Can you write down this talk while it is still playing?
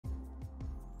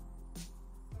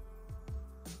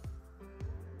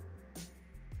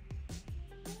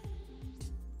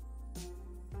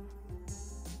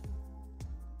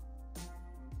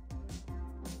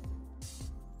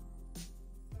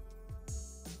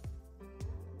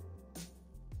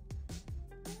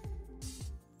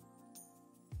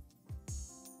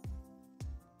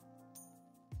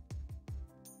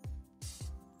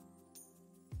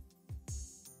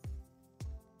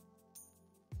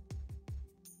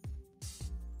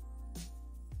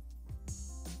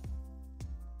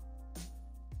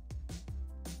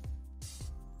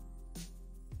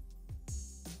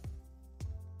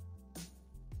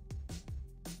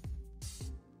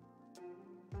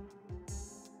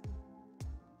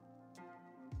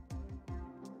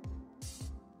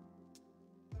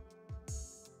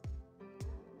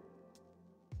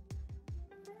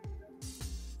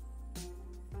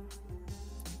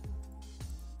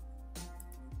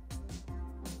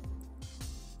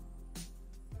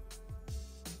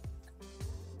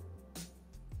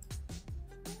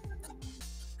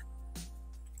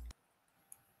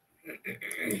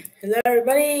Hello,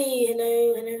 everybody.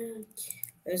 Hello.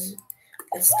 Let's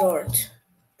start.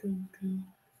 Doo, doo,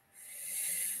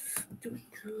 doo,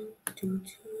 doo,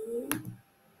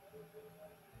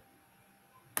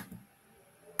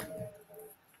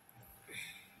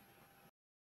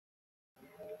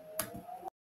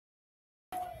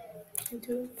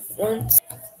 doo, Once.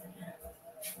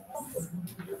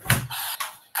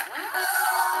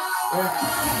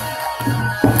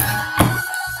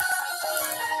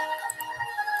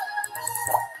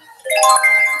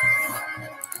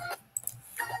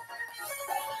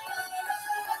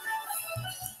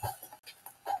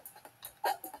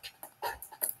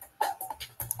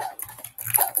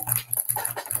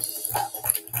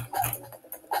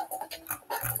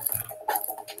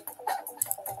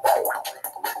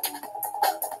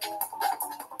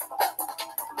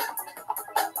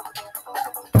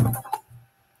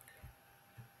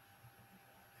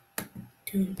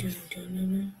 Doo, doo, doo,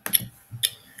 doo, doo.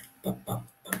 Ba, ba,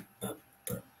 ba, ba,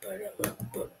 ba, ba, da, ba,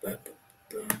 ba, ba, ba,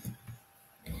 ba.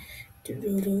 Doo,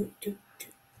 doo, doo, doo,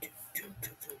 doo, doo,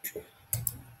 doo, doo, doo.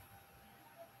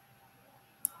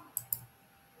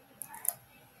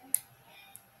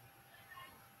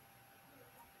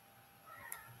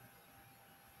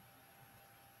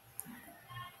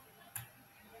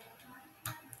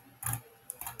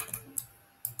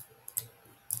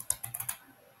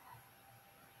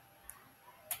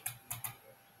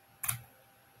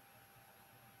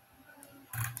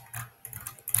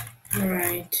 All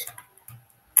right.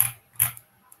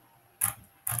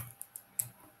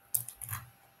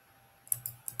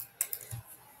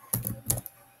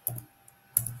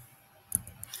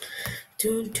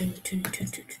 Doo, doo, doo, doo, doo, doo,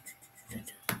 doo, doo.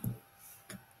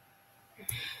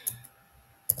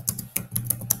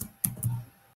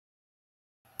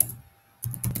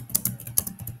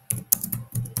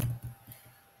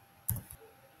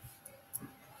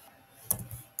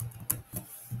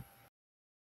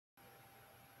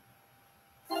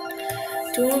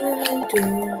 Doo, doo,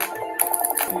 doo.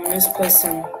 Let's play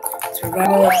some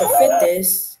Survival of the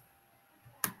Fittest.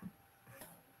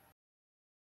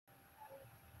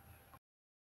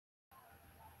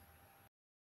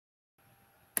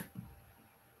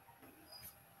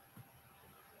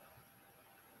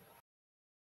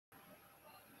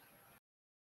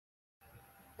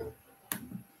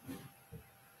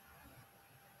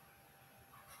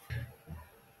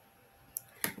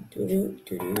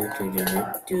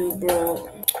 Bro.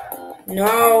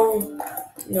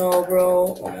 No,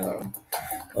 bro. Oh my god.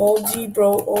 OG, bro.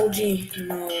 OG.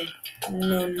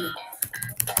 No.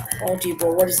 OG,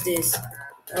 bro. What is this?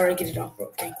 Alright, get it off,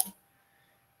 bro. Thank you.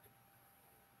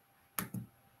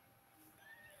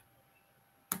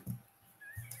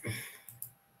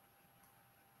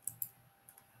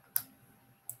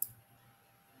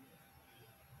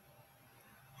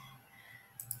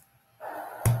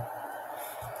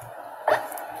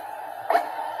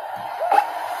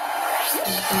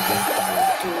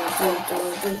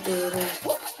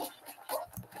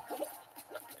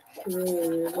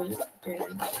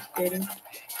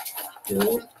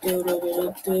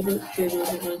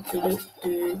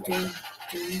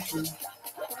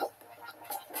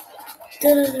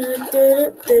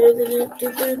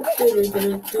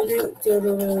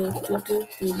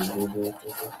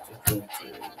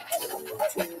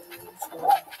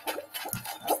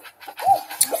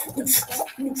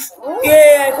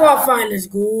 Yeah, come on, fine, let's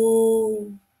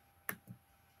go.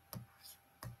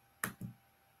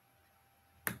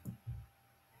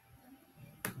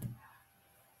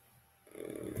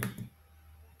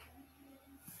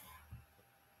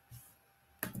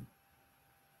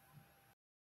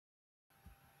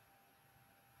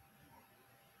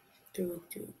 Do.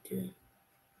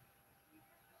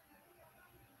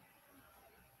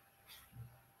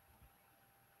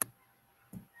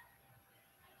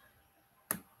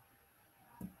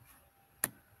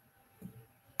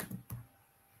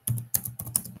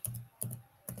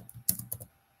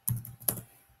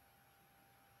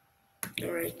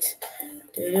 All right.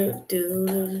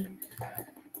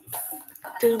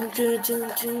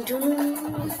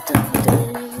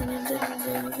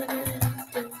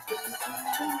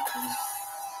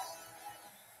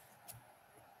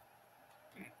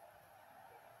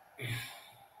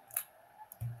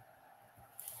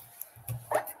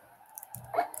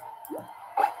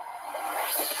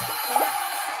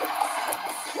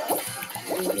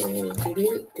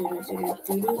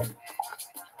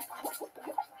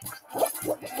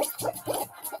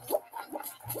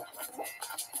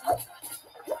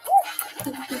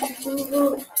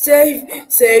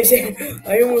 Save.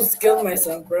 I almost killed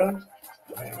myself, bro.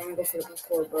 I'm gonna go for the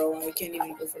parkour, bro. I can't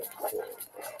even go for the parkour.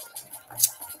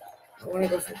 I want to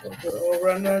go for gold. Oh,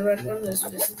 run. This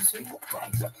way. Nice.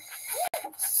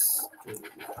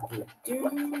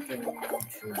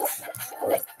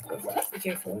 Be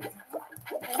careful.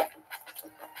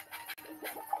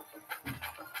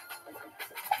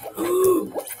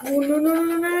 Oh no.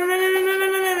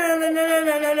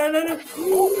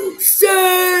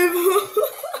 Save!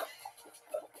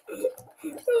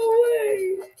 No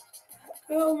way!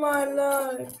 Oh my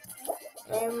life!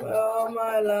 Oh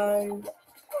my life!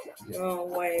 No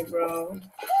way, bro.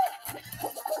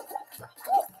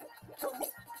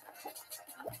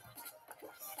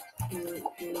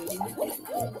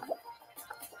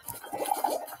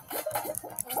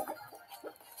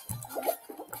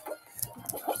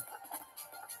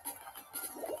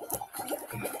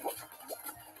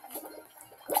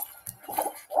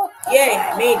 Yay,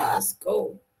 I made it. Let's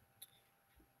go.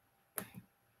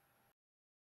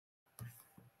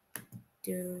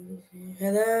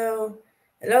 Hello.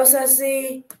 Hello,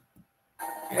 Sassy.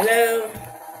 Hello.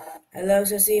 Hello,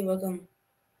 Sassy. Welcome.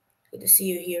 Good to see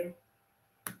you here.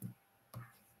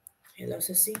 Hello,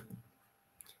 Sassy.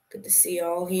 Good to see you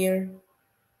all here.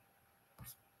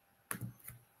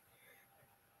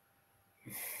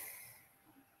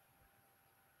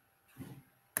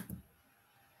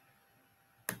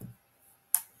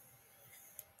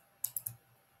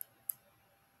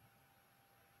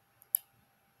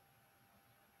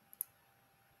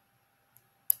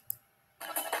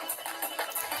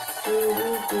 Let's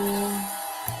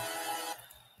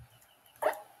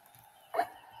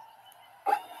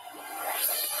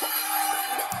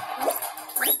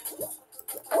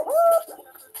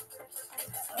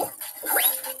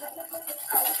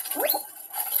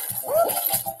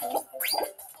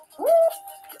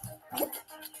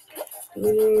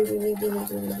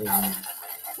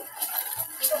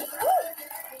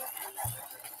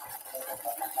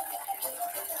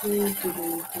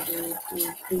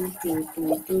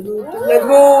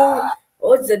go.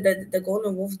 Oh, it's the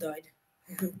golden wolf died.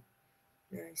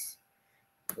 Nice.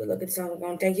 Good luck at Sonic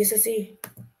Gone. Thank you, Sissy.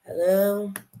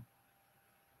 Hello.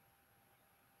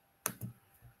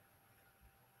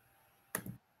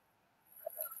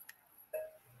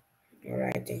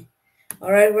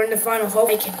 Alright, we're in the final. Hope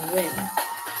I can win.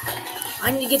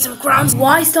 I need to get some crowns.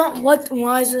 Why stop? What?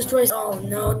 Why is this choice? Oh,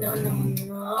 no.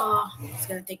 It's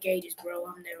gonna take ages, bro.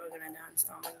 I'm never gonna die on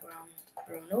Stomping Ground.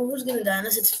 Bro, no, who's gonna die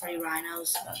unless it's free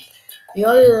rhinos? The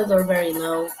others are very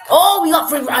low. Oh, we got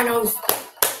free rhinos.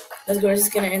 Let's go. This is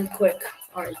gonna end quick.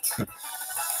 Alright.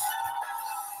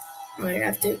 I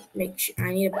have to make sure.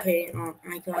 I need to pay. I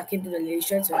can do the lily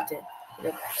shirts so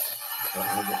the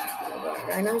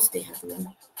rhinos. They have to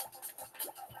win.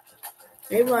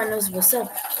 Hey rhinos, what's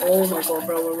up? Oh my god,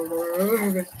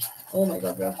 bro. Oh my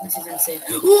god, bro. This is insane.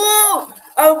 Whoa!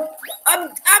 Oh, I'm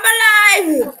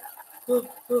alive! Oh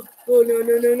no.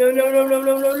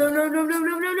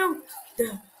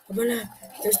 I'm alive.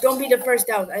 Just don't be the first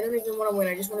out. I don't even want to win.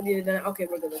 I just want to be the. Okay,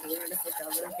 we're good. We're not the first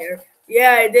out. I don't care.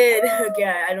 Yeah, I did. Okay,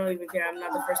 I don't even care. I'm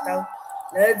not the first out.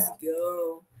 Let's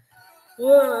go.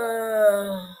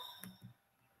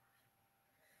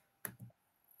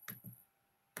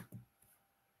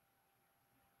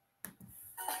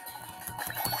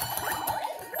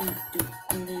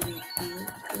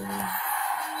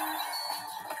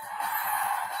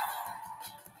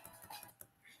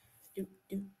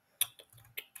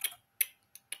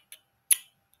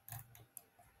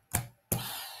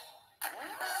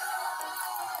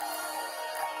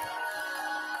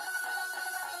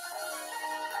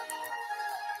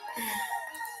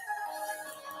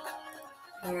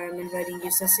 Alright, I'm inviting you,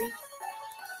 Sassy.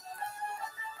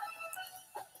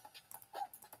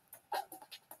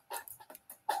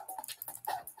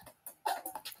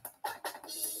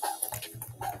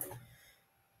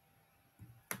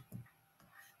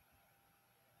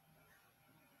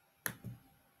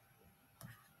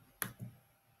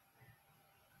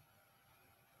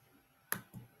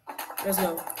 Let's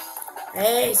go.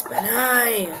 Hey,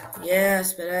 Spadai. Yeah,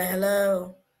 Spadai.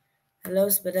 Hello. Hello,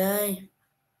 Spadai.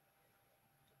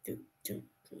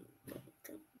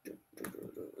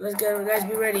 Let's go, guys.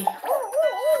 Be ready.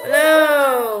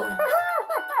 Hello.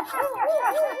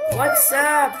 What's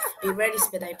up? Be ready,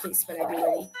 Spadai. Please, Spadai, be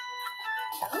ready.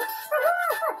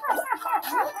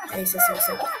 Hey, Sissy, what's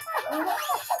up?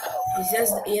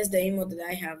 He has the emote that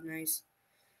I have. Nice.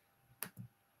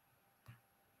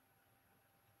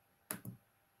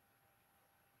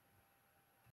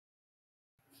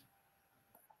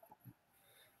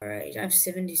 Alright, I have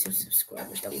 72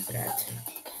 subscribers. That'll be for that.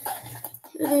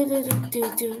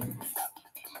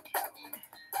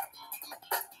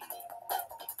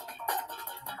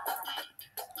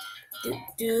 Do,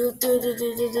 do, do, do,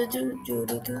 do, do, do,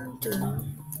 do, do, do.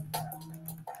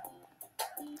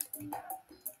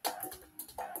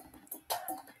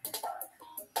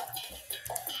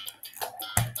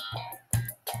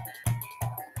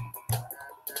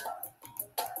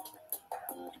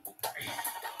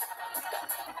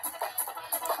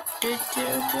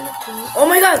 Oh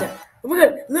my god! Oh my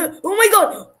god! Look! Oh my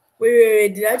god!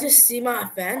 Wait! Did I just see my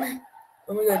fan?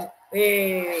 Oh my god!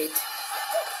 Wait!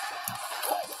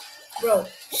 Bro,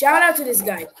 shout out to this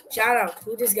guy. Shout out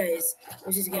who this guy is.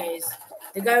 Who this guy is?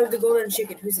 The guy with the golden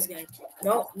chicken. Who's this guy?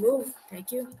 No, move.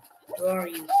 Thank you. Where are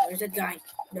you? Where's that guy?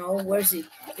 No, where's he?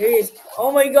 There he is.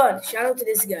 Oh my god! Shout out to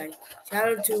this guy. Shout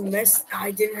out to Mess.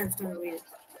 I didn't have time to read it.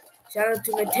 Shout out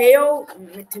to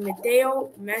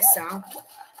Mateo Mesa.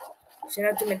 Shout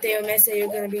out to Mateo Mesa. You're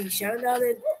gonna be shouted out.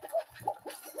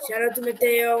 Shout out to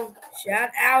Mateo. Shout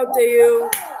out to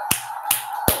you.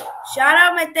 Shout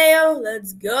out Mateo.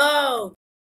 Let's go,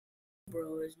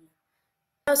 bro.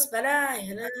 Hello, Spadai.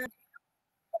 Hello.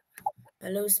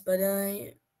 Hello,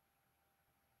 Spadai.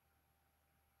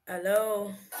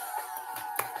 Hello.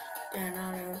 Dun,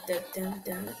 dun, dun, dun,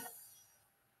 dun.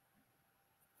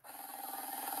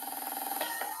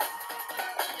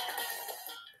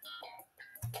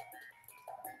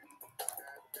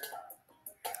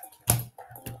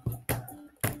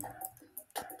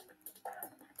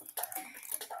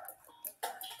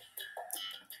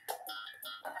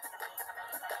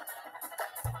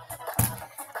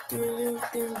 Dun,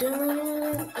 dun, dun,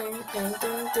 dun, dun,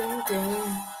 dun, dun, dun.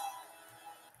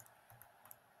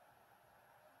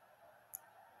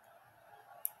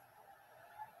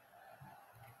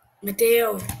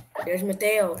 Mateo. There's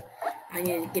Mateo. I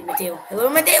need to get Mateo. Hello,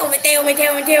 Mateo. Mateo.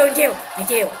 Mateo. Mateo. Mateo.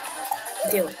 Mateo.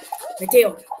 Mateo.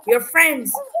 Mateo. We're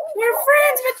friends. We're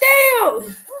friends, Mateo.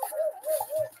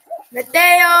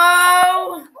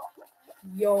 Mateo.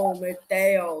 Yo,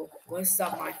 Mateo. What's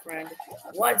up, my friend?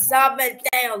 What's up,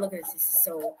 Mateo? Look at this.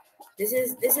 So, this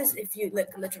is if you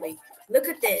look literally look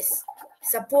at this.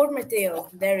 Support Mateo.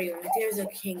 There you go. Mateo's a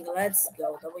king. Let's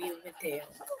go. W Mateo.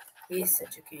 He's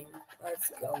such a king.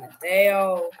 Let's go,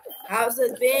 Mateo. How's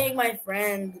it being, my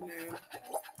friend, man?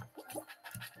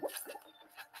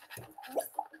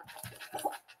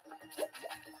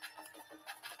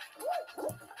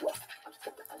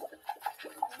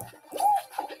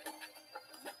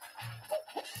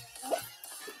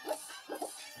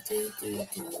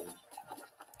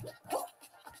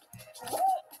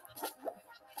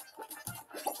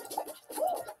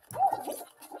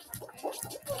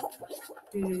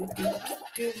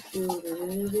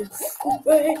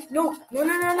 Wait, no.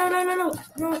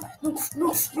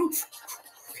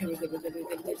 Okay, good.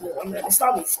 This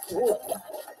lobby is cool.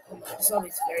 This lobby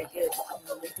is very good.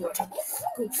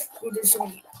 There's so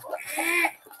many.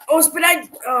 Oh, Spadai,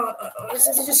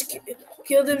 since he just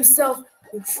killed himself.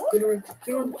 Good run.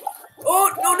 Oh,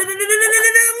 no,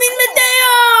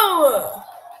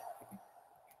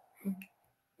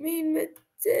 Mean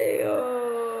Mateo.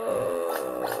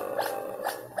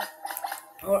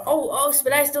 Oh,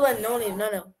 Spadai's still in.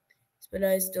 No.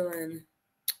 Spadai's still in.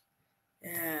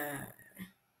 Yeah.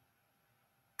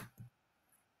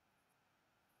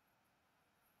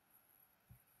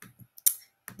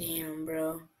 Damn,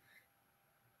 bro.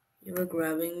 You were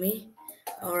grabbing me?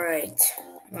 Alright.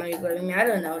 Why are you grabbing me? I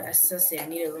don't know. That's just it. I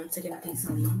need it 1 second to take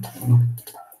something.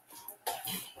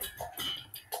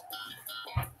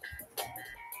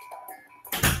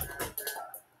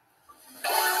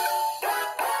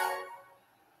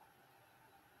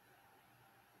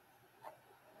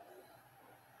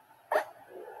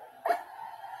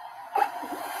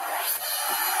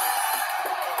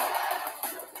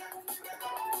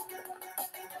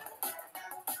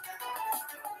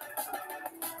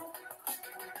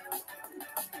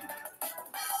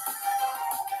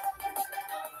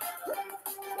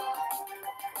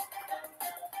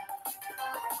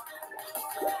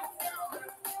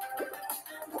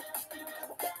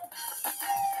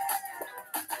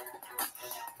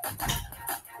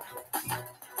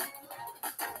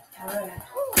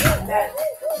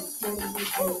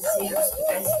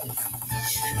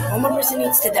 One more person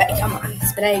needs to die. Come on,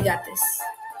 Spadai, you got this.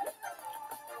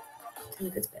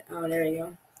 Oh, there you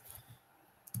go.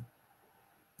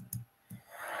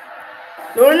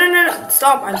 No.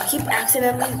 Stop. I keep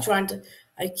accidentally trying to.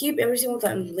 I keep every single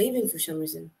time leaving for some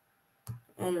reason.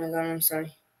 Oh my god, I'm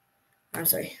sorry.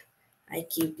 I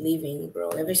keep leaving, bro.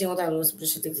 Every single time I was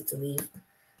just addicted to leave.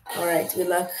 Alright, good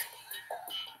luck.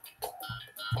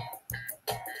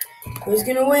 Who's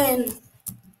gonna win?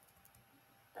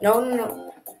 No.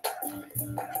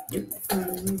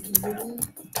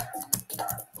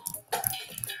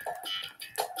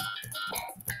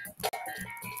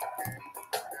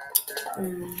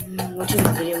 watching the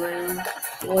video right now.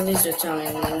 What is the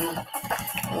time, man?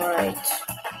 Alright.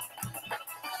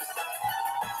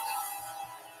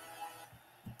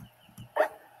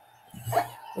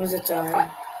 What's the time?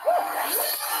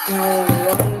 No,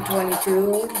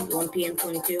 1 p.m.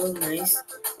 22. Nice.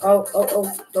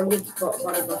 Oh, don't be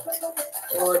body buffed.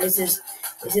 Oh, this is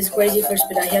crazy for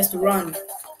Spadai. He has to run.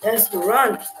 He has to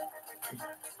run.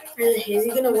 Is he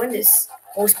gonna win this?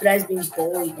 Oh, Spadai is being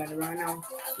bullied by the run now.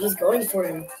 He's going for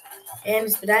him. And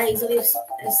Spadai easily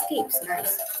escapes.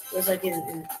 Nice. Looks like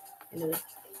in the.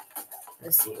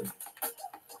 Let's see.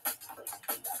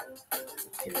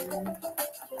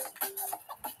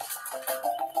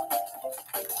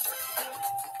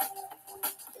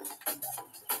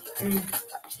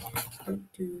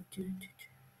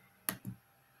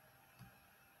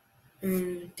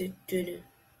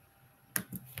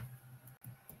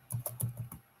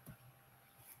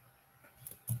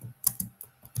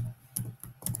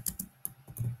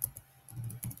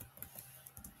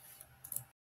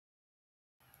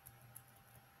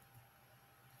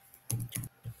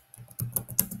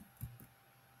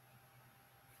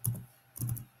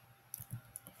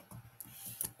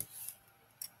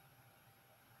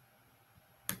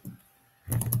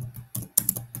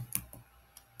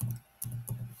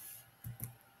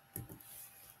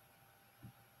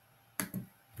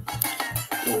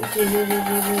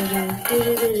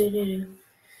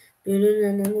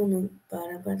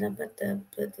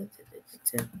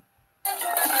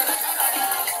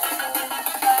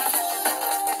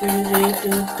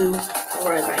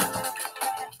 Alright, bye.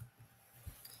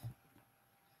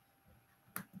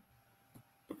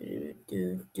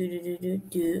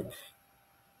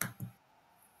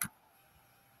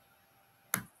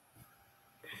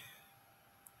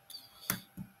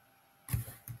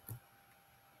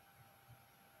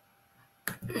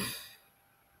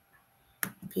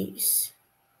 Peace.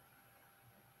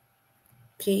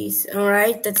 Peace.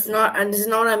 Alright, this is not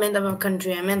what I meant about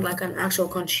country. I meant like an actual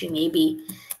country, maybe.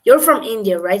 You're from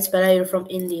India, right, Spera? You're from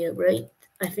India, right?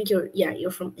 I think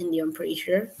you're from India, I'm pretty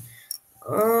sure.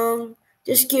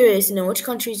 Just curious, which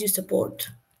countries you support?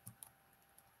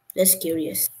 Just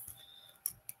curious.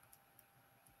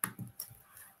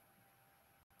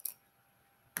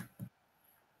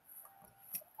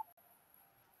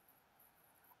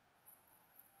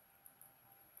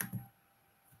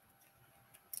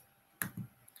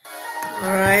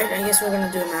 Alright, I guess we're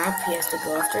gonna do a map. He has to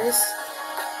go after this.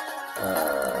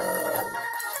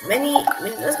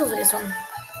 Let's go for this one.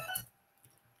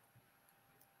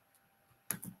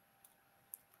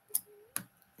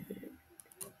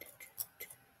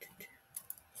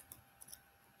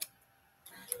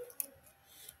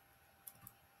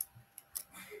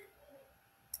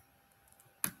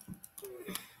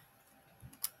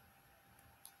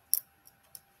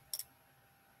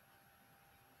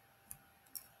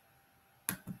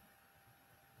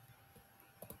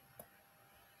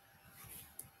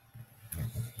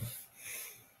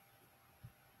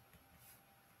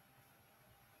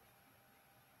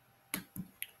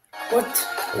 What?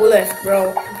 Who left,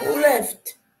 bro? Who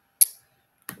left?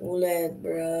 Who left,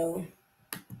 bro?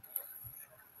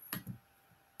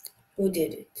 Who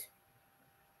did it?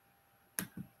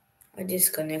 I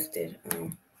disconnected.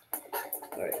 Oh.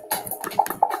 Alright.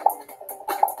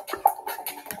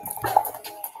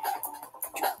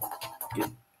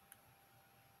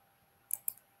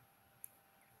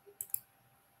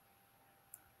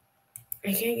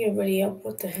 I can't get everybody up.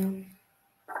 What the hell?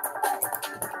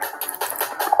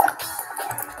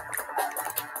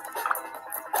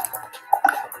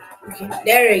 Okay,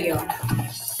 there we go.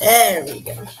 There we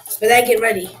go. Spadai, get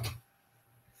ready.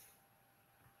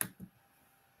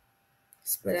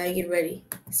 Spadai, get ready.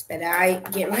 Spadai,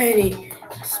 get ready.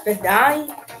 Spadai,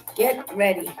 get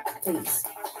ready. Please.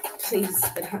 Please,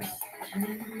 Spadai.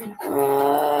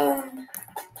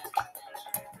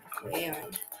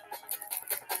 Man.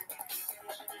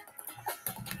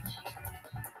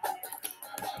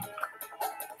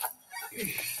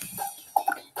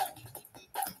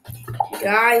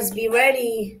 Guys, be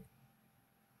ready.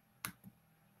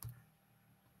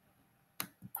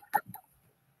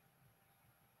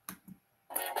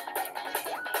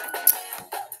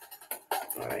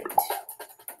 Alright.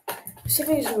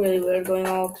 Something's really weird going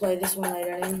on. I'll play this one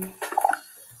later.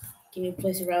 Can you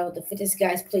place around with the fittest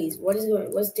guys, please?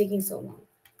 What's taking so long?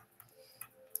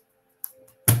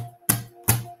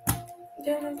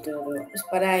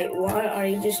 But why are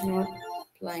you just not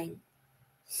playing?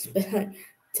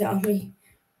 Tell me.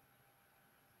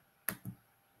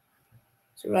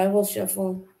 Survival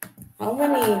shuffle. How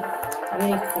many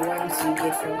coins do you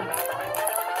get from it?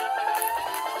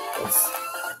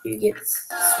 You get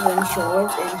swim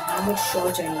shorts and how much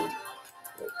shorts I need.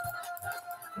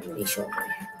 How many shorts I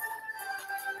have?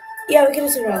 Yeah, we can do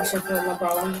survival shuffle, no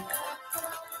problem.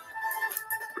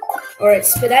 Alright,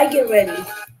 Spadai, get ready.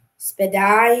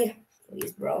 Spadai,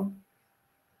 please, bro.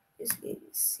 Just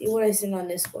see what I send on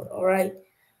Discord. Alright.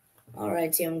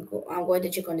 Alright, see, I'm going to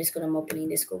check on Discord. I'm opening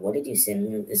Discord. What did you send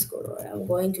me on Discord? Alright, I'm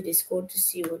going to Discord to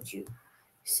see what you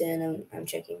sent. I'm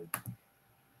checking.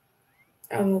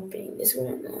 I'm opening this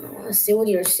one. Let's see what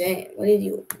you're saying. What did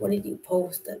you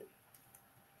post? That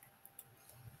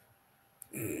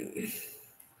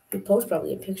you post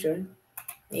probably a picture.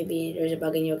 Maybe there's a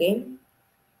bug in your game.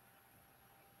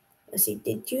 Let's see.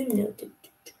 Did you know?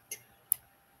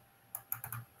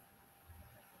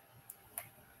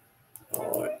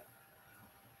 Or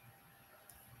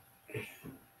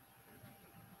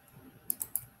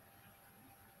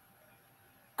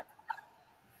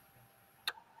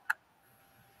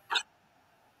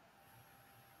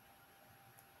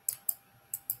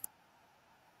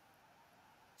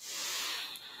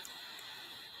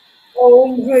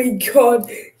oh my god,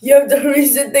 you have to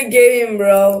reset the game,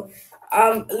 bro.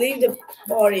 Leave the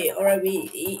party, or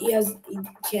he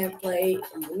can't play.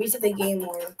 Reset the game,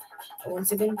 or 1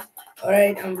 second. All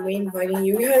right, I'm re-inviting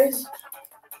you guys.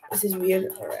 This is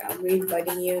weird. All right, I'm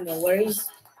re-inviting you. No worries.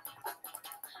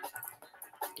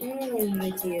 I'm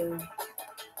invite you.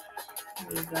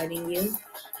 I'm inviting you.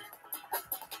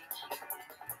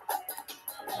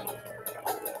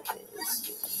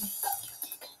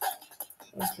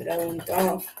 Let's put that one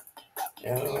off.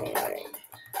 Alright,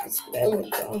 let's put that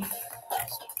one off.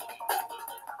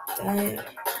 Alright,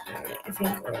 I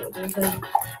think we're gonna play.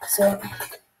 So,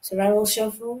 survival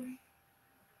shuffle.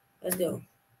 Let's go.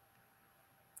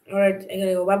 Alright, I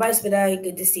gotta go. Bye bye, Spadai.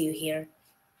 Good to see you here.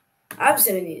 I'm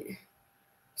 70.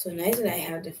 So nice that I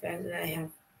have the fact that I have.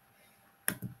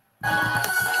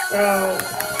 Bro.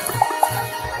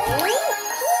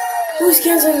 Who's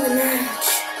canceling the match?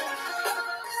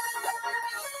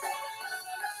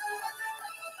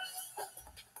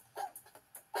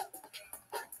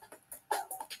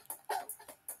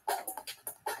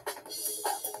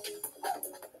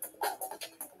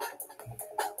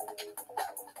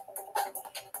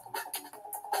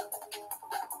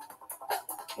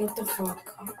 What the fuck?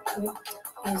 What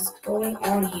is going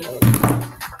on here?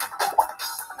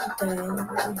 What the hell,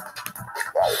 bro?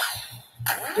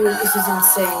 Dude, this is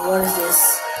insane. What is this?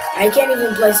 I can't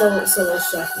even play solo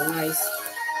shuffle. Nice.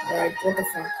 Alright, what the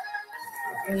fuck?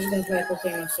 I'm just gonna play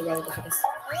cocaine and survival for this.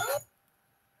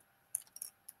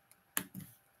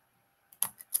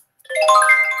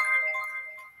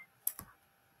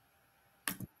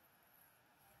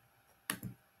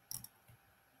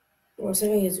 Bro,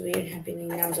 something is weird happening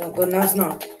now. So good. No, it's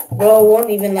not. Bro, won't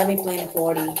even let me play in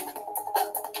 40.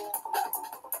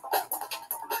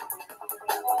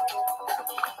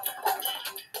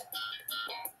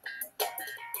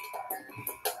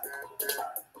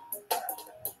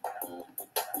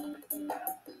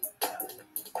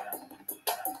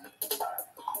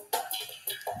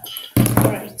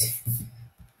 Alright.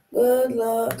 Good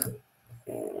luck.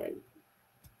 Alright.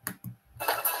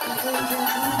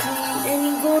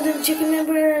 Any golden chicken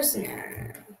members? Nah.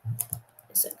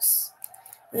 It sucks.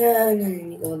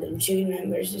 Any golden chicken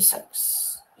members? It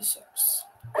sucks. It sucks.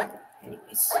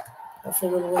 Anyways.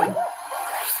 Hopefully we'll win.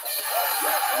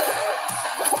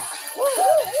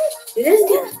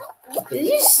 Did he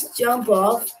just jump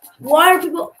off? Why are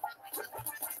people...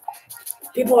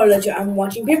 People are legit. I'm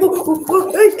watching people.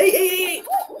 Hey.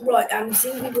 Bro, I'm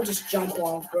seeing people just jump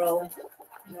off, bro.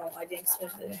 No, I didn't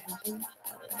expect that to happen.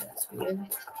 That's weird.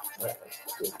 I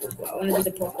want to do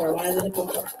the parkour.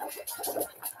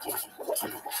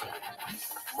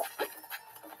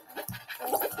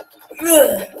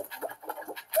 Ugh.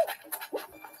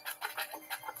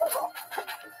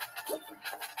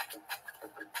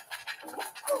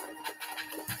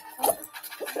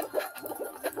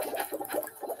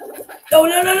 No.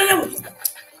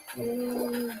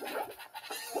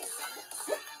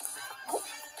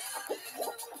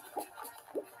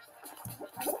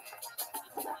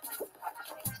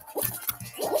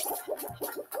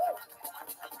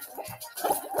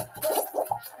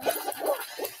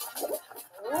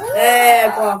 Hey,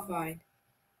 qualified.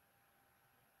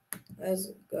 Let's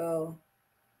go.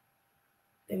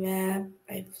 The map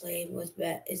I played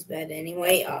is bad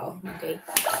anyway. Oh, okay.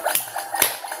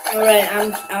 Alright,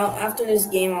 after this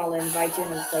game I'll invite you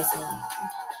to play some.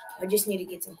 I just need to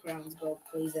get some crowns, bro.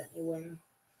 Please let me win.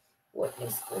 What game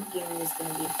is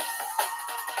gonna be?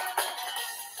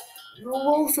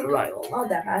 No survival, not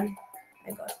that bad.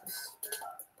 I got this.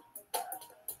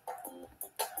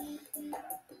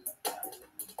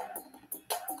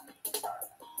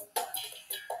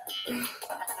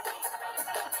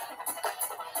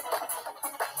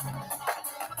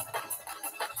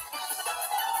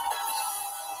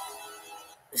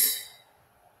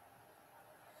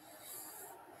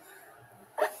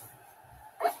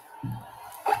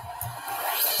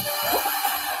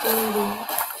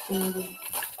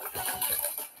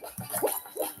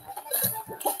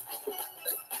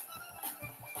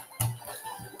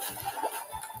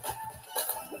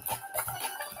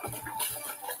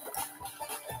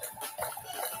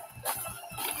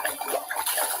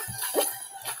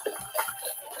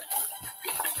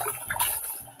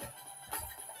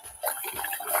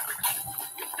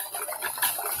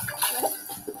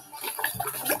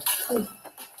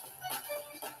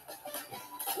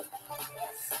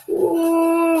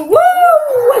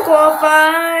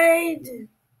 fight.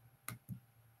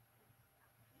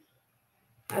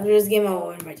 After this game, I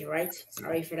will invite you, right?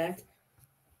 Sorry for that.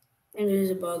 And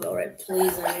there's a bug. Alright,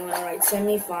 please, anyone. Alright,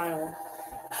 semi-final.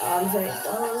 I'm saying,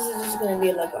 oh, this is just gonna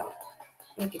be like a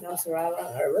survival.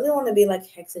 I really want to be like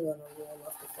hexagon or wall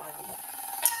of the final.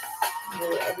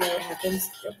 It never happens.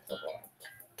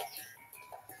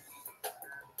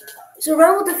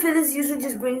 Survival of the fittest usually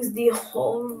just brings the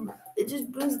whole. It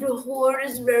just brings the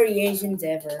hardest variations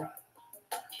ever.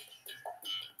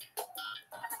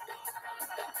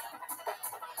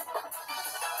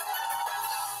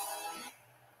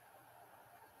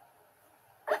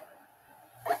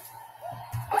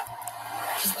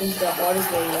 Just brings the hardest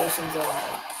variations ever.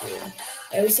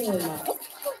 Every single map.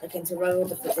 Like in survival of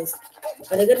the fittest.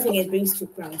 But the good thing is it brings 2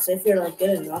 crowns. So if you're like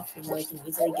good enough, you can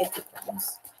easily get 2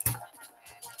 crowns.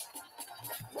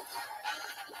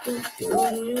 Hey,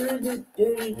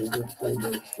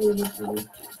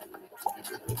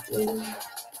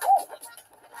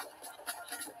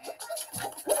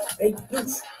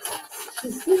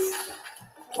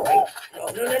 right.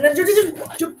 No,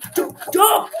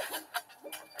 jump!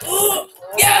 Oh,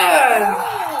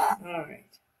 yeah!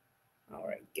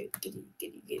 Alright,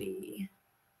 giddy.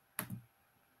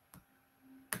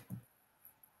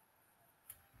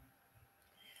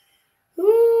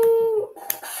 Ooh.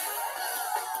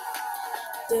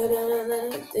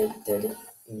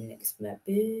 Next map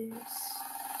is.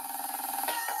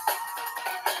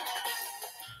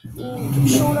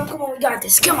 Show up, come on, we got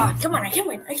this. Come on, I can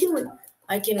win.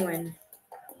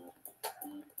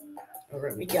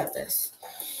 Alright, we got this.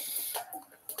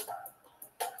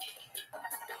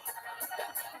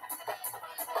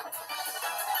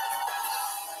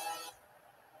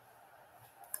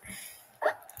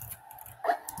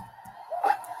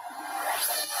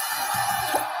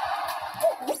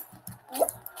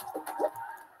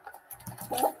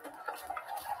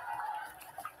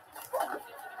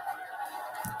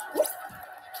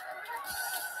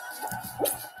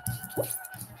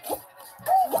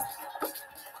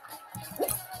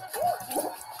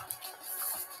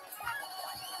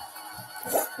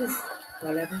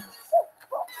 Whatever.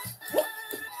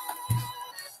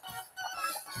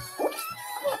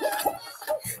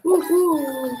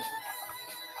 Woohoo!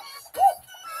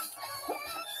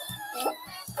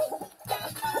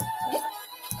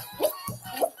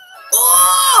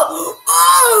 Oh!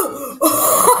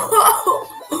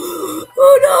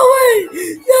 Oh, no way!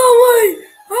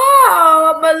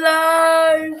 Oh, I'm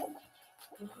alive!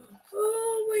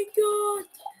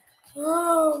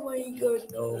 Oh my god,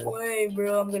 no way,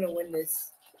 bro. I'm gonna win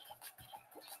this.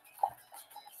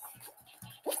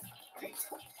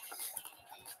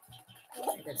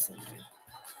 I got something.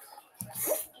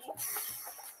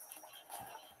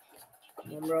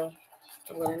 Come on, bro.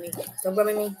 Stop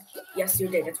grabbing me. Yes, you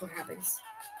did. That's what happens.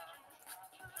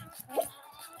 Right.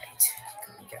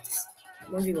 Come on, we got this.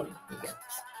 1v1. We got this.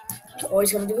 Oh,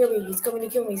 he's coming to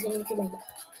kill me.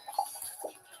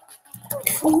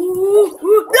 Ooh,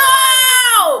 no!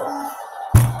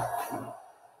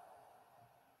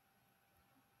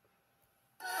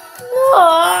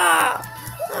 Ah,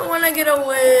 I want to get a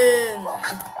win.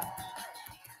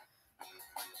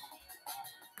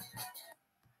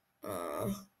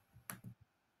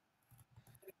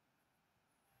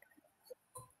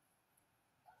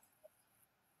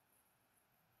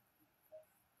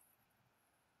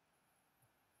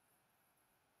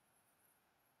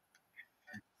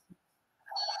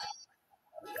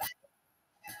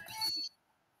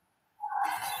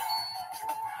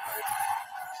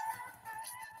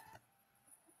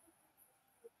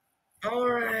 All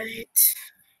right.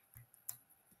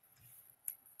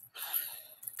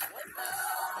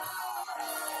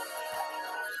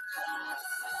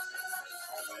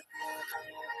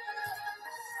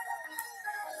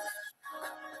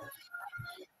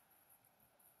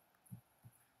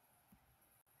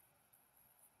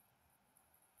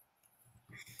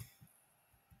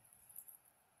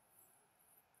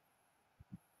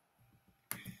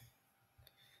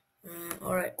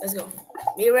 All right, let's go.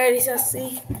 Be ready,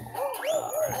 Sassy.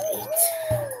 All right.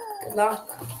 Good luck.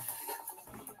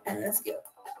 And let's go.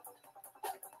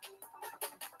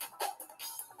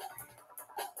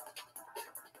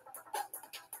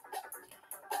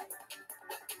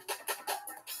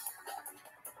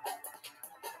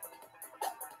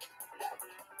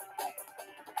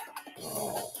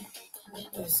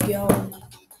 Let's go.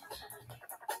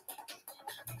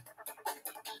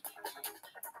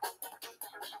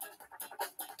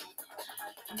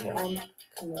 Come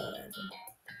on.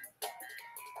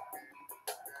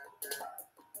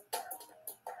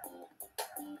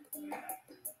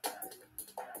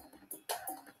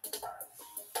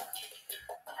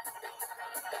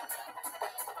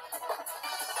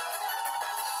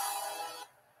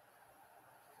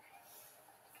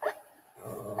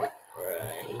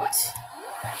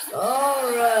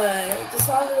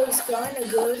 is kind of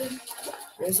good.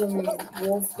 There's some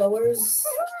wallflowers.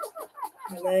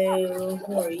 Hello,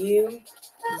 who are you? He's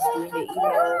doing the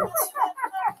emote.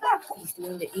 He's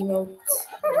doing the emote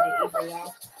and the evil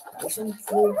laugh. There's some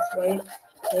cool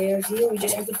players here. We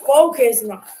just have to focus and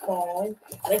not fall.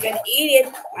 Like an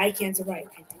idiot. I can't survive.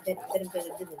 I'm dead,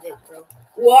 bro.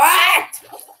 What?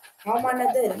 How am I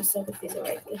not dead? I'm so confused.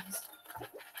 Alright,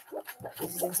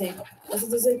 this is insane. This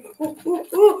is insane.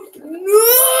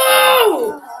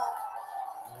 No!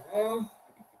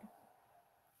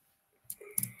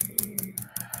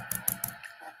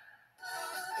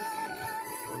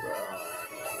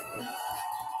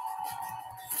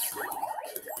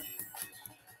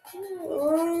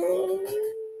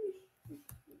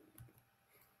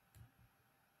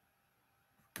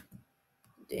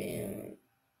 Damn.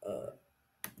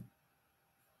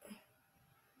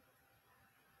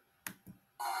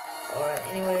 Alright,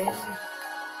 anyways.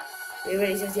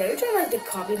 Wait, Sissy, are you trying to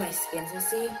copy my skin,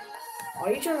 Sissy?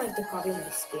 Are you trying to copy my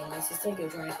skin? My sister, like you're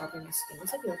trying to copy my skin.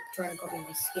 Looks like you're trying to copy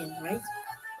my skin, right?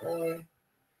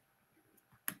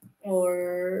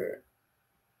 Or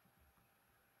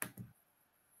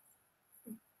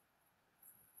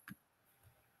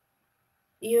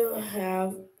you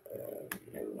have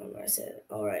never mind what I said.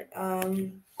 Alright.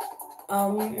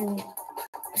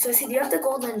 So see, do you have the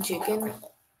golden chicken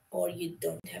or you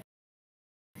don't have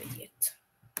it yet?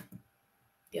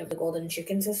 Do you have the golden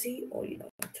chicken, Sassy, or you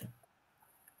don't?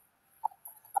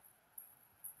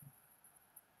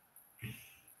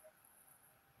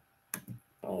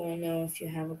 Oh no, if you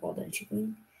have a golden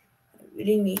chicken, I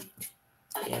really need it.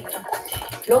 Yeah.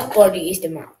 Block party is the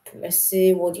map. Let's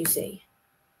see what you say.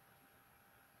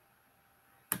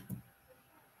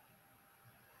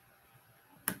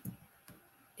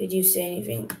 Did you say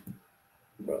anything,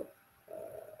 bro?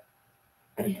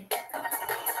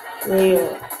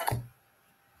 Real.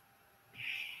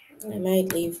 I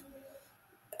might leave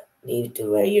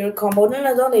to where your combo.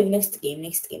 No, don't leave. Next game,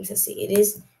 Sassy. It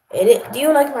is. Do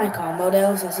you like my combo,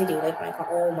 though, Sassy? Do you like my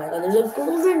combo? Oh my god, there's a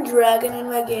golden dragon in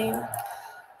my game.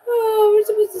 Oh, we're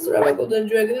supposed to survive a golden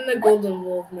dragon and a golden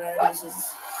wolf, man.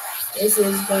 This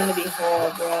is going to be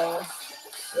hard, bro.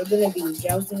 We're going to be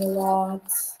jousting a lot.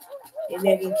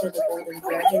 Maybe I can kill the golden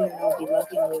dragon and I'll be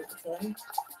lucky and able to kill him.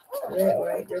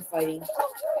 Alright, they're fighting.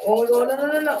 Oh my god,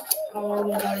 no. Oh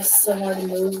my god, it's so hard to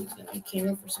move. I can't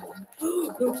move for so long.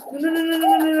 No.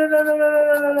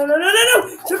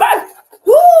 Survive!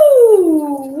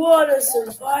 Woo! What a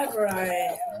survivor I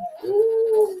am.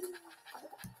 Woo!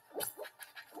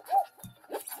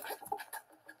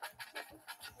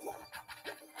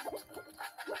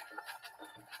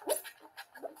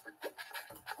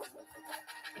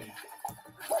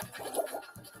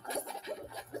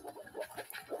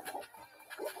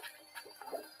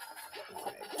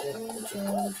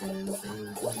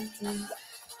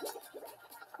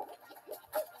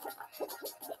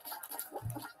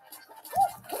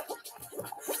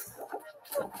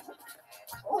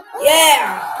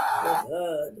 Yeah!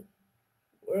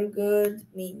 We're good.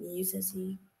 Meeting you,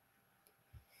 Sissy.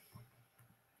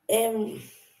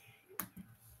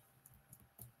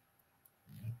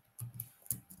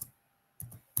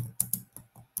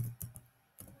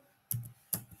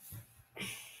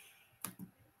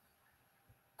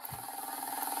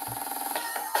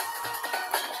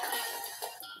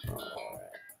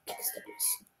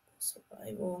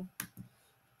 Survival.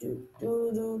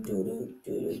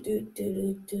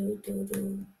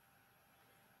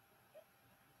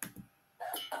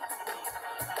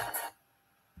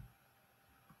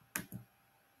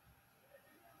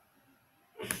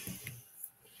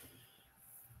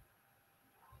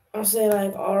 I'll say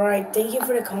like, alright, thank you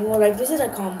for the combo. Like, this is a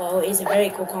combo. It's a very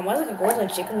cool combo. It's like a golden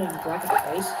chicken with black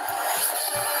face.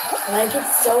 Like,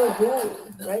 it's so cool,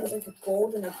 right? It's like a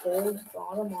gold and a gold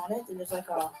bottom on it, and there's like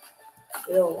a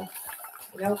little,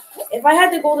 you know. If I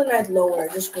had the golden knight lower,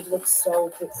 this would look so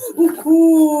cool.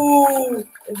 Ooh,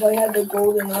 if I had the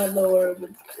golden knight lower, it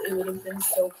would have been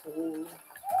so cool.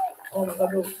 Oh my god,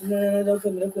 bro. No, don't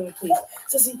kill me, please.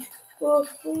 Sassy. Oh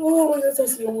my god,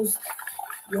 Sassy, you almost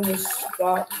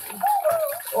got me.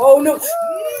 Oh no.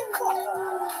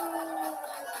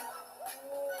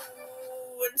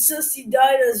 And Sissy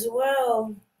died as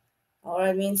well.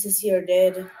 Alright, me and Sissy are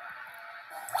dead.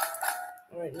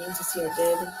 That's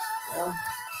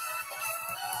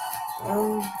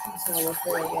not worth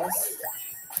it, I guess.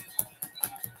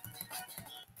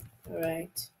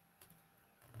 Alright.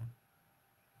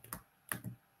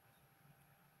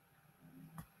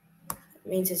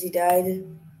 Me and Sissy died.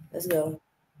 Let's go.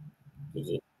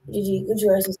 GG. Good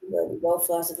choice, Sissy. Well,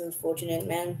 Floss is unfortunate,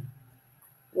 man.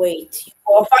 Wait, you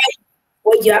qualified?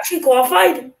 Wait, you actually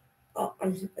qualified? Oh,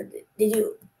 did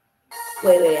you?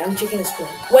 Wait. I'm checking the score.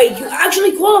 Wait, you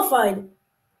actually qualified.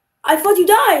 I thought you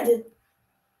died.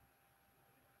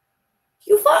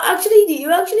 You thought actually? Did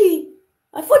you actually?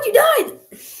 I thought you died.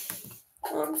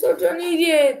 I'm such an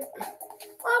idiot.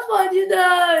 I thought you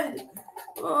died.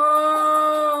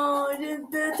 Oh, I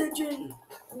didn't pay attention.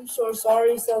 I'm so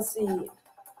sorry, Sassy.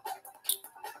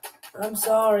 I'm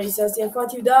sorry, Sassy. I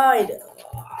thought you died.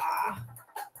 Ah,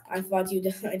 I thought you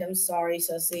died. I'm sorry,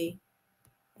 Sassy.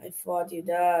 I thought you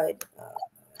died.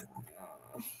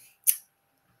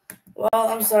 Well,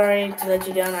 I'm sorry to let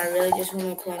you down. I really just want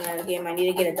to play another game. I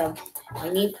need to get a dub. I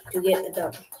need to get a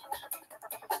dub.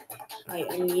 I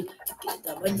need to get a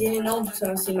dub. I didn't know,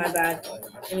 so see my bad.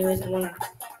 Anyways, I want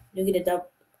to get a dub.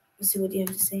 Let's see what you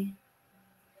have to say.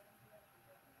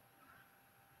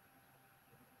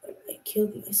 I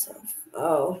killed myself.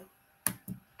 Oh.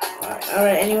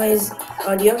 Alright. Anyways,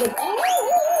 do you have the...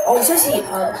 Oh, Sassy,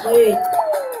 wait.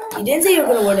 You didn't say you were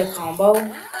going to win a combo.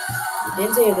 You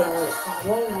didn't say you're gonna wear the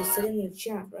combo. You said it in the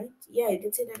chat, right? Yeah, you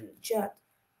did say that in the chat.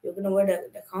 You're gonna wear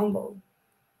the combo.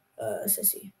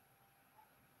 Sissy.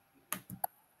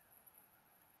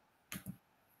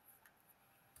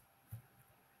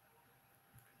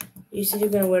 You said you're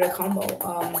gonna wear the combo.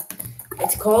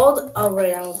 It's called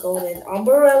alright. I'm golden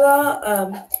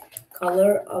umbrella.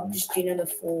 Color of just the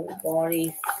full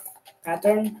body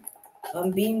pattern.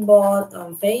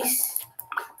 Beanball face,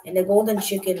 and the golden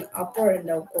chicken upper and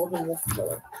the golden wolf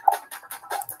lower.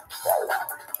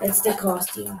 That's the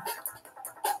costume.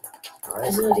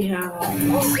 This is what you have on.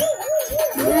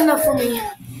 Good enough for me.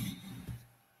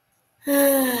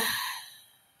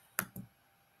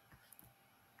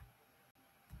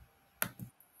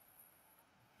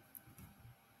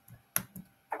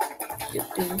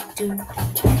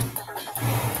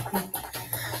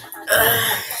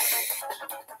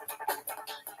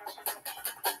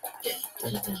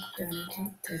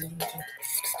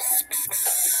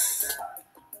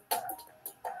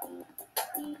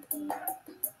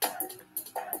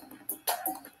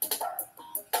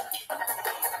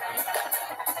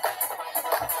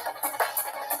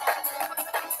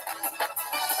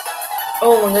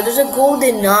 Oh my god, there's a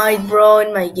golden knight, bro,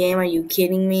 in my game. Are you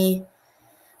kidding me?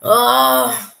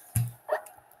 Oh,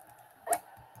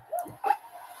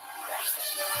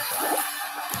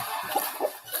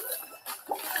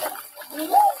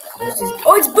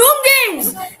 oh, it's Boom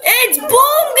Games! It's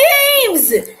Boom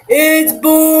Games! It's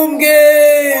Boom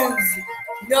Games!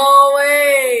 No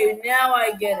way! Now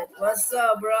I get it. What's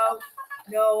up, bro?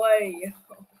 No way.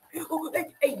 Oh,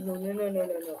 hey, no. You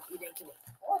didn't kill it.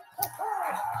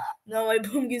 No way,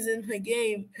 Boom Games in my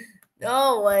game.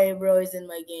 No way, bro. He's in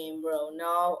my game, bro.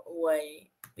 No way.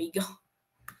 We go.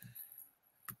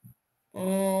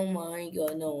 Oh my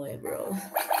god, no way, bro.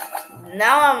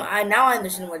 Now I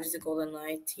understand what is the golden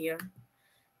light here.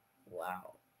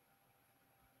 Wow.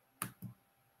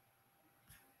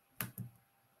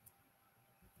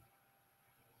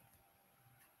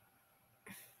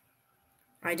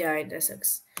 I died. That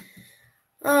sucks.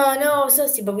 No,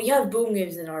 Sussy, but we have Boom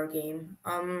Games in our game.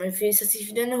 If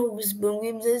you don't know who Boom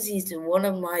Games is, he's one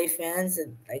of my fans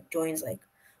that like joins like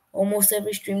almost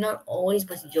every stream. Not always,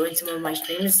 but he joins some of my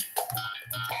streams.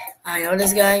 I know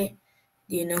this guy.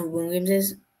 Do you know who Boom Games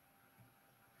is?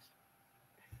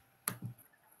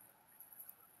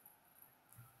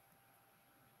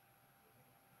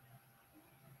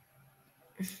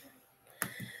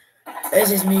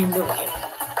 This is me and Boom Games.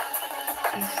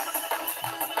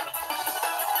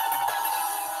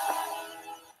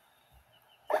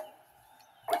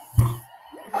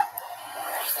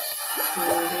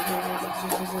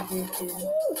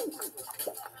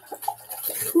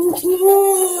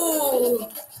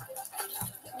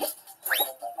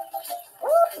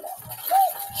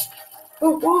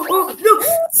 Oh, no!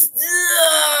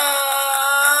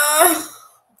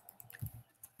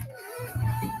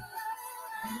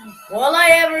 Will I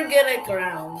ever get a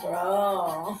crown,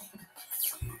 bro?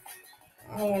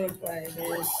 I want to play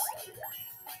this.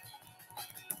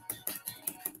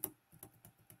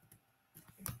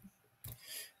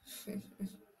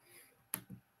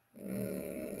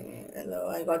 Hello,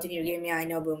 I got a new game. Yeah, I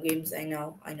know Boom Games. I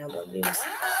know Boom Games.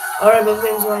 Alright, Boom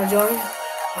Games, wanna join?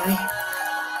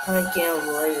 I can't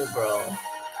believe it, bro.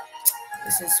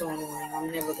 This is so annoying.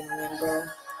 I'm never gonna win, bro.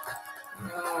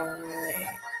 Alright.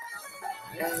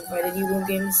 I invited you, Boom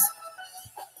Games.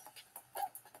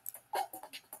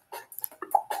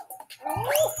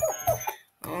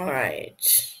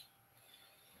 Alright.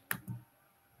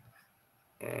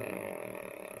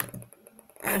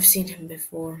 I've seen him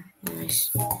before. Nice.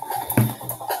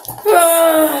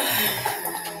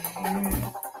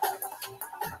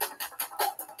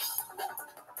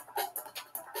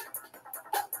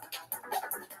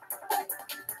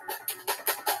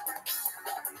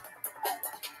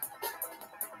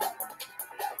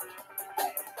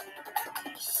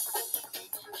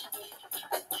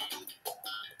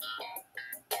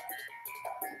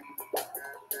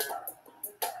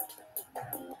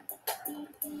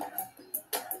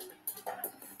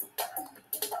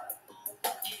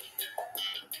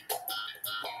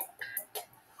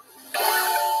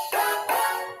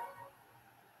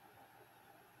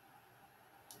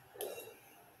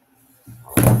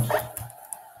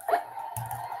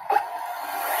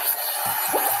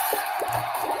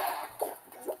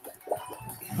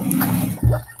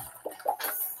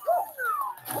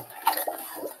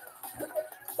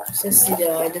 Since he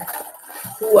died.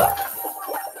 What?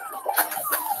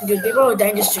 Dude, people are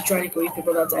dying just to try to grieve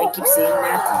people. That's I keep saying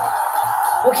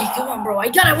that. Okay, come on, bro. I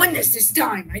gotta win this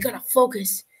time. I gotta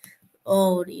focus.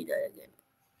 Oh, he died again.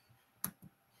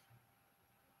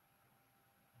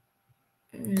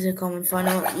 This is a common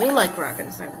final. You like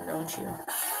Rocket Sniper, don't you?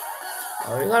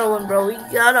 Oh, we gotta win, bro. We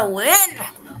gotta win.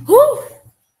 Woo!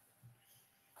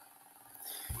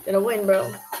 Gotta win,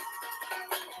 bro.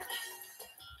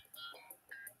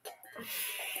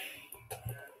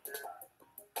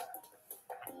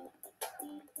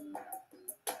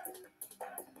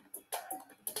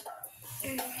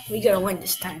 We gotta win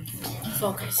this time.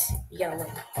 Focus. We gotta win.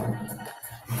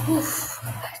 Oof.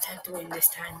 Time to win this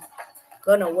time.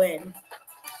 Gonna win.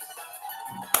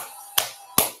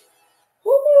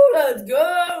 Woo! Let's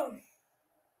go.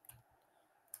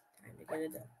 Time to get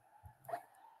it done.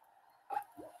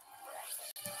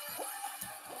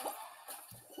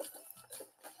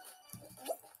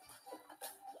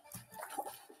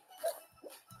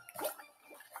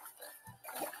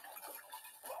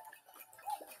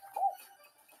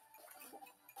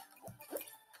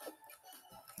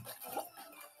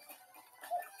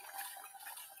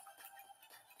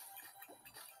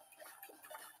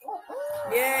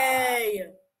 Yay!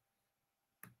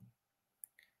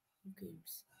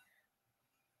 Games.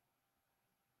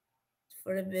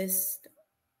 For the best,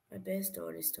 my best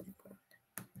or is Stomping Ground.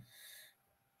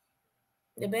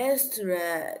 The best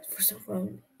threat for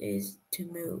someone is to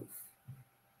move.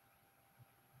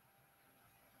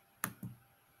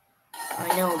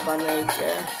 I know, but like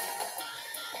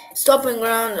Stomping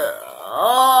Ground.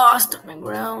 Stomping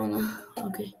Ground.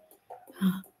 Okay,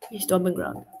 Stomping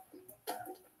Ground.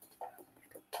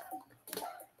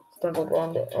 Stomping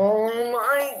Ground. Oh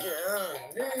my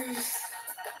god.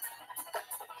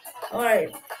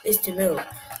 Alright, it's to move.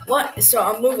 What? So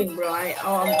I'm moving, bro.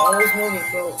 I'm always moving,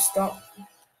 bro. Stop.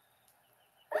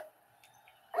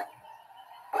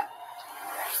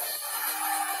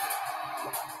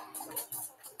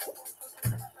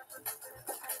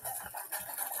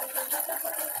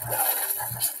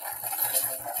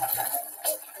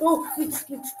 Oh, no,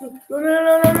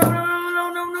 no, no, no, no,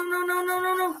 no, no, no, no, no, no,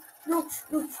 no, no. No,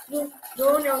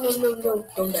 don't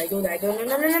die, don't die, no, no,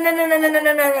 no, no, no, no, no, no, no,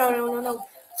 no, no, no, no, no,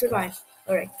 survive.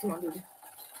 All right, come on, dude.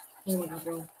 Oh my god,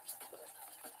 bro.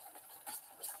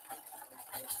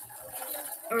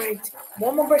 All right,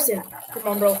 one more person. Come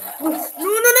on, bro. No, no, no, no,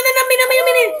 not me, not me,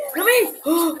 not me, not me.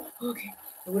 Oh, okay.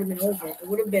 It would have been over. It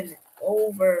would have been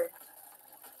over.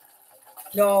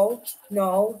 No,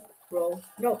 no, bro,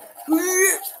 no.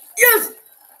 Yes.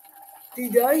 Did he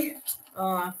die?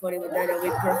 Oh, I thought he would die. That would be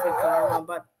perfect karma,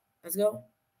 but let's go.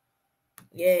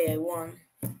 Yay, I won.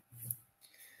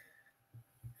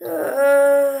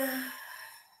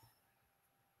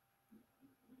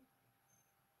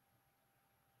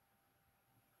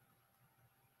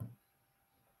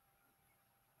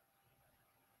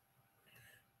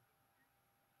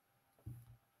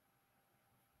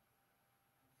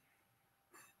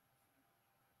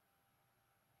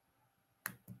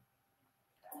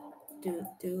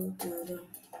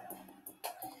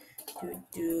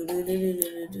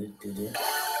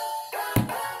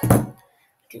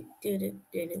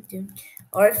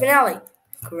 Alright, finale.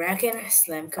 Kraken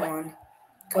Slam, come on.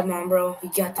 Come on, bro. We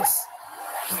got this.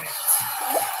 Alright.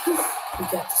 We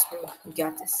got this, bro. We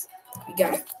got this. We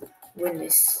gotta win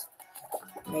this.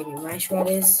 Maybe my shot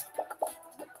is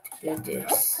to do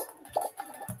this.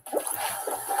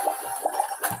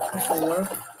 This will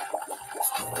work.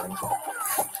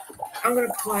 I'm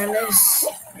gonna climb this.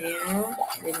 Yeah.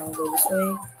 Then I'll go this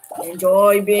way.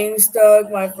 Enjoy being stuck,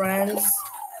 my friends.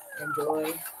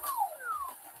 Enjoy.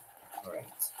 Alright.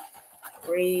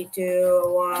 3, 2,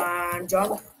 1,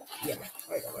 jump. Yeah,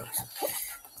 alright, that works.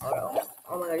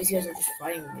 Oh my god, these guys are just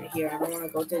fighting me here. I don't want to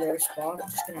go to their spot. I'm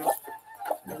just gonna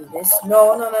do this.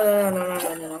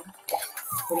 No.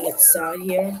 Putting it aside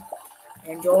here.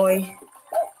 Enjoy.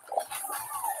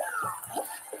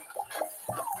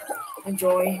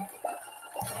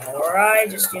 Alright,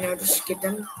 just get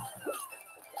them.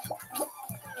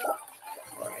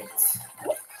 Alright.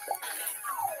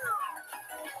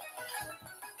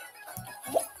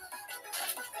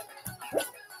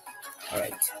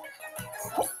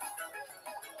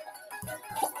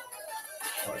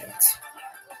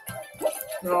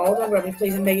 No, don't grab me,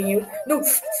 please. I'm begging you. No,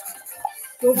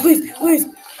 please,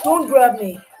 don't grab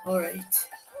me. Alright.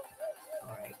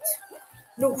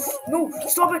 No,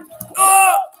 stop it.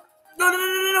 Oh!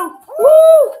 No.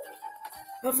 Woo!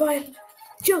 I'm fine.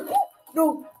 Chill.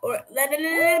 No. Alright.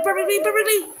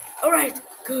 Perfectly. Alright.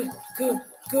 Good.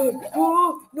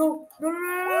 Oh, no.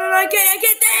 I can't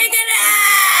take it.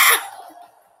 Ah!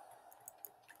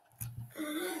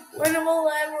 When will I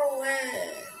ever win?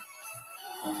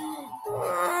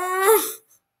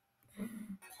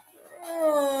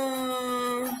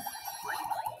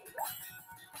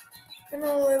 When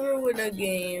will I ever win a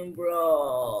game,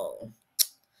 bro?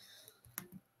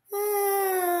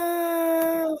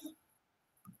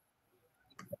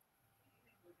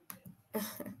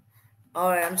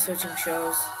 Alright, I'm switching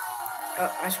shows.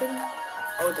 Ashwin?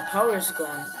 Oh, the power is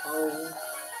gone. Oh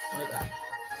my god.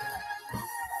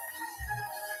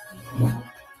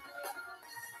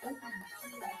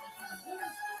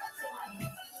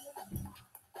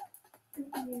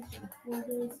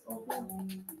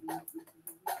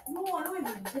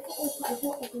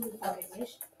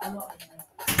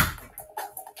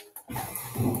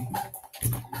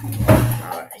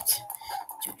 Alright.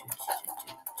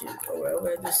 Alright,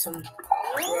 we're gonna do some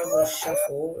Rebel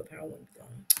Shuffle. The power one's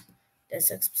gone. That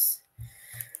sucks.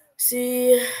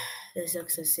 See. That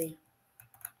sucks to see.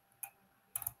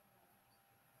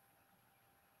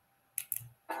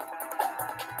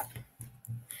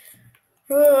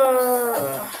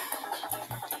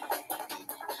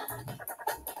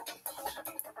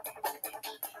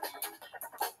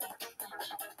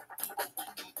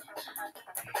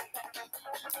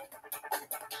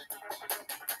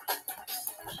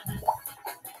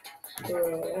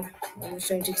 Bro, I'm just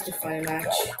trying to take the final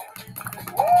match.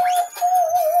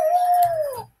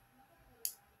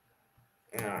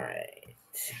 Alright.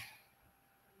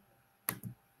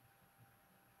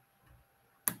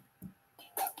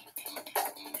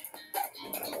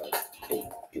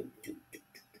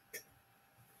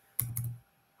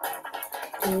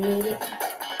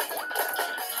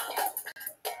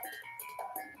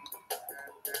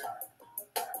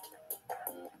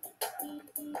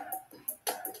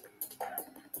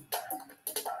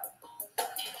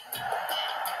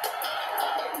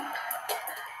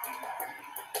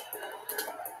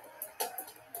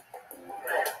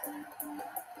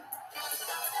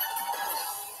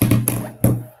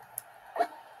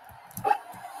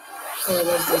 Oh,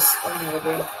 what's this?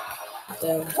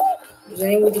 There's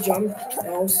any way to jump?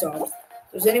 No, stop.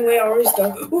 There's any way I already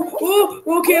stopped?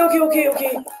 Okay. Okay, I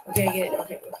get it.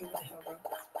 Okay, what the hell, bro?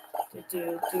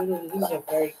 Dude, this is a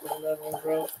very cool level,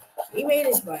 bro. He made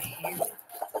this by hand.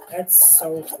 That's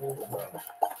so cool, bro.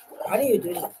 How do you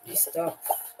do this stuff?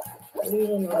 I don't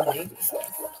even know how to make this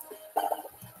stuff.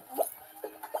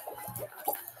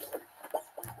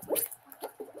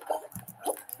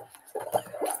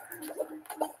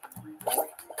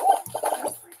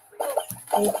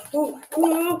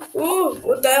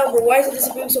 What the hell, bro? Why is it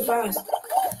disappearing so fast?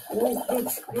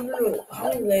 No. How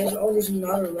many layers? Oh, there's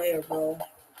another layer, bro.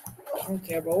 I don't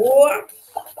care, bro. What?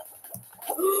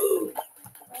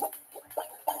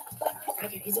 I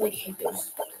can easily hit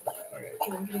those. Alright,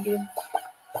 get him.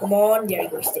 Come on, there you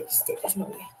go. Stay. There's no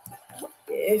way.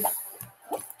 If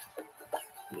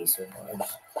he's so hard.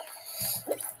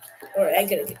 Alright, I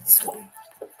gotta get this one.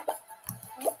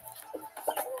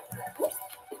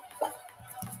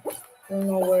 I don't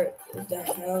know where the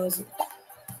hell is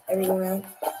everyone at.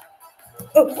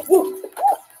 Oh, whoa!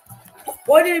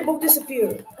 Why did they both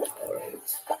disappear?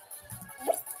 Alright.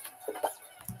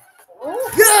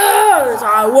 Yes!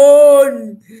 I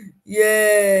won!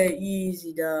 Yeah,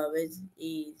 easy dub. It's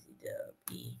easy dub.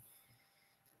 Easy.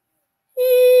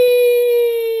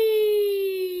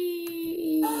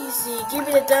 Give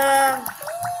me the dub.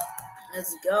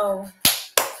 Let's go.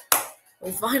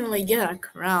 We finally get a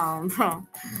crown, bro.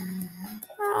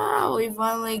 We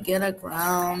finally get a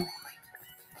crown.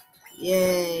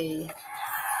 Yay.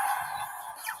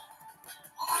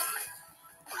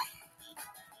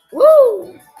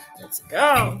 Woo! Let's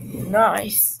go.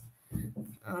 Nice.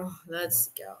 Oh, let's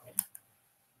go.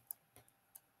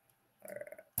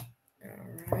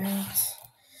 Alright.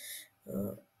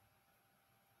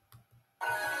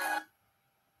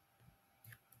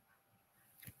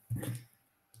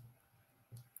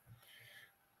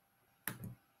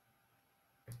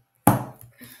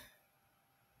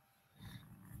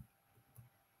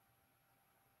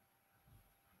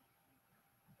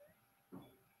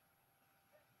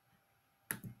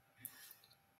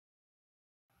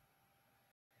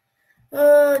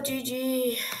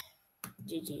 GG.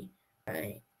 GG.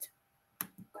 Alright.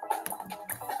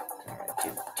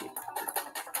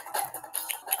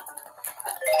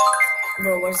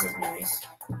 Bro, what's this noise?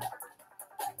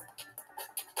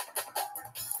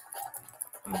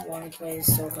 I want to play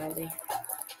this so badly.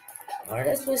 Alright,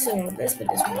 let's put this one. I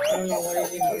don't know what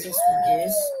even this one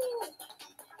is.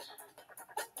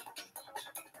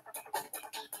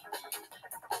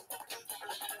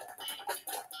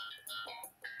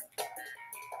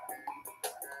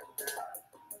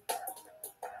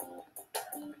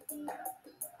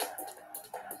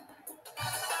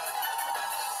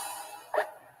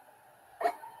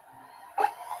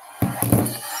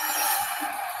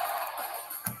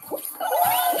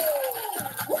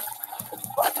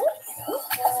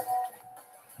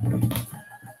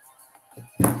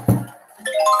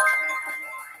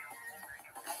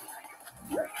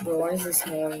 Bro, what is this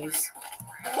noise?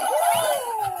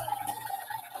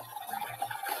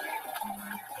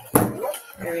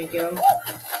 There we go.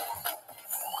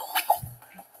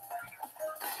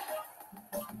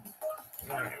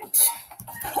 Alright.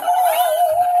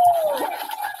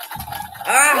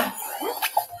 Ah!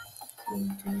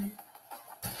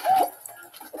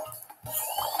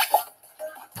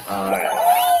 Alright.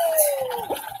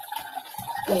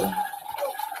 Go.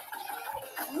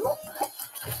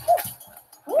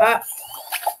 Ah!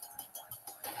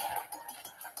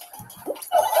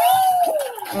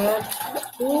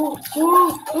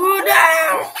 Ooh,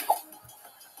 down!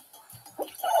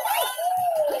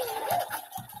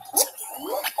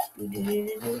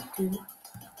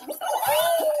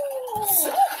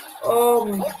 Oh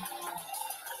my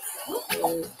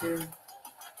god.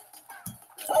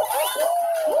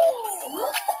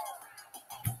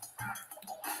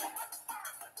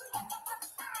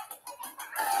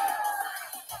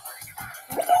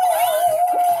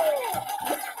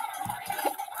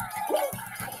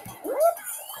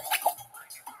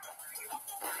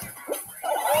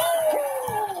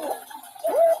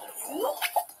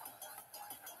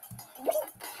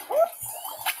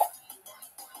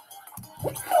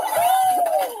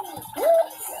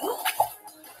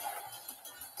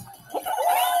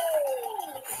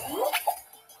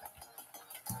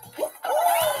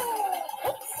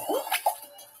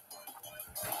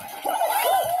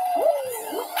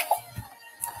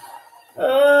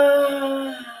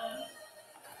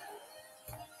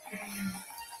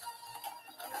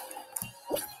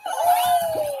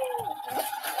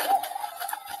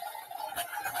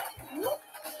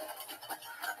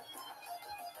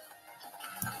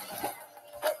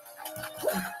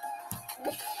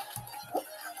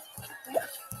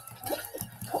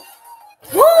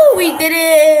 Woo! We did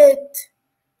it!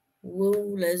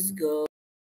 Woo! Let's go.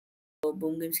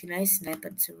 Boom games. Can I snipe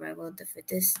at survival of the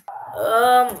fittest?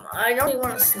 I don't really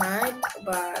want to snipe,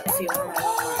 but if you want, I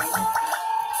don't mind.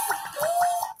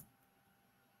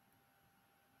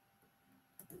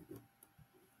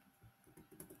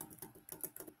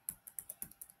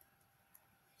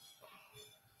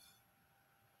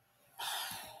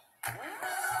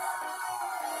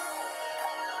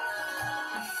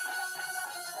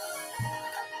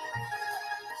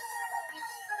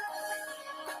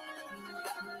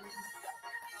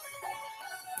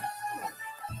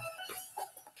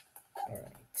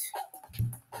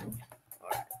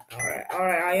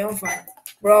 Alright, I am fine.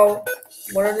 Bro,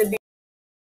 what are the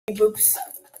beep boops?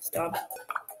 Stop.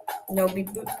 No beep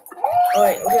boop.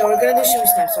 Alright, okay, we're gonna do stream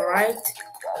snaps, alright?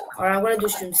 Alright, I'm gonna do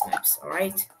stream snaps,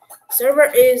 alright? Server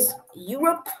is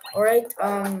Europe, alright?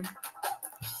 Oh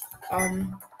my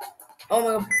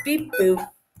god, beep boop.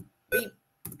 Beep.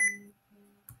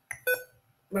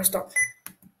 Bro, stop.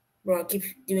 Bro, I keep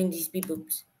doing these beep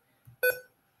boops.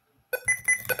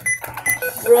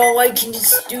 Bro, I can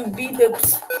just do beep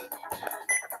boops.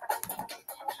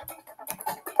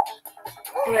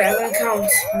 Alright, I'm gonna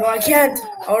count. No, I can't.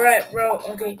 Alright, bro.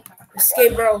 Okay.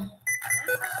 Escape, bro.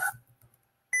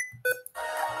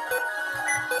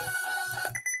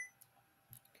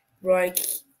 Bro,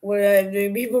 what am I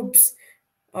doing? Beep boops.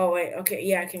 Oh, wait. Okay.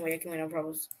 Yeah, I can wait. No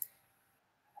problems.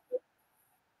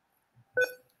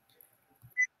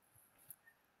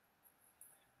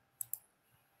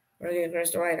 Okay,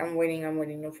 first, alright. I'm waiting.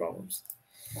 No problems.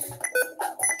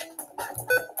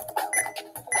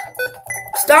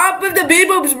 Stop with the beep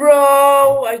boops,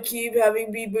 bro. I keep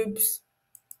having beep boops.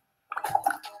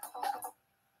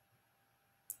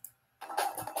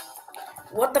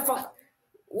 What the fuck?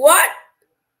 What?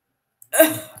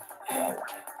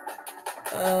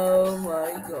 Oh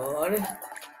my god.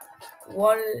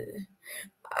 What?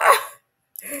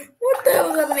 What the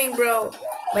hell is happening, bro?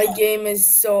 My game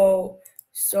is so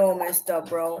messed up,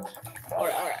 bro.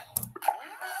 Alright.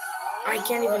 I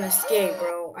can't even escape,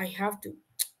 bro. I have to.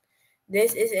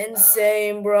 This is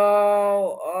insane,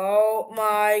 bro. Oh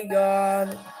my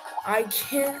god. I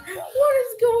can't. What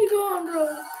is going on,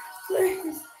 bro?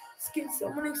 Please. Can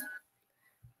someone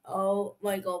Oh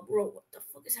my god, bro. What the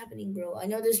fuck is happening, bro? I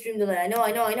know the stream delay. I know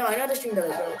the stream delay,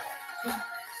 bro.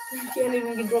 I can't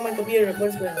even control my computer.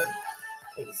 What's going on?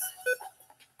 Please.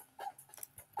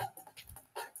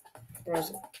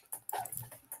 Browser.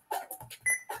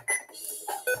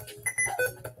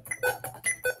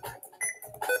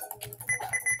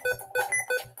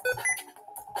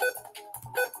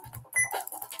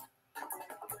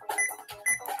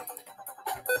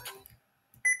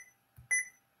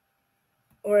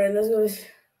 Alright,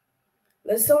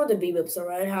 let's start with the beep-ups,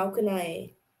 alright? How can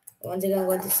I once again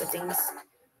go into settings?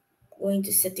 Going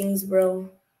to settings, bro.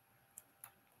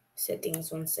 Settings,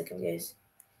 1 second, guys.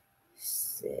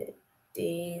 Settings.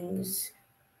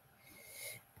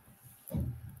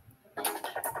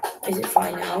 Is it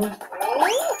fine now?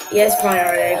 Yes, fine.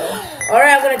 Alright, there you go.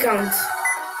 Alright, I'm gonna count.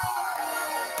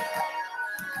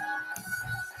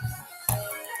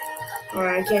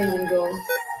 Alright, I can't even go.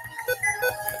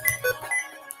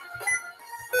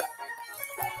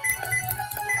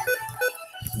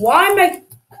 Why am I...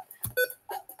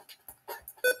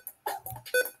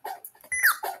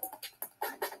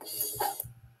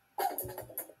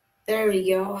 There we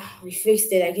go. We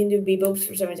fixed it. I can do beep-bops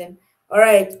for some reason.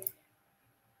 Alright.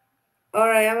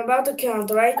 Alright, I'm about to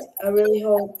count, right? I really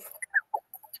hope.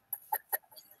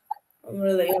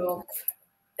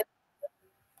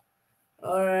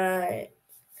 Alright.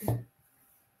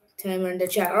 Timer in the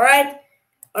chat. Alright.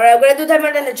 Alright, I'm gonna do timer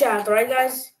in the chat. Alright,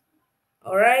 guys?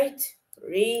 Alright.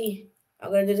 3.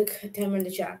 I'm gonna do the timer in the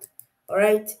chat.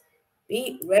 Alright.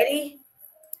 Be ready?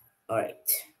 Alright.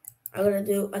 I'm gonna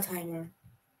do a timer.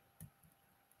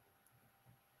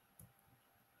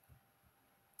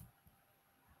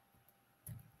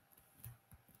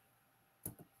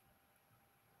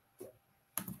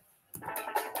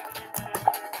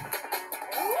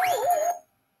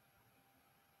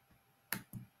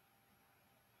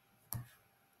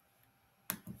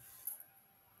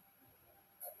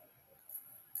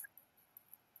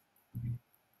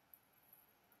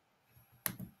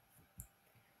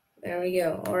 There we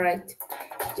go. Alright.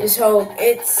 Just hope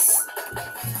it's...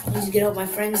 Just get out my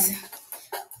friends.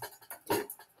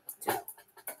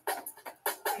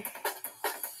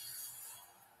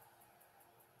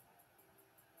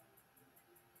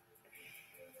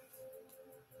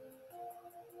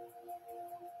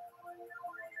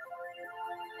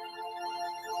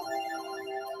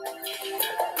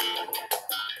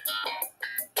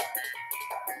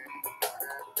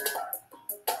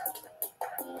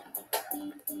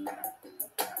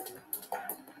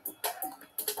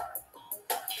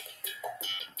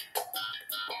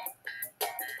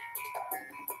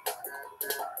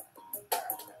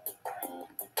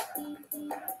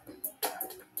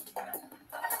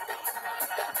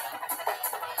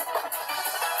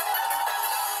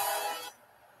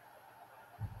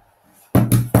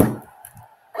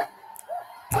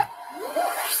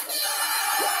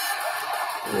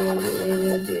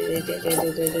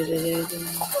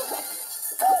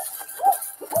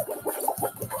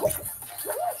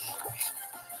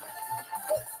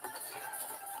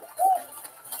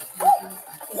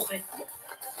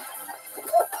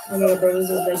 Oh my god, bro, this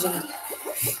is legend.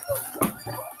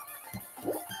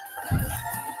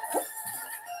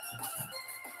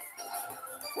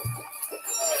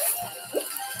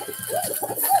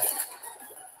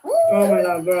 Oh my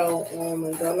god, bro. Oh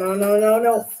my god,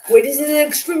 no. Wait, this is an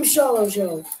extreme solo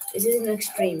show. This is an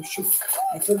extreme. Shoot,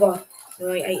 I forgot.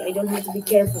 No, I don't have to be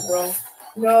careful, bro.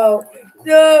 No.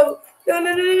 Oh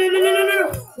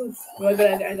my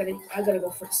god, I gotta go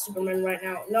for the Superman right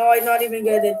now. No, I'm not even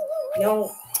good at...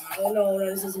 No,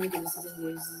 this isn't good.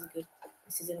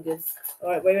 This isn't good.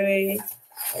 Alright, wait.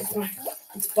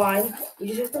 It's fine. We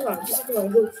just have to run.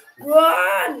 Go.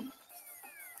 Run!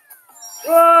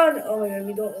 Run! Oh my god,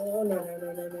 we don't... Oh, no.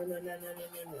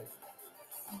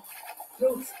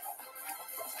 No.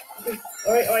 Okay.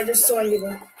 Alright, there's so many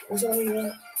people.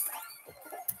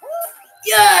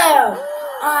 Yeah!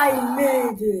 I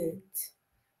made it!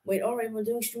 Wait, alright, we're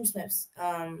doing stream snaps.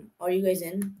 Are you guys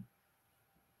in?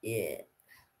 Yeah.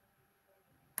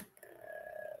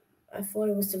 I thought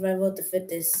it was survival of the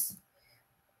fittest.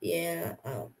 Yeah,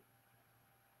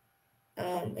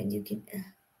 and you can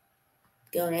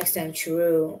go next time.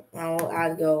 True.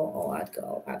 I'd go.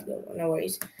 No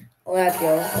worries. I'd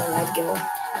go.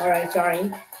 Alright,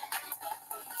 sorry.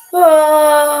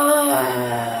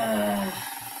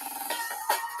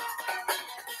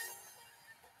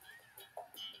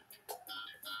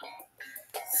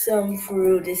 Some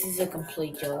fruit. This is a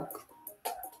complete joke.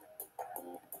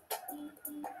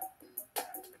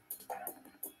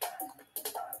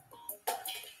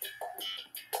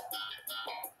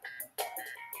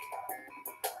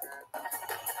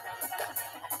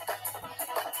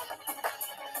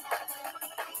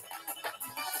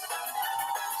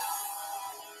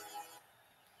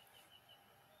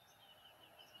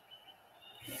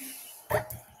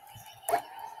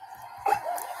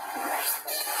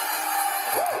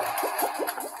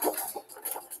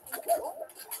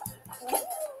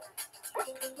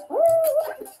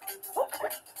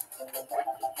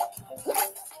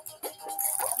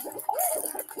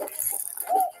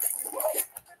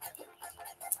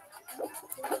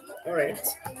 Alright.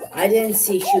 I didn't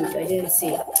see. Shoot, I didn't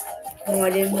see. No, I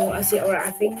didn't know. I see. Alright,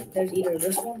 I think there's either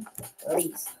this one or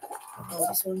these. Oh,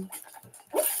 this one.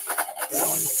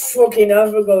 Okay,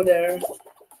 never go there.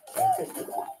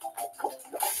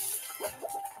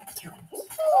 Count.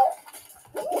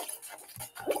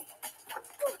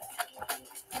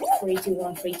 3, 2,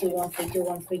 1, 3, 2, 1, 3, 2,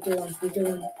 1, 3, 2, 1, 3, 2,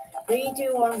 1. 3,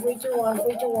 2, 1, 3, 2, 1,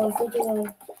 3, 2, 1, 3, 2,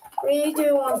 1. 3,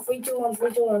 2, 1, 3, 2, 1,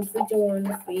 3, 2, 1, 3, 2, 1,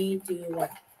 3, 2, 1.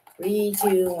 3,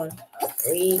 2, 1.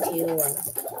 3, 2, 1.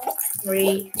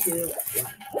 3, 2,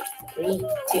 1. 3,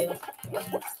 2, 1.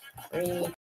 3,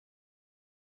 1.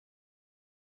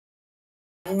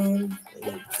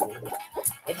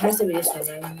 It has to be this one,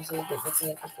 right? Let's see if I can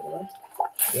figure it out.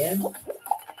 Yeah.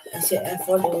 I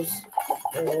thought it was.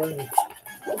 There wasn't.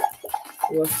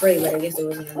 We were afraid, but I guess there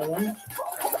was another one.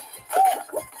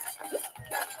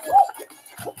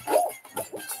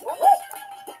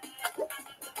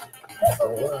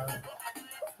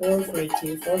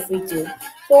 432, 432,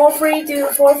 432,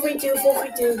 432,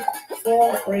 432,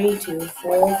 432,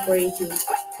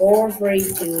 432,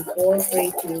 432,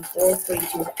 432,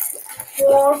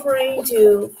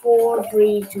 432,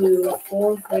 432, 432,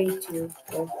 432,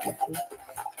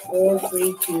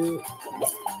 432,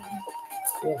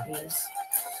 432, yes.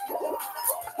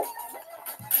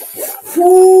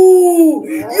 Ooh!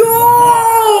 Yo!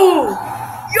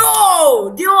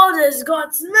 Yo! The oldest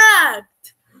got smacked!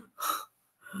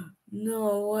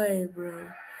 No way, bro.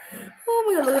 Oh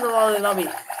my god, look at the lobby.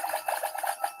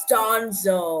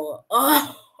 Donzo.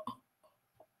 Oh.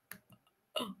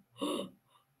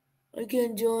 I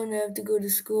can't join. I have to go to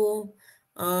school.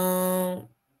 You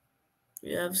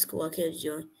have school. I can't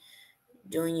join.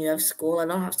 Join. You have school. I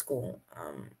don't have school.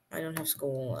 I don't have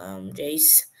school.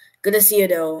 Jace. Good to see you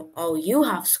though. Oh, you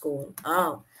have school.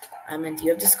 Oh, I meant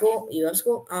you have the school. You have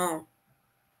school. Oh,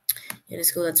 you have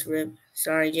school. That's rip.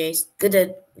 Sorry, Jace.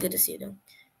 Good to see you though.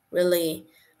 Really,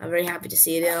 I'm very happy to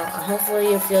see you though. Hopefully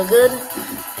you feel good,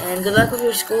 and good luck with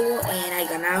your school. And I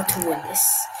got out to win this.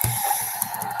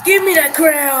 Give me that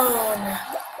crown.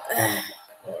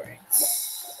 Alright.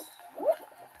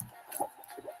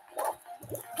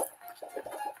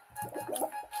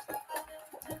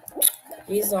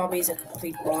 These zombies are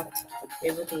complete bot.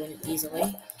 Able to win it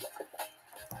easily.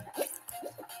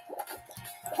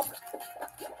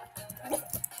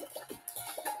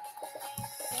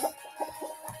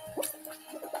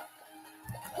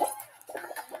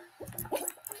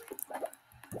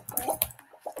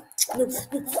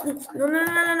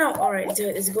 No. Alright,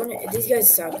 it's going to. These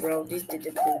guys suck, bro. There's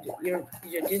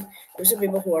some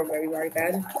people who are very, very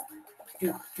bad.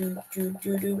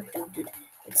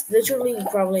 It's literally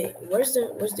probably. Where's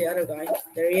the other guy?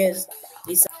 There he is.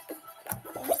 He's.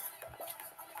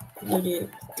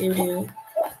 Do.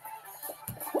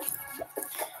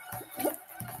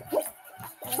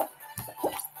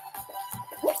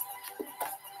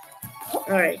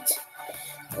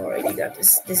 Alright, you got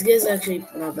this. This guy's actually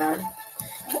not bad.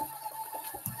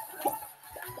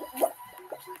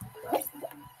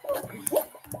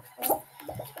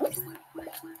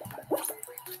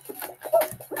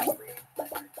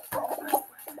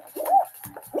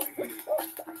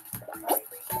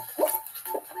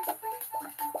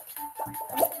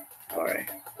 Alright.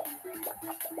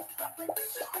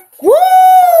 Woo! I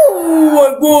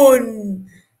won!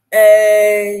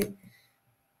 Hey.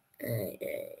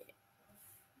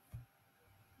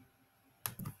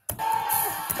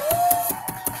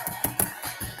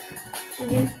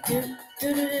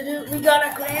 We got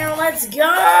a crown, let's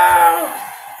go!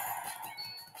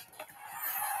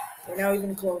 We're now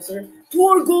even closer to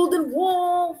our golden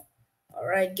wall.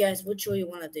 Alright, guys, what show you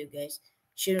want to do, guys?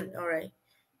 Alright.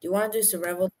 Do you want to do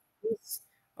survival?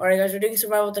 Alright, guys, we're doing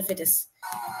survival of the fittest.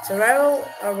 Survival,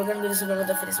 or we're gonna do the survival of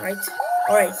the fittest, right?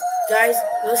 Alright, guys,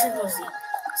 listen closely.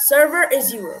 Server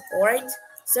is Europe, alright?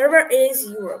 Server is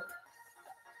Europe.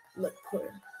 Look,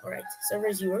 alright, server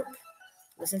is Europe.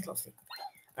 Listen closely.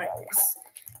 Alright, yes.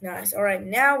 Nice. Alright,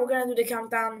 now we're gonna do the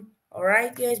countdown.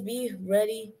 Alright, guys, be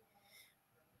ready.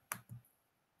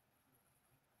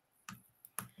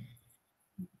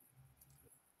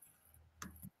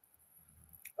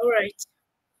 Alright.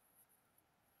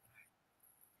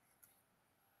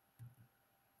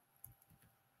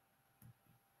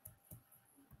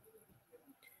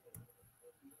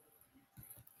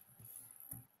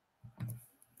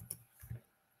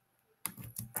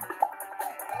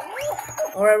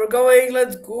 Alright, we're going.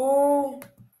 Let's go.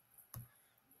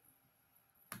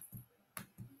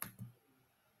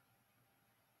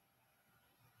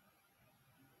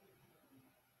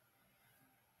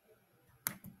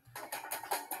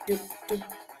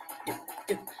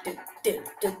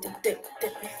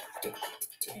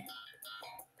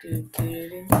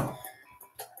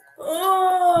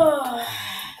 Oh,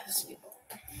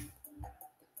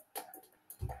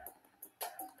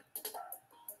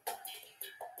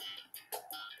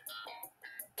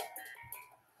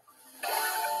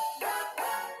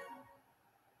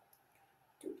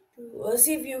 We'll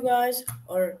see if you guys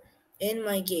are in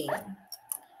my game.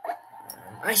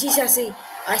 I see Sassy.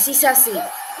 I see Sassy.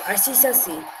 I see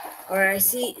Sassy. Or I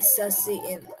see Sassy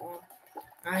in.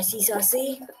 I see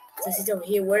Sassy. Sassy's over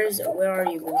here. Where are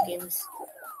you, Boom Games?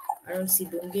 I don't see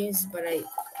Boom Games, but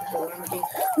what am I doing?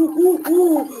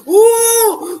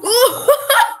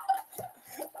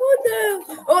 What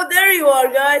the? Oh, there you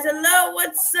are, guys. Hello.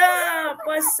 What's up?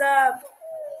 What's up?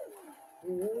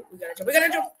 Ooh, we gotta jump. We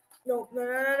gotta jump. No, no,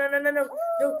 no, no, no, no, no,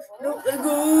 no, no. Let's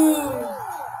go.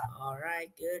 All right,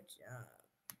 good job.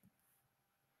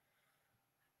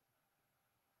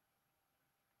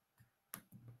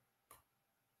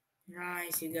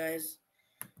 Nice, you guys.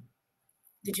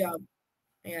 Good job.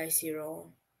 Yeah, I see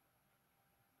roll.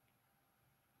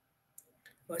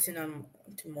 Wasn't on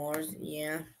to Mars.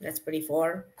 Yeah, that's pretty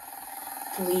far.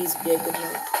 Please be a good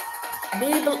one.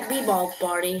 Be ball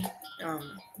party. Ball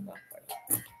party.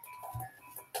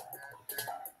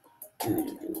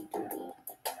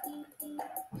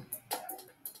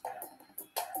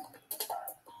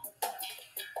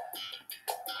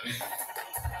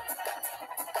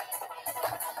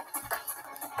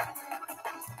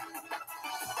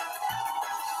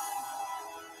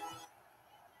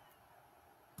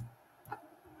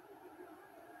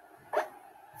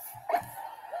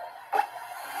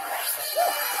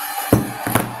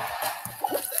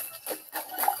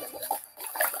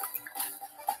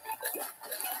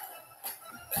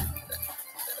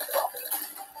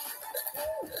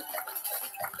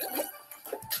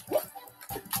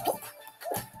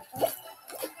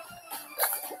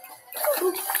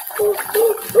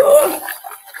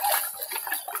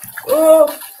 Oh,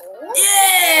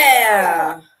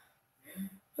 yeah!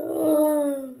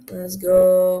 Oh, let's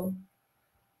go.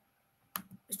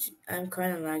 I'm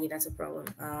kind of laggy. That's a problem.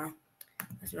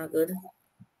 That's not good.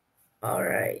 All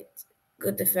right.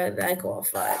 Good the fact that I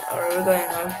qualified. All right, we're going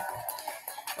on.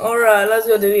 All right, let's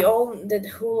go.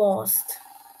 Who lost?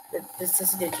 Did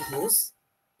Sussy, did you lose?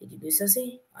 Did you lose,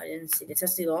 Sussy? I didn't see. Did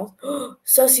Sussy lost?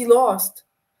 Sussy lost.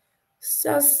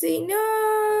 Sussy, no.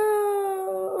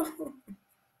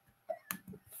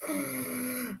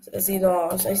 Sussy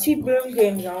lost. I see Bloom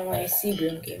Games now. I see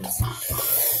Bloom Games.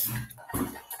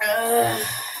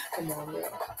 Come on, bro.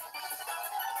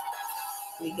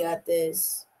 We got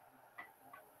this.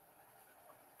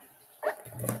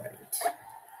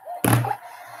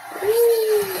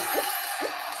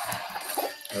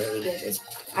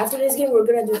 After this game, we're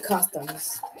gonna do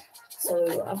customs.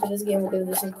 So after this game, we're gonna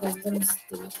do some customs.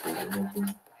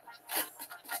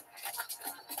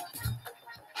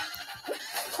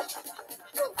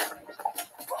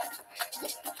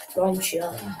 So I'm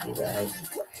chilling, you guys.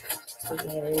 So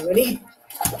everybody.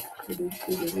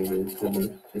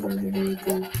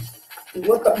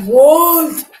 What the?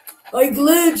 What? I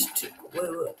glitched.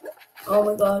 Wait. Oh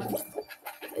my god.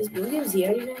 Is Boom Games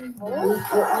here even?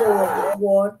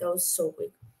 What? That was so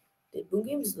quick. Did Boom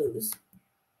Games lose?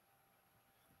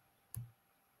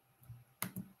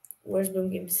 Where's Boom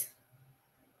Games?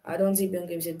 I don't see Boom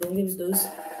Games. Did Boom Games lose?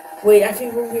 Wait, I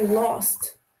think Boom Games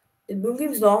lost. Did Boom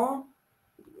Games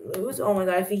lose? Oh my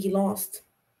god, I think he lost.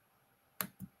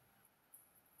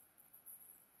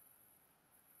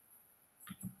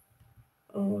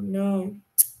 Oh no.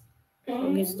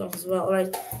 Boom Games lost as well.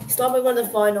 Alright. Stop it with the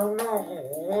final.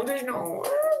 No. There's no.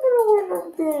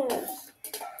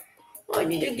 I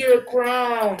need to get a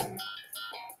crown.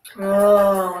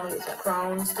 Oh, I need the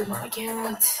crowns to my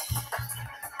account.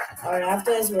 Alright,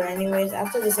 after this, we're gonna do,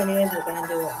 after this, we're gonna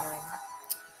do,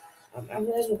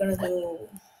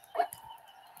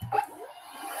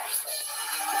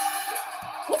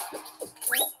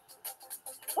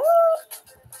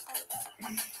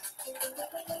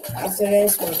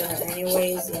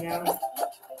 you know.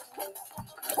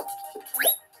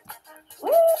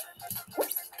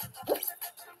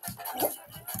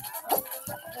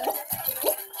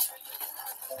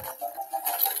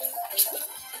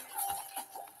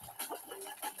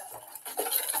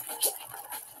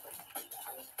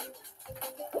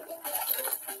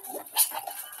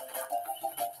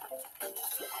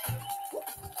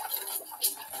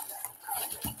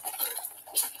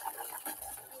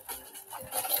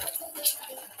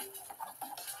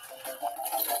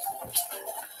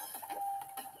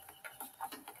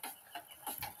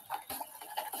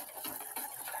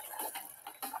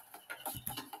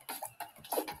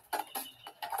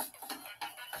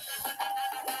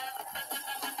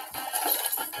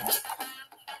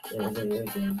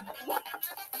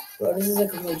 Bro, this is a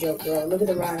complete joke, bro. Look at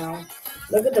the rhino.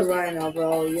 Look at the rhino,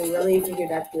 bro. You really think you're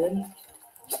that good?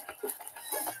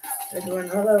 Like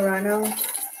another rhino?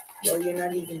 Bro, you're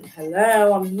not even.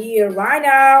 Hello, I'm here.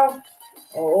 Rhino!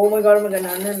 Oh my god, no.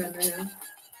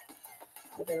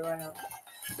 Look at it right now.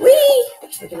 Whee!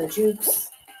 Look at the jukes.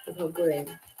 Look how good I am.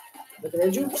 Look at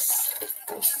the jukes.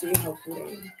 Let's see how good I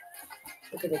am.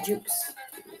 Look at the jukes.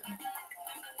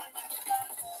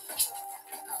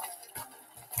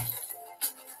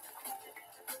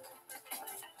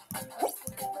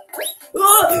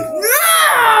 Oh, no!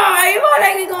 I thought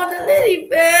I could go on the lily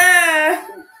bear.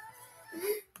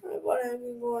 I thought I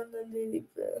could go on the lily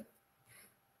bear.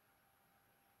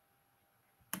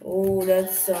 Oh,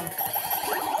 that's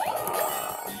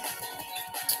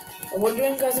we're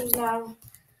doing customs now.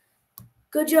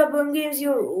 Good job, Boom Games.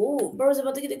 You're bro's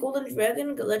about to get the golden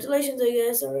dragon. Congratulations, I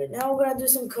guess. Alright, now we're gonna do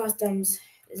some customs.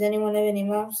 Does anyone have any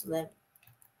maps? Let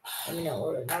me know.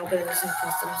 Alright, now we're gonna do some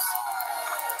customs.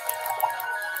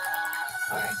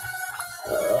 Alright,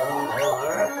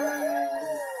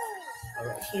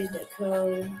 here's the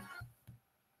code.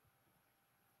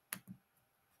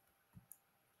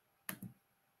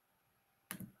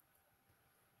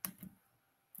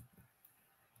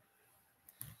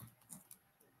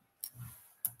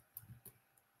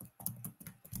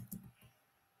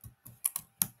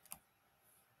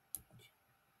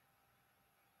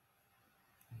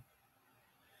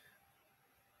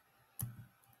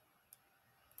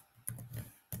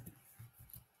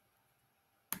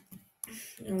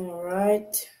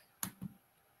 Alright.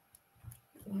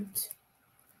 What?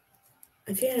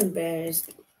 I feel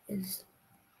embarrassed.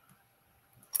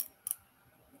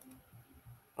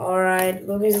 Alright,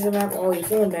 look at the map. Oh, you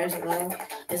feel embarrassed now.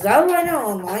 Is that right now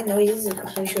online? No, he isn't. I'm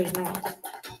pretty sure he's not.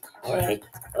 Alright.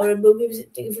 Alright, Boom Games.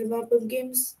 Thank you for the map, Boom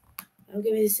Games. I'll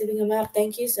give you the map.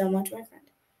 Thank you so much, my friend.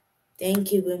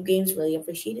 Thank you, Boom Games. Really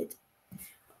appreciate it.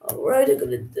 Alright, I'm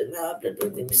gonna do the map that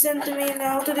Boom Games sent to me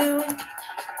now to do.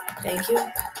 Thank you.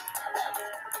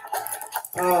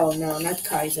 Oh no, not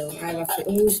Kaizo. I have a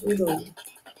who joined?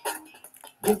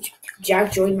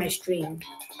 Jack joined my stream.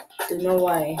 Don't know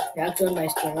why. Jack joined my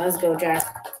stream. Let's go, Jack.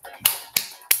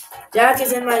 Jack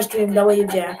is in my stream. W,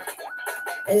 Jack.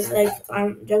 It's like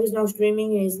Jack is now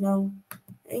streaming. He's now.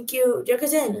 Thank you. Jack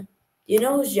is in. Do you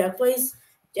know who's Jack plays?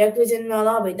 Jack plays in the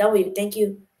lobby. W. Thank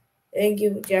you. Thank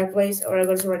you, Jack plays. Alright,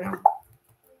 go to right now.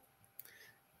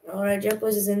 Alright, Jack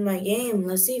plays is in my game.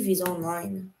 Let's see if he's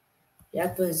online.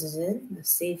 Jack plays is in.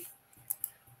 Let's see if.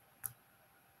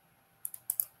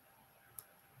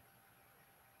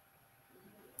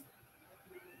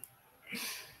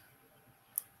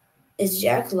 Is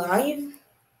Jack live?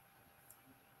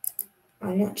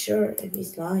 I'm not sure if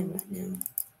he's live right now.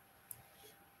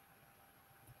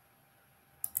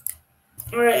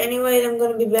 Alright, anyway, I'm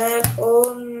gonna be back.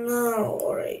 Oh no,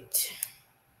 alright.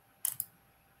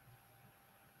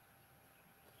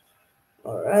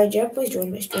 Alright, Jack, please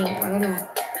join my stream. I don't know.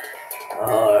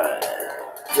 Alright.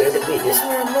 Try to beat this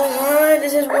man. Alright,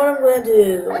 this is what I'm gonna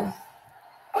do.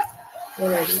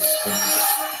 What are these things?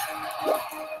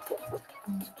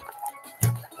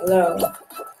 Hello.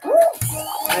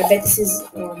 I bet this is.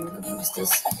 Oh my god, what's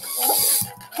this?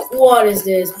 What is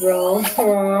this, bro?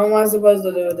 How am I supposed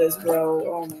to do this, bro?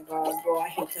 Oh my god, bro, I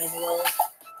hate Kaizo.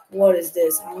 What is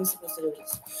this? How am I supposed to do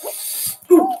this?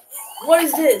 What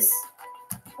is this?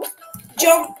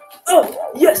 Jump!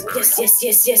 Oh, yes.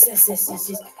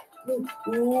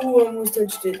 Ooh, I almost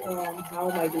touched it. How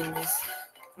am I doing this?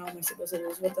 How am I supposed to do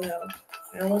this? What the hell?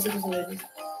 How am I supposed to do this?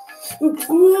 Ooh,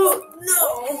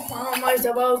 no! How am I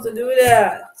supposed to do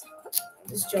that?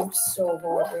 This jumps so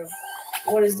hard, bro.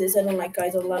 What is this? I don't like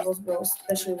Kaizo levels, bro,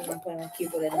 especially when I'm playing on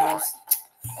keyboard and mouse.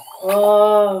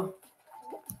 Oh.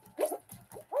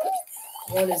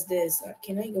 What is this?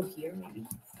 Can I go here, maybe?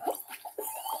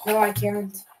 No, I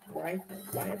can't. Right?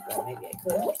 Maybe I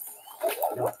could.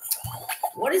 No.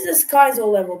 What is this Kaizo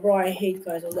level, bro? I hate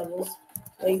Kaizo levels.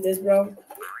 Like this, bro.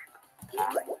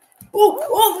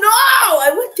 Oh no!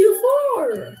 I went too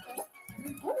far!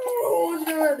 Oh, who's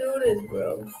gonna do this,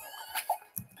 bro?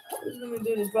 Who's gonna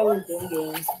do this? Probably Boom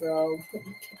Games, bro.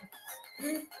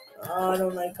 Oh, I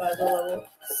don't like Kaizo level.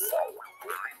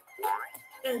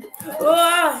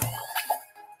 Ah!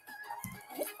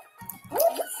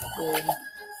 Boom.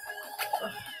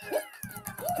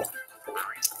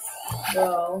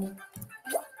 Bro.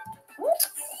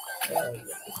 There we go.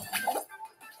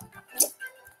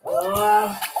 Ah!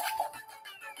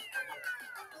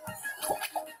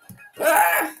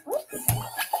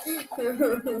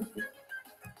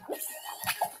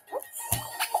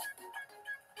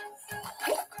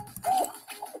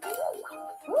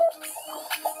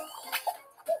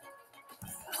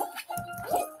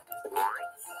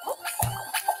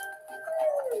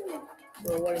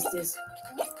 Bro, what is this?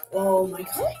 Oh my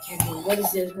god, I can't do it. What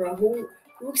is this, bro? Who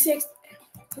expects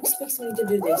me to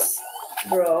do this?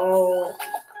 Bro.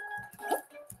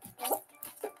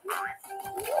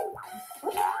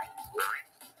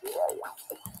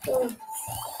 Oh.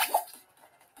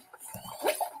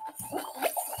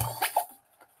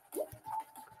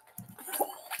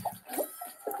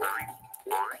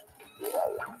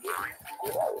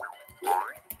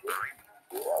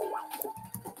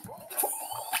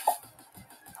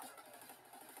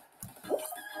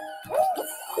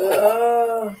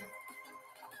 Uh,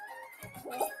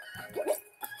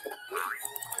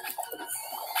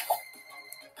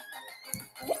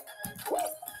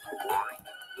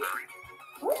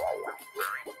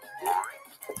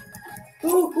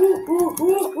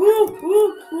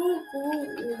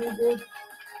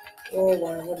 Oh,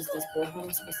 wow, what is this, bro? How am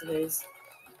I supposed to do this?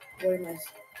 What am I?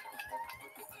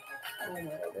 Oh my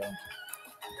god, bro.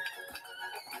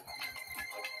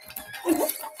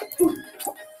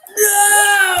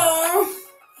 No!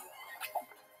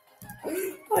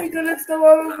 I couldn't stop my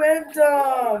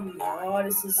momentum. Oh,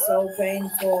 this is so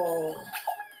painful.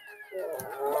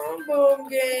 Oh, boom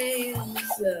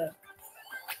games.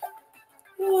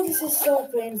 Oh, this is so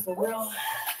painful, bro.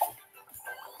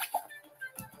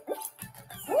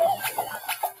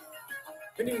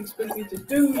 What do you expect me to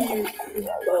do here?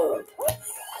 Oh.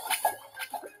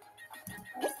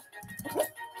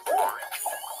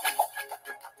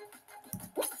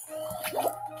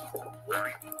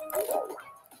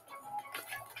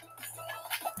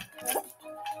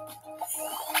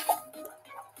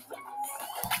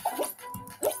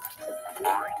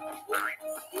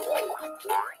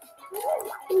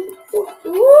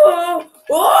 Oh!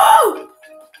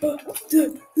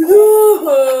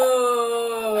 Oh!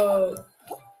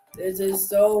 This is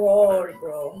so hard,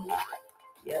 bro.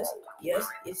 Yes, yes,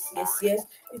 yes, yes, yes.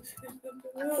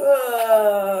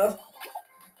 Oh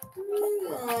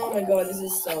my god, this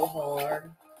is so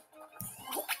hard.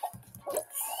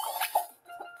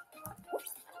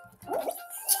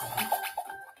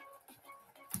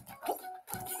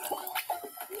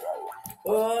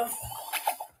 Oh.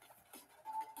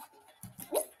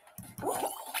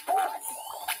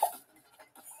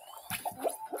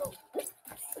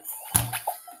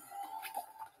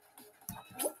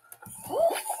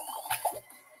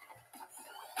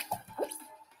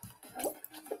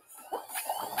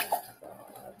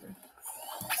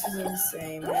 This is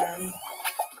insane, man.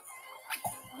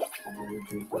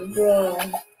 Bro.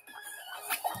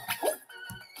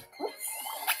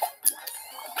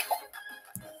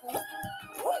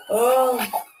 Oh.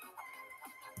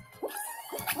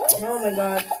 Oh my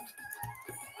god.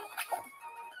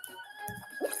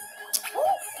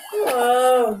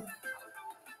 Oh.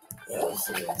 This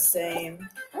is insane.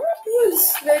 Who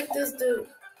expect this to?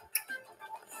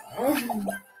 Oh.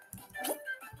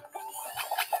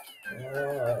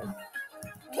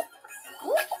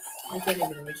 I can't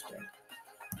even reach there.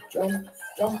 Jump,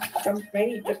 jump, jump,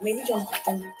 maybe jump, up.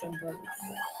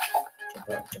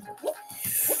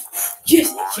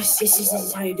 Yes, yes, yes, yes, this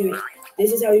is how you do it.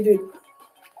 This is how you do it.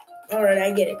 Alright,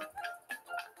 I get it.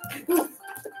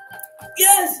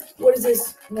 Yes! What is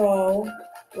this? No.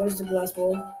 What is the blast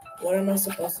ball? What am I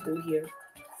supposed to do here?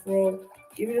 Bro,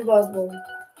 give me the blast ball.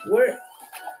 Where?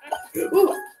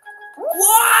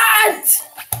 What?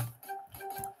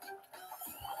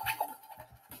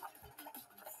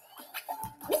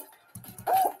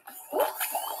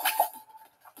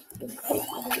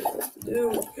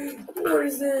 Dude, what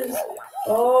is this?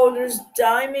 Oh, there's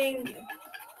timing.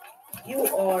 You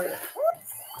are.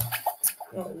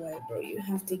 No way, bro. You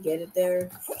have to get it there.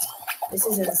 This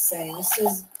is insane.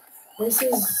 This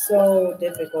is so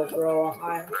difficult, bro.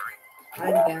 I'm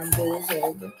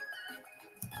bamboozled.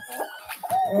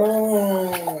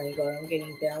 Oh my god, I'm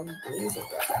getting bamboozled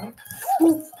right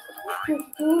now.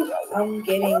 I'm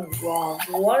getting robbed.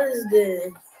 What is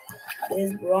this?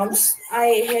 This bro,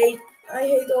 I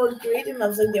hate all the creative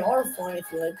maps. Like they are fun if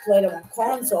you like play them on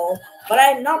console, but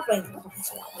I'm not playing on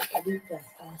console. Like I do play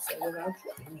on console without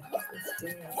streaming on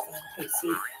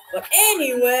PC. But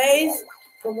anyways,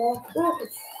 come on.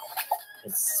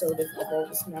 It's so difficult.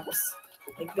 This map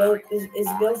is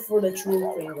built for the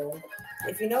true Pringle.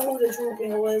 If you know who the true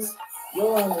Pringle is,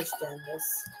 you'll understand this.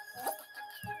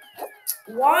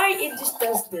 Why it just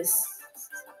does this?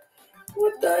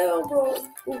 What the hell, bro?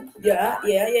 Ooh, yeah,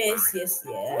 yes.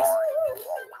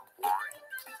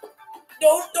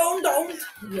 Don't.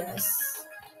 Yes.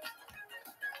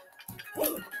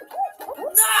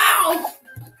 No!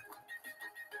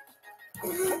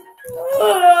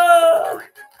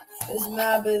 This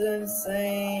map is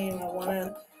insane.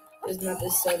 This map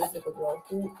is so difficult, bro.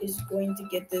 Who is going to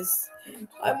get this?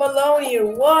 I'm alone here.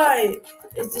 Why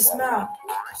is this map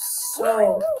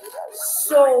so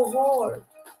hard?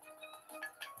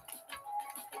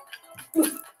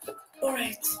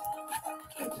 Alright.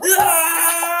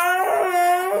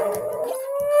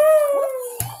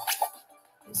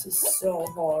 This is so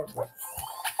hard, bro.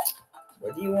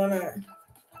 What do you wanna?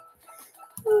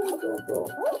 Bro.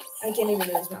 I can't even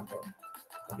do this map, bro.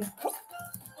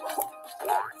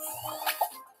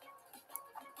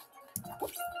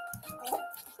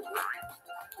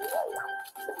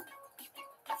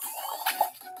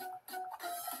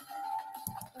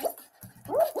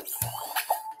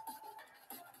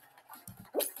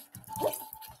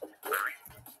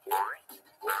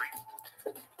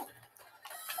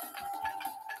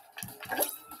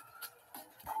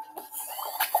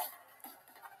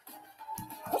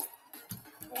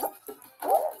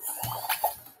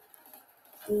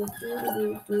 Oh my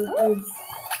god.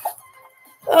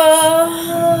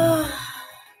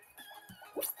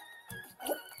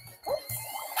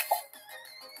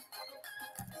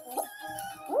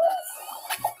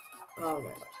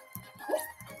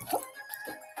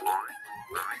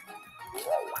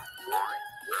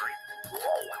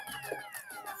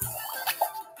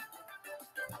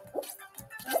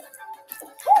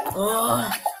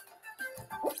 Oh.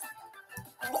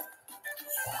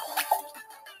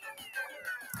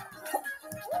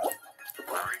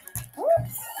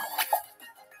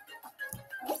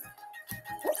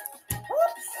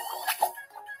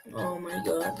 Oh my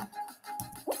god.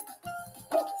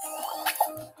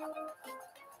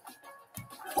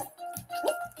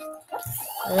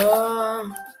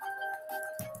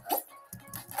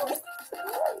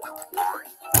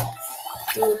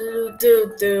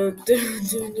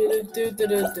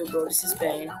 Bro, this is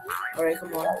pain. Alright,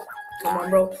 come on. Come on,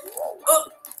 bro.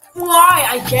 Why?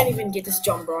 I can't even get this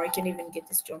jump, bro. I can't even get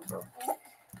this jump, bro.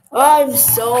 I'm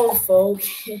so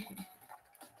focused.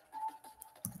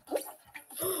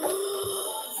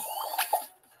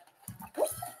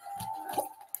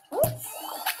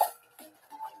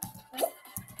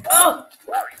 Oh!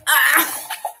 Ah!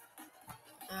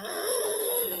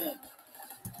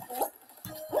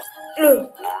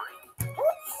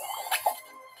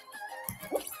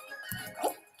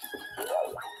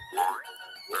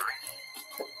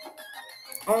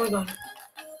 Oh my god.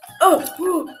 Oh!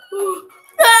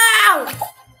 No!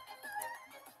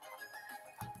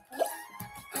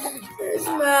 This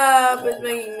map is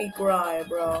making me cry,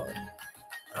 bro.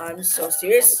 I'm so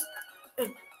serious.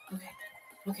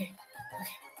 Okay.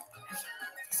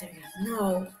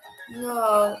 No.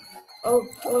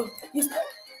 Oh, yes.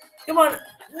 Come on.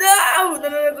 No,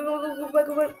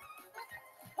 go back.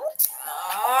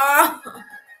 Ah.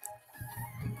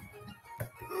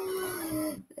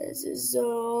 This is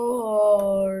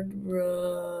so hard,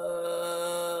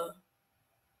 bro.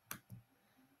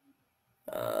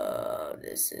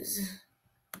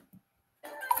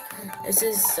 This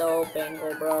is so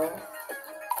painful, bro.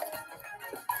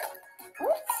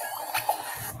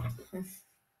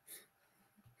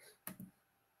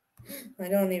 I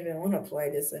don't even want to play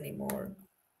this anymore.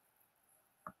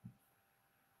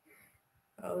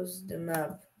 How's the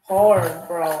map? Hard,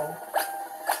 bro.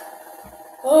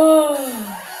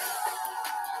 Oh.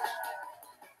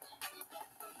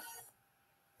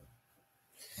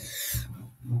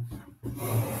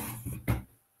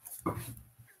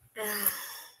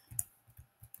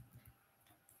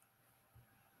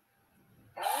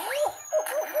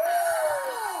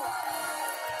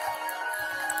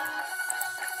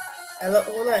 Hello,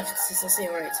 hold on. Let's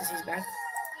alright, Sissy's back.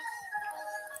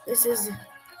 This is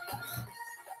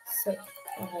so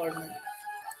hard, man.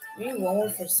 We need one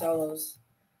more for solos.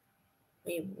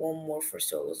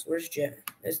 Where's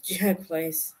Jack? Is Jack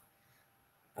plays?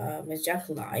 Is Jack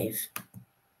live?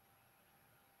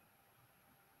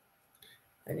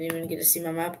 I didn't even get to see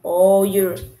my map. Oh,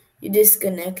 you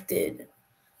disconnected.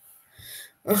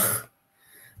 Oh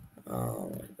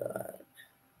my god.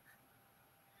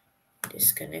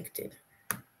 Disconnected.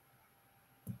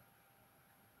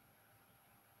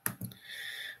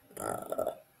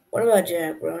 What about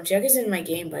Jack, bro? Jack is in my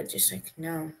game, but just like,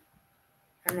 no.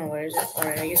 I don't know, where is it?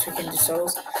 Alright, I guess we can do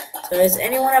solos. So does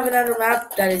anyone have another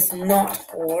map that is not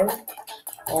or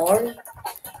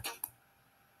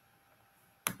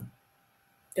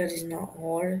that is not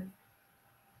hard?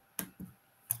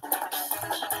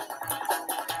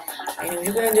 Anyway,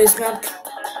 we're gonna do this map.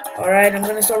 Alright, I'm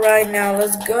gonna start right now.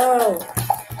 Let's go.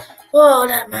 Oh,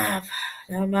 that map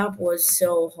was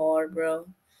so hard, bro.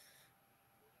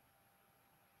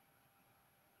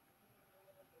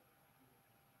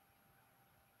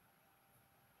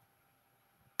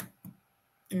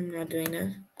 I'm not doing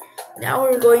that. Now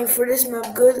we're going for this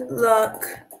map. Good luck.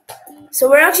 So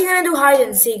we're actually gonna do hide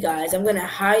and seek, guys. We're gonna do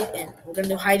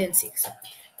hide and seek.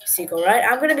 seek, alright?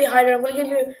 I'm gonna be hiding. I'm gonna give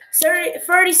you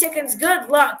 30 seconds. Good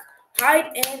luck.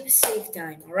 Hide and seek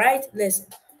time, alright? Listen.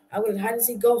 I'm gonna hide and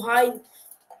seek. Go hide.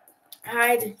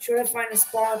 Hide. Try to find a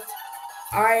spot.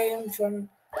 I am trying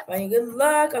to find good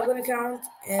luck. I'm gonna count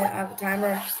and I have a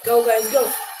timer. Go guys,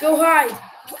 go. Go hide.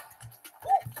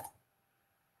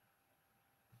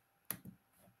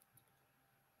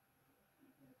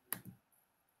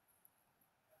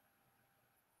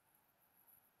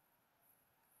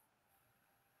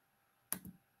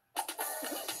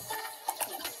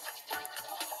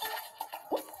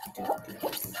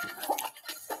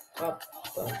 Up.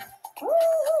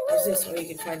 What's this? Oh, you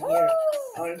can find here.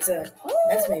 Oh,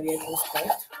 that's maybe a cool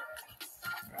spot.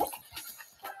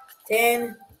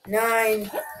 10,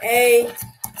 9, 8,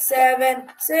 7,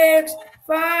 6,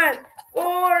 5,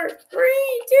 4,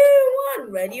 3, 2,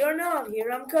 1. Ready or not?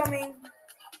 Here I'm coming.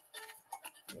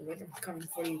 I'm coming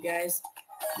for you guys.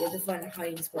 You have to find a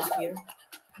hiding spot here.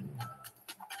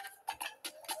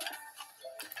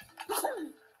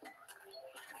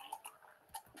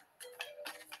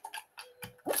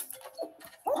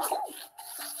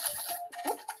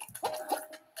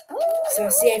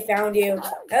 Sassy, I found you.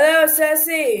 Hello,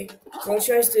 Sassy. Bro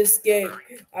tries to escape.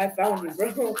 I found you,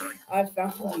 bro. I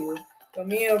found you.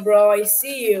 Come here, bro. I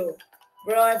see you.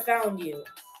 Bro, I found you.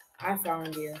 I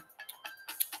found you.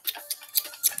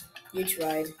 You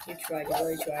tried. You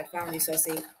really tried. I found you,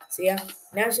 Sassy. See ya.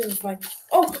 Now it's gonna find.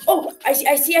 Oh! I see.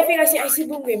 I see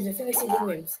Boom Games. I think I see Boom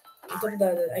Games. On top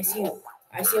of I see you.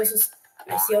 I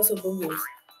see also Boom Games.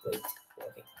 Wait.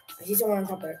 Okay. I see someone on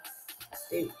top there.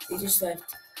 They just left.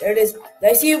 There it is.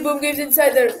 I see you, Boom Games,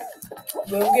 inside there.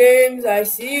 Boom Games, I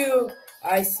see you.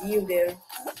 I see you there.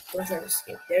 Don't try to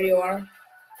escape. There you are.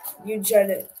 You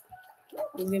tried it.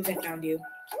 Boom Games, I found you.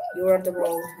 You were at the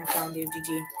roll. I found you.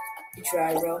 GG. You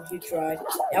tried, bro. You tried.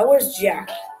 Now where's Jack?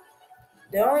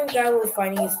 The only guy we're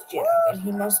finding is Jack, and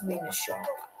he must be in the shop.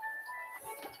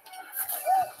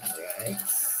 Alright.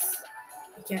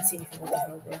 I can't see anything. What the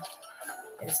hell,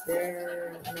 bro? Is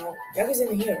there... No. Jack is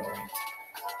in here, alright.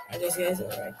 I guess he is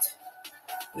alright.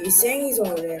 He's saying he's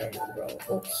over there, bro.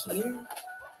 Oh, here?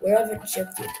 Where I haven't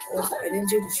checked it. Oh, I didn't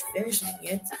check the finish line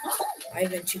yet. I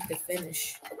haven't checked the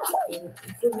finish. He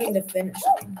could be in the finish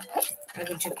line. I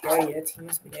haven't checked there yet. He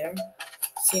must be there.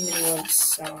 See him on one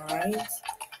side.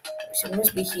 So he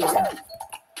must be here.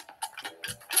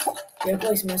 Their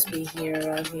place must be here,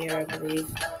 right here, I believe.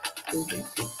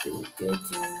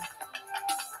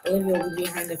 Olivia will be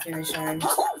behind the finish line.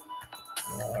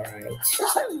 Alright.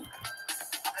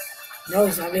 No,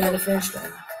 he's not behind the finish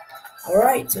line.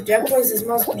 Alright, so Jack Places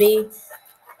must be...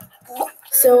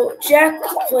 So, Jack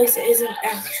Place isn't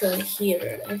actually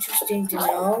here. Interesting to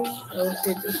know. Or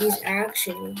he's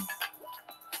actually...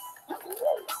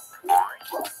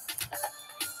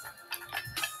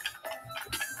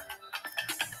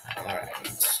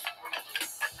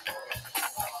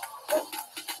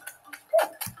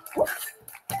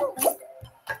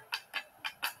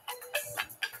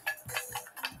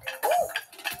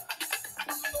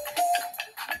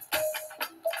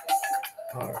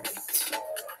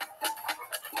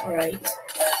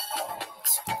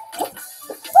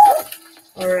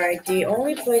 Alright, the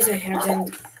only place I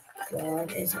haven't gone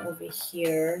is over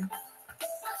here.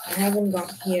 I haven't gone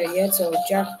here yet, so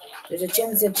there's a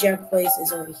chance that Jack Place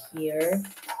is over here.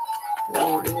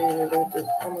 Oh my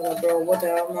god, bro, what the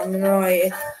hell? No,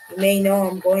 you may know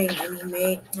I'm going, and he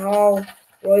may... No,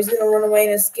 bro, he's gonna run away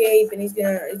and escape, and he's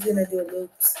gonna do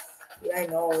loops. Yeah, I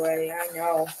know already, I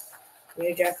know.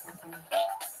 Here, Jack, come.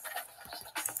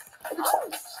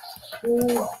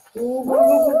 Go.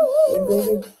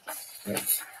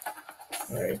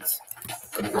 Alright.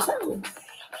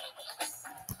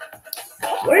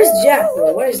 Where's Jack,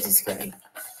 bro? Where is this guy?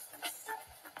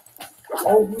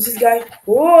 Oh, who's this guy?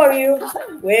 Who are you?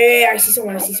 Wait, I see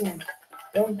someone.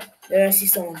 There, I see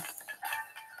someone.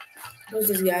 Who's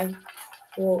this guy?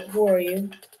 Who are you?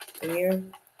 Come here.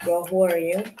 Bro, who are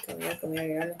you? Come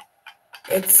here.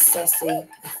 It's Sassy. I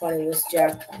thought it was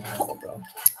Jack. Oh, bro.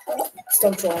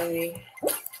 Stop trolling me.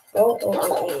 Oh.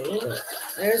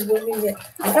 There's Boom.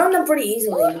 I found them pretty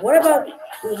easily.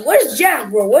 Where's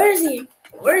Jack, bro? Where is he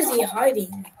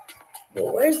hiding?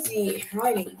 Bro, where's he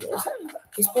hiding, bro?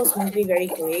 His post must be very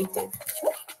creative.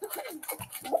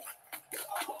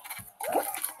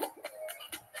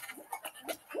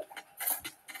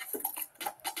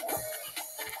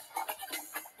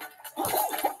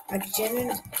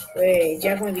 Wait,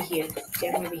 Jack might be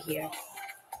here.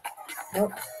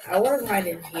 Nope, I wouldn't hide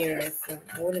in here.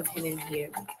 I would have hidden here.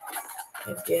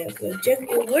 If Jack,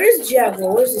 where's Jack,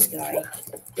 bro? Where's this guy?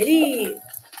 Did he...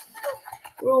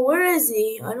 Bro, where is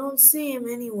he? I don't see him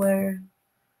anywhere.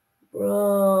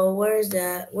 Bro, where's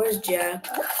that? Where's Jack?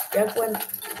 Jack went.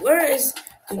 Where is?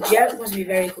 Dude, Jack must be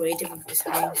very creative with his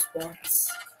hiding spots.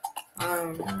 I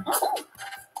don't know.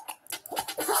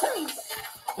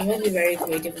 He must be very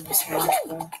creative with his hiding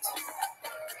spots.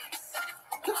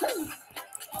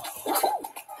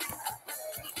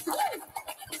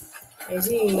 Is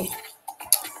he?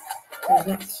 He's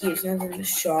not here. He's not in the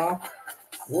shop.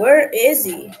 Where is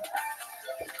he?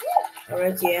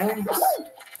 Alright, yeah.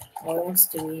 Oh, he wants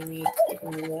to meet.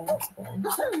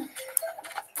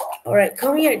 Alright,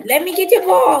 come here. Let me get your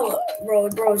ball. Bro,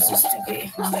 it's just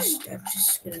okay. I'm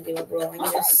just gonna give up, bro. I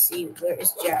need to see where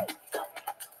is Jack.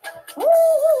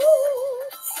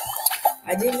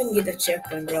 I didn't even get the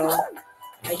checkpoint, bro.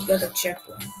 I got the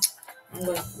checkpoint. I'm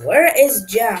going, where is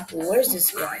Jack? Where's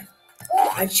this guy?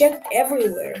 I checked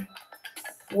everywhere.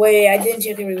 Wait, I didn't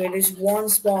check everywhere. There's one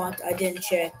spot I didn't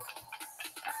check.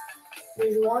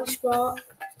 There's one spot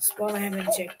I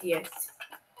haven't checked yet.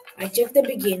 I checked the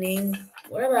beginning.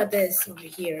 What about this over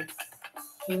here?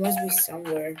 He must be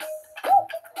somewhere.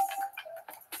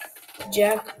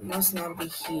 Jack must not be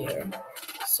here.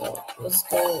 So let's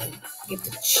go get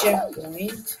the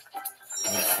checkpoint.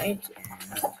 Alright.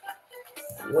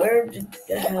 Where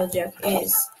the hell Jack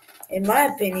is? In my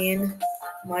opinion,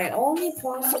 my only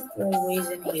possible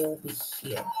reason he'll be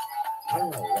here. I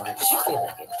don't know why, I just feel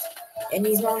like it. And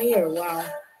he's not here, wow.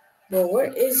 Bro,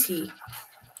 where is he?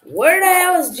 Where the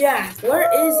hell is Jack?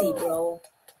 Where is he, bro?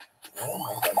 Oh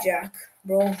my god, Jack.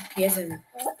 Bro, he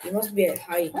must be a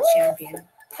high champion.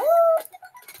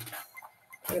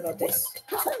 What about this?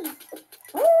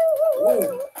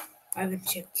 Ooh, I haven't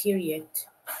checked here yet.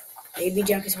 Maybe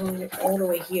Jack is holding it all the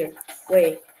way here.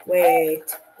 Wait.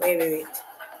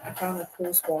 I found a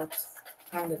cool spot.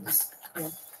 Found this.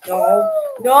 No!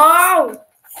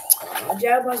 Oh,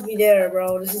 Jack must be there,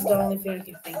 bro. This is the only thing I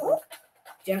can think of.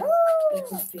 Jack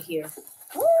must be here.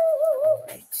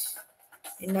 Alright.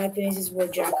 In my opinion, this is where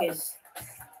Jack is.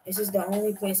 This is the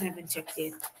only place I haven't checked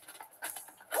yet.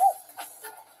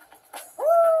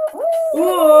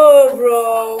 Whoa,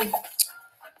 bro!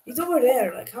 He's over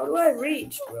there. Like, how do I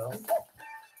reach, bro?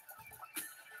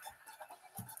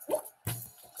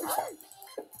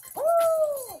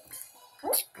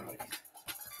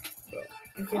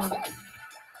 Okay.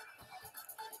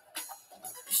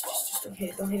 Just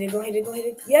don't hit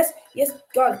it. Yes,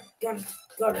 got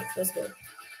it. Let's go.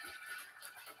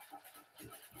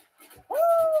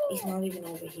 He's not even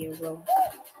over here, bro.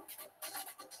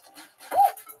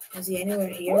 Is he anywhere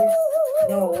here?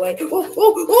 No, wait.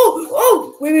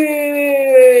 Oh! Wait.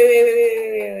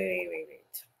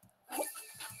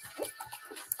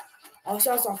 I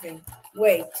saw something.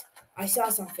 Wait.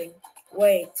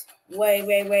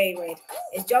 Wait.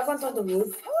 Is Jack on top of the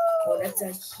roof? Oh, that's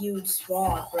a huge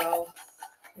spot, bro.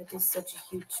 That is such a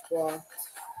huge spot.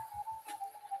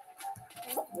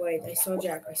 Wait, I saw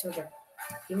Jack.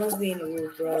 He must be in the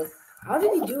roof, bro. How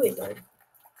did he do it, though?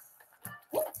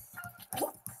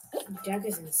 Jack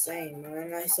is insane,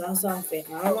 man. I saw something.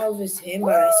 I don't know if it's him,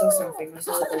 but I saw something. I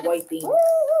saw like a white beam.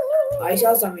 I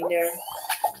saw something there.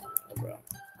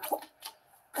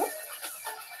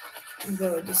 Oh,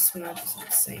 bro, this map is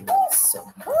insane. It's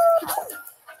so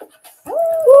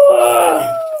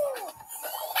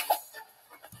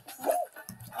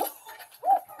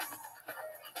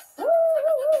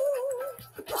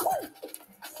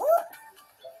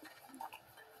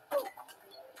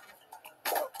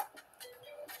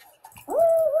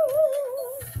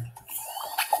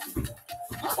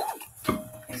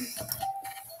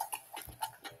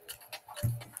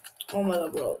oh my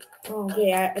god, bro.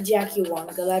 Okay, Jack, you won.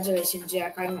 Congratulations,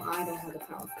 Jack. I don't have the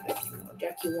power for that anymore.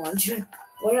 Jack, you won.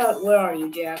 Where are you,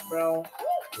 Jack, bro?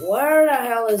 Where the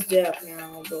hell is Jack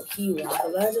now, bro? He won.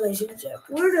 Congratulations, Jack.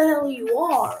 Where the hell you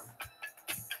are?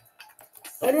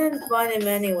 I didn't find him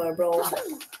anywhere, bro.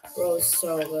 Bro, it's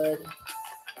so good.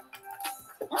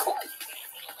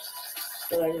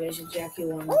 Congratulations, Jack, you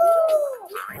won.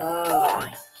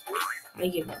 I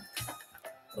give up.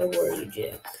 Where were you,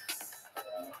 Jack?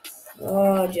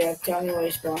 Oh, Jack, tell me where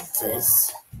your spot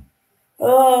is.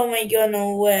 Oh my god,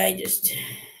 no way.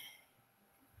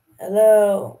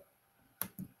 Hello?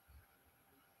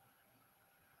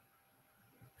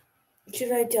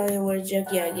 Should I tell you where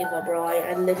Jack? Yeah, I give up, bro.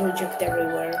 I literally checked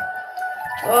everywhere.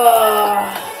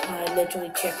 I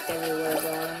literally checked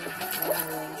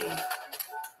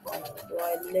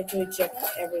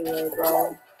everywhere,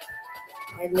 bro.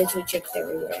 I literally checked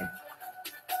everywhere, bro.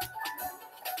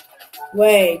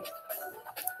 Wait.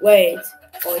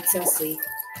 Oh, it's Sussy.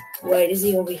 Wait, is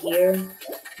he over here?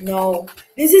 No.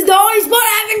 This is the only spot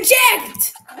I haven't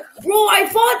checked! Bro, I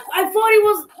thought he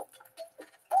was...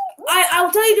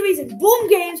 I'll tell you the reason. Boom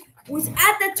Games was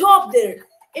at the top there,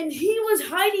 and he was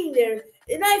hiding there.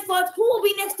 And I thought, who will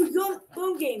be next to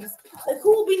Boom Games? Like,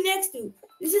 who will be next to?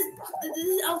 This is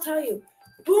I'll tell you.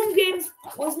 Boom Games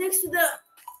was next to the.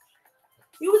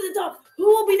 He was at the top. Who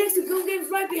will be next to Boom Games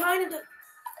right behind him?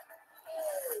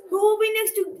 Who will be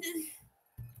next to?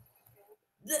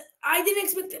 I didn't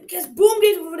expect it because Boom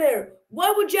Games over there.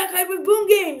 Why would Jack hide with Boom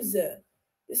Games?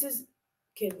 This is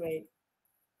Kid Raid.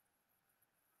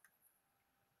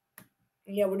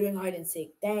 Yeah, we're doing hide and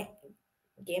seek. Dang.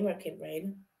 Gamer Kid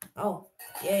Raid. Oh,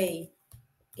 yay.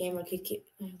 Gamer Kid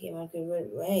Raid.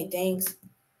 Hey, thanks.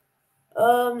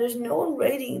 There's no one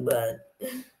raiding, but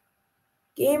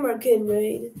Gamer Kid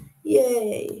Raid.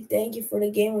 Yay. Thank you for the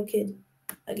Gamer Kid.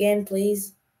 Again,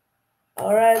 please.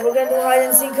 Alright, we're gonna do hide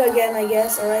and seek again, I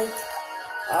guess. Alright.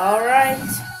 Alright.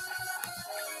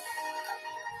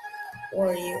 Where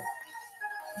are you?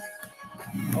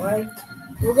 Alright.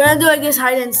 We're gonna do, I guess,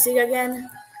 hide and seek again.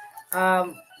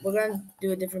 We're gonna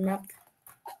do a different map.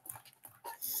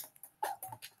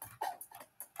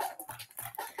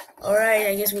 Alright,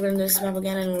 I guess we're gonna do this map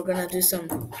again, and we're gonna do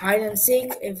some hide and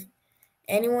seek if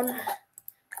anyone.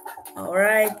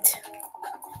 Alright,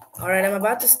 I'm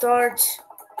about to start.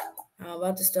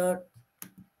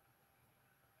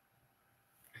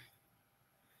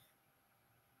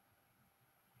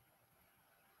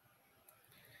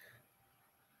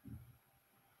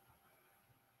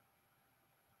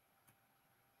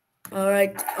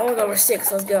 Alright, oh my god, we're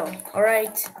 6, let's go.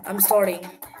 Alright, I'm starting.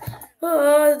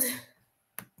 But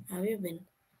have you been?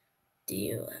 Do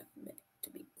you have to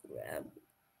be grabbed?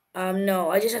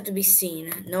 No, I just have to be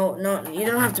seen. No, you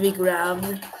don't have to be grabbed.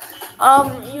 You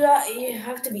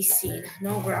have to be seen.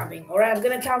 No grabbing. Alright, I'm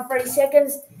gonna count 30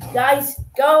 seconds. Guys,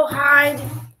 go hide.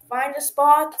 Find a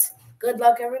spot. Good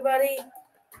luck, everybody.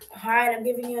 Hide, I'm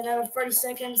giving you another 30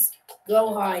 seconds.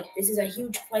 Go hide. This is a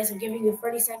huge place. I'm giving you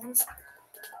 30 seconds.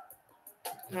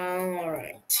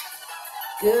 Alright.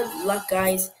 Good luck,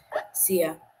 guys. See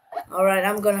ya. Alright,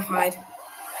 I'm gonna hide.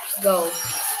 Go.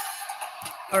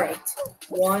 Alright.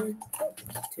 1,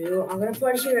 2. I'm gonna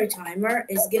put here a timer.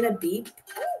 It's gonna beep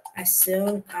as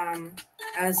soon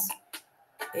as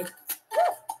it.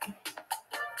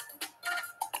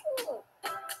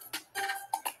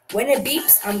 When it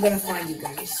beeps, I'm gonna find you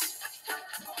guys.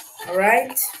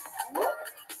 Alright?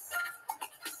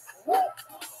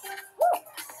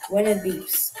 When it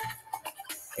beeps.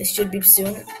 It should beep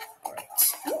soon. Alright.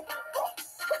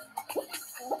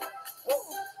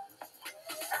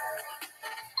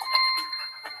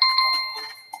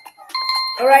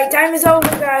 Alright, time is over,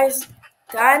 guys.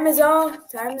 Time is up.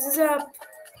 Time is over.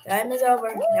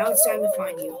 Now it's time to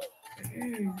find you.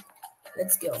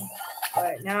 Let's go.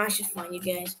 Alright, now I should find you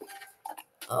guys.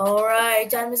 Alright,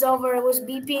 time is over. It was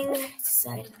beeping. It's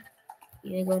I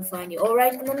need to go and find you.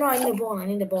 Alright, no, I need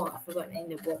the ball. I forgot I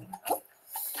need the ball.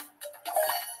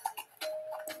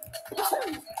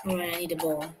 Alright, I need the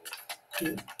ball.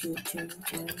 Two.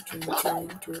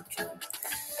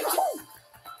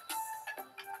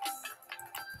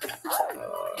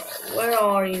 Where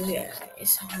are you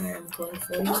guys? I'm going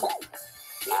for you.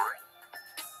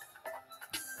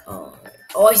 Oh,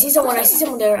 I see someone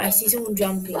there. I see someone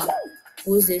jumping.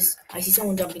 Who is this? I see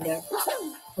someone jumping there.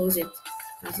 Who is it?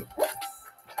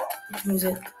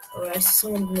 Oh, I see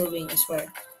someone moving, I swear.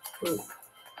 Who?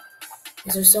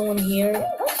 Is there someone here?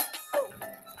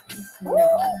 No.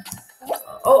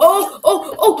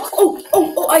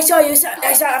 Oh, I saw you.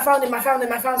 I found him. I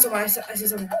found someone. I see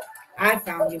someone. I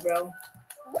found you, bro.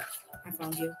 I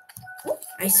found you.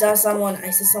 I saw someone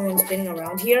spinning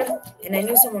around here, and I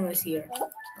knew someone was here.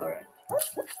 Alright.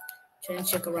 Trying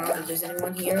to check around if there's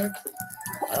anyone here.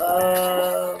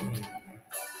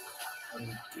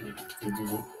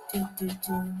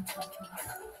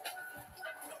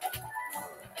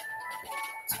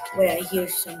 Wait, I hear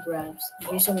some grabs. I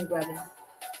hear someone grabbing.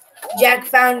 Jack,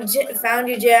 found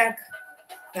you, Jack.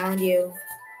 Found you.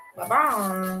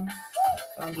 Bye-bye.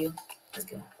 Found you. Let's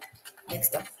go.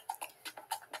 Next up.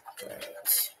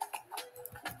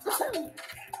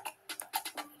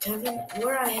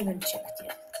 Where I haven't checked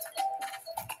yet.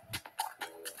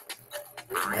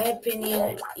 In my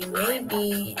opinion, it may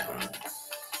be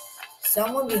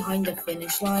someone behind the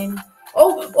finish line.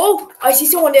 Oh! I see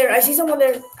someone there. I see someone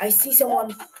in the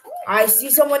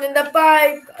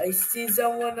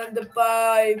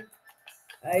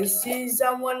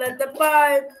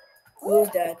pipe. Who is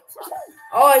that?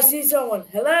 Oh, I see someone.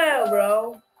 Hello,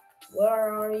 bro.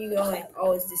 Where are you going?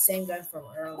 Oh, it's the same guy from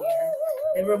earlier.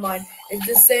 Never mind. It's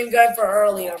the same guy from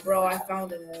earlier, bro. I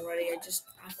found him already.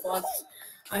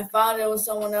 I thought it was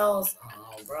someone else.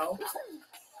 Oh, bro.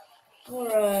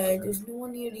 Alright, there's no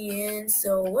one near the end,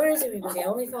 so where is everybody? I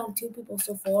only found 2 people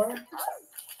so far.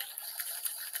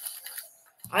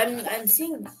 I'm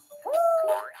seeing.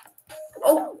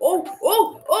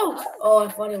 Oh, I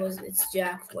thought it's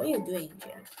Jack. What are you doing,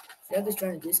 Jack? Jack is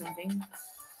trying to do something.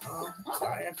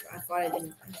 Sorry, I thought I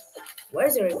didn't.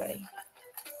 Where's everybody?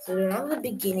 So they're not in the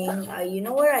beginning. You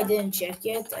know where I didn't check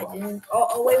yet? I didn't.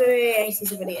 Wait. I see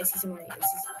somebody. I see somebody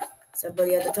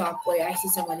at the top. Wait, I see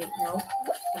somebody. No,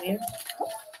 come here.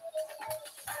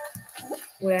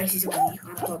 Wait, I see somebody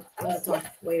on top. On the top.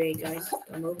 Wait, guys.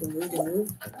 Don't move.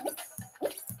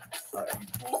 Alright.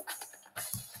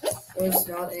 There's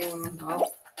not anyone on top.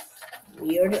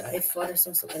 Weird. I thought I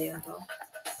saw somebody on top.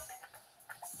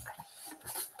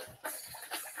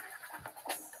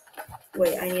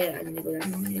 Wait, I need to go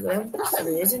down. So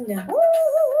there isn't there.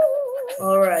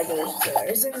 Alright, there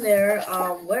isn't there.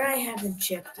 Where I haven't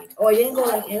checked it. Oh, I didn't go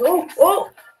like. Oh!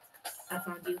 I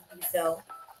found you.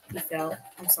 You fell.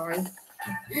 I'm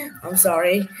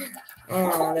sorry.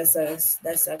 Oh, that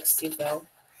sucks. You fell.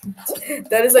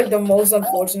 That is like the most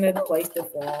unfortunate place to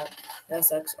fall. That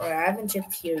sucks. Alright, I haven't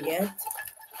checked here yet.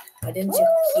 I didn't check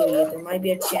here yet. There might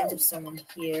be a chance of someone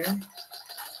here.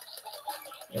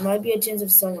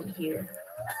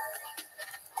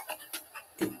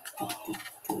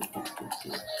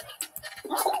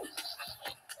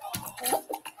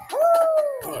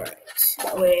 Alright.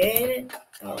 Wait.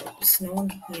 Oh, there's no one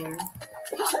here.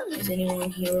 Is anyone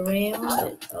here around?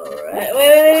 Alright.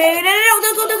 Wait. No,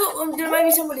 don't go. There might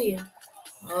be somebody here.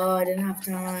 Oh, I didn't have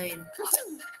time.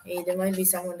 Hey, there might be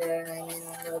someone there, and I may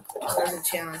not look. There's a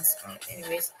chance.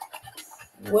 Anyways,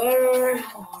 where are you?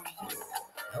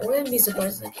 I wouldn't be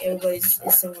surprised like everybody's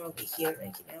is somewhere over here,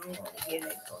 like over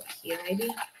here maybe.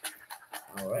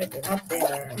 Alright, they're not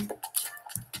there.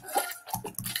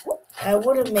 I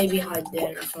wouldn't maybe hide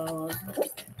there if I was.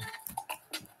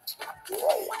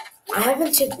 I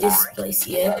haven't checked this place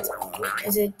yet.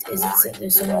 Is it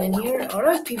there's someone in here? Are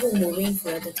there people moving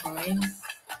for at the time?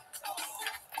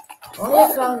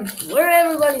 Only found where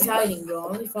everybody's hiding, bro.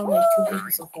 Only found like 2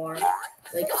 people so far.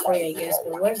 Like 3, I guess,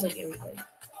 but where's like everybody?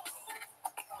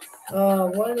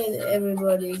 Where did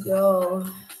everybody go?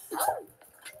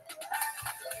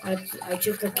 I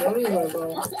checked like everywhere,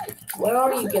 bro. Where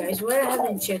are you guys? Where I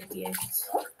haven't checked yet.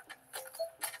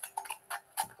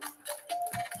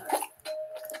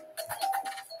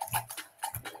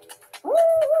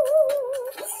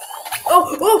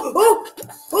 Oh!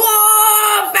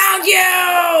 Found you!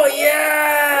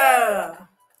 Yeah!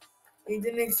 We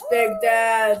didn't expect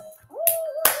that.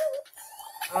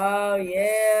 Oh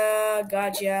yeah,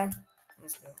 gotcha.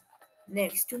 Let's go.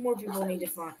 Next, 2 more people need to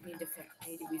be found.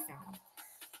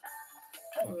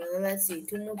 Alright, let's see.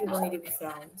 2 more people need to be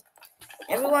found.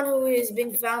 Everyone who is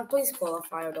being found, please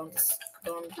qualify or don't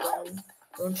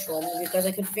troll me because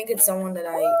I could think it's someone that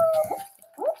I.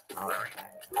 Alright,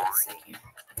 let's see.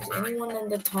 Is anyone in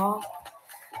the top?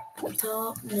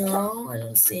 No, I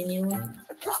don't see anyone.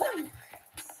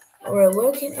 Alright,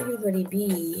 where can everybody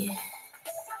be?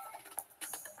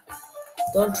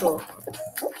 Don't troll.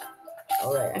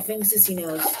 Alright, I think Sissy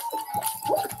knows.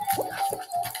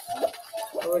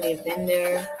 Already have been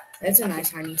there. That's a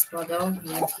nice hiding spot though.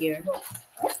 Right here.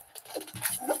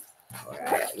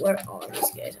 Alright, where are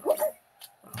these guys?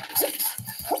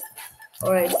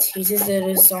 Alright, he says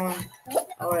there's someone.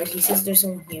 Alright, he says there's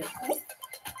someone here.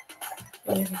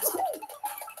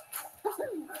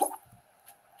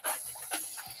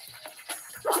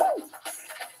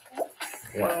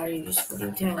 What are you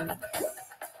telling me?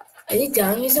 Is he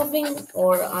telling me something,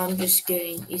 or I'm just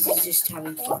kidding? Is he just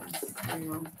having fun? I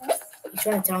don't know. He's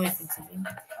trying to tell me something.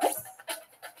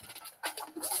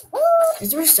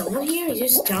 Is there someone here? He's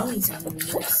just telling me something.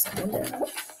 There's someone there.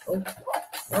 Oh,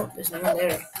 no, there's no one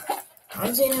there. I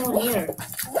don't see anyone here.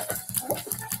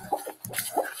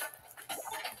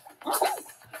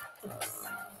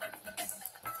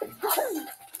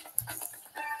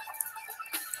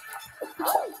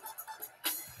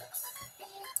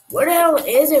 Where the hell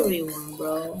is everyone,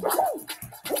 bro?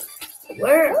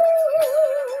 Where?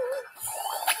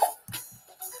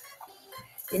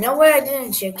 You know where I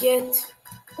didn't check yet?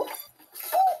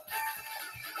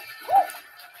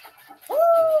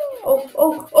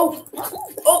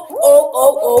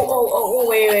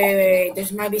 Wait. There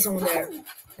might be someone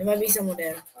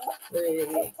there.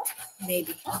 Wait.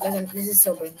 Maybe. This is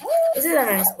so big. This is a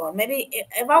nice spot. Maybe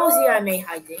if I was here, I may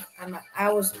hide it.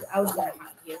 I was gonna hide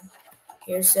here.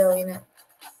 Here, so you know.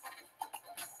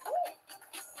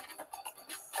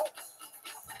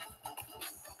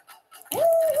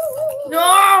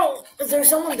 No! Is there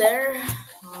someone there?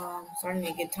 I'm starting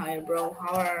to get tired, bro.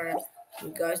 You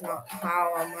guys not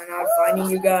how am I not finding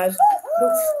you guys?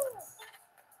 Oof.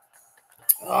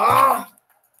 Ah,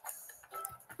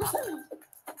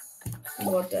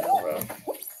 what the hell, bro?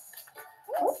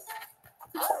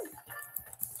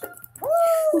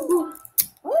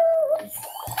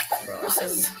 Bro,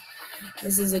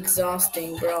 this is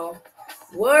exhausting, bro.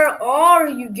 Where are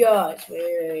you guys?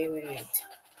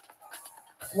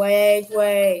 Wait.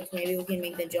 Maybe we can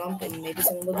make the jump and maybe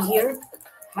someone will be here.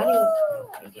 How do you?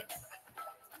 Okay.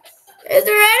 Is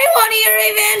there anyone here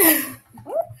even?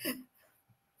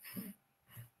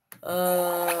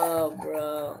 Oh,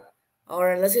 bro.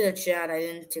 Alright, let's see the chat. I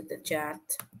didn't check the chat.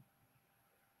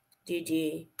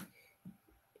 GG.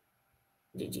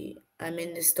 I'm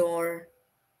in the store.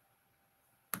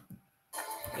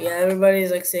 Yeah,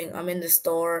 everybody's like saying I'm in the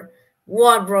store.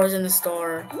 What, bro's in the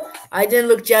store? I didn't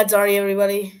look chat. Sorry,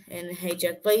 everybody. And hey,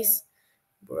 chat, please,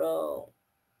 bro.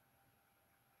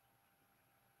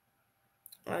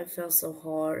 I fell so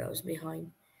hard. I was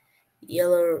behind.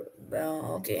 Yellow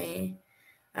bell. Okay.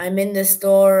 I'm in the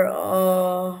store.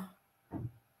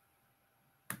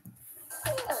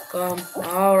 Come.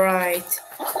 All right.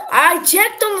 I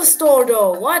checked on the store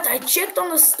though. What? I checked on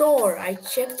the store.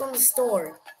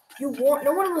 You want?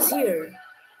 No one was here.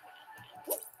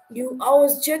 I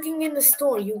was checking in the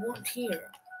store. You weren't here.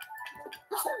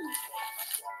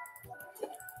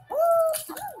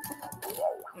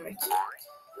 All right.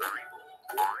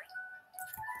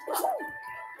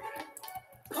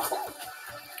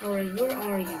 Alright, where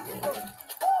are you, dude?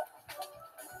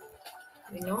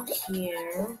 You're not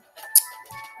here.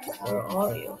 Where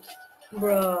are you?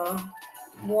 Bruh.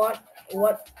 What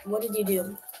did you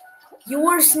do? You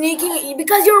were sneaking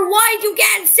because you're white, you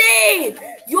can't see!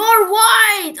 You're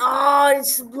white! Oh,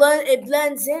 it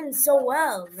blends in so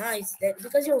well. Nice.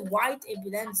 Because you're white, it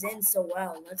blends in so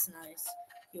well. That's nice.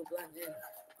 You blend in.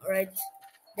 Alright.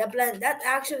 That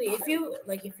actually, if you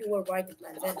were white, it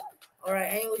blends in.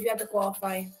 Alright, anyways, you have to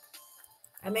qualify.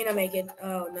 I may not make it.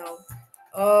 Oh no.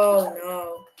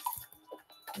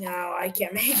 No, I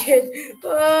can't make it.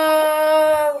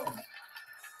 Oh.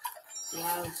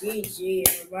 Wow, GG,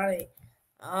 everybody.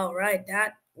 All right,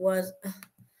 that was.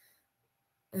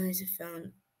 I just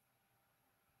found.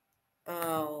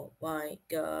 Oh my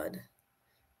god.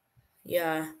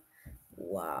 Yeah.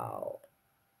 Wow.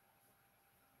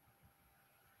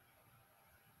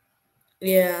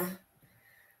 Yeah.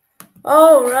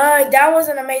 All right, that was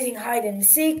an amazing hide and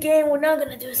seek game. We're not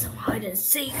gonna do some hide and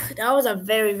seek. That was a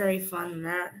very very fun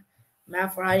map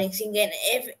for hide and seek. And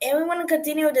if anyone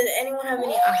continue, does anyone have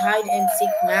any hide and seek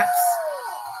maps?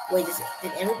 Wait,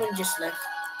 did everybody just left?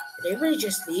 Did everybody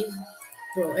just leave?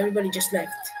 Bro, everybody just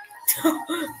left.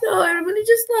 No, everybody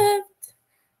just left.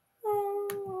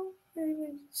 Oh,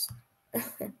 everybody just... I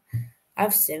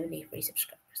have 73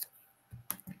 subscribers.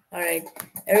 Alright,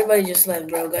 everybody just left,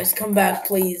 bro. Guys, come back,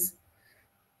 please.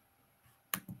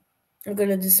 I'm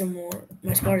gonna do some more.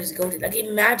 My squad is goated. Like,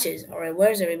 it matches. Alright,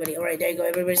 where's everybody? Alright, there you go.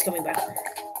 Everybody's coming back.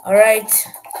 Alright,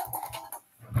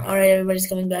 everybody's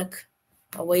coming back.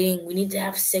 Waiting. We need to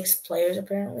have 6 players,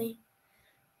 apparently.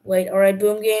 Wait, alright,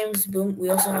 boom games. Boom. We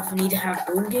also need to have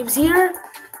boom games here.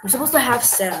 We're supposed to have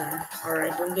 7.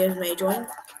 Alright, boom games may join.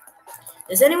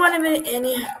 Does anyone have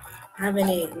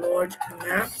any Lord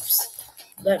maps?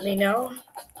 Let me know.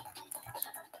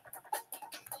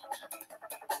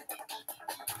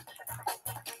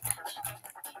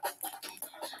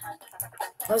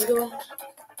 Let's go.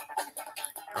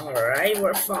 Alright,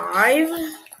 we're 5.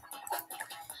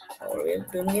 Oh, we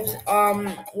have boom games.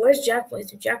 Where's Jack Play?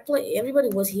 Jack Play? Everybody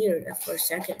was here for a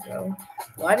second, bro.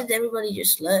 Why did everybody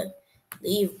just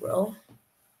leave, bro?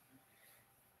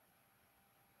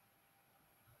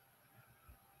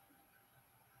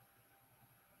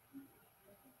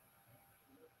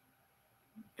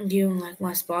 Do you like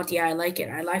my spot? Yeah, I like it.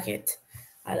 I like it.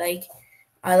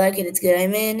 It's good.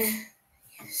 I'm in.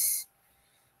 Yes.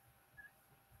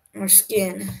 Our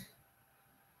skin.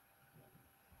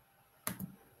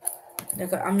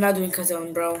 Like, I'm not doing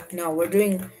Kazone, bro. No, we're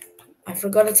doing. I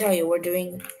forgot to tell you, we're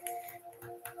doing.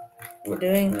 Well,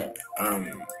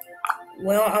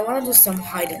 I want to do some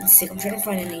hide and seek. I'm trying to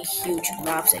find any huge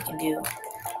maps I can do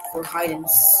for hide and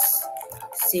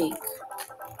seek.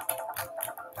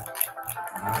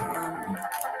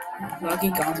 Lucky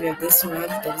guns, we have this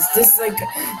map. That is just like.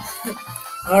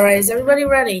 Alright, is everybody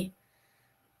ready?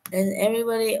 Is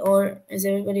everybody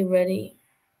ready?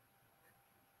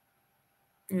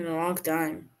 In a long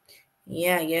time.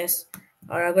 Yeah, I guess.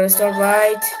 Alright, I'm gonna start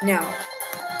right now.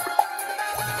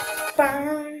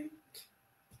 Bam.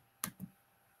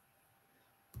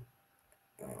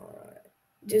 Alright.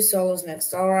 Do solos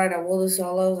next. Alright, I will do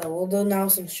solos. I will do now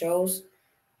some shows.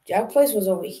 Jack Place was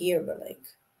over here, but like.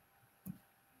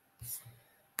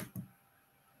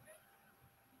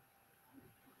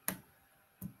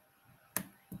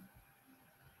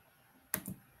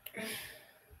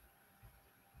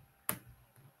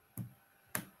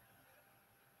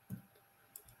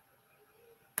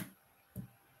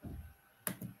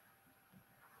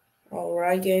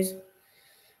 Alright, guys.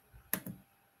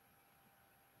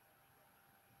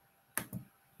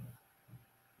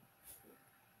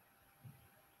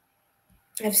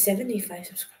 I have 75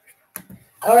 subscribers.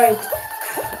 Alright.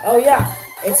 Oh, yeah.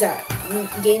 It's a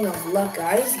game of luck,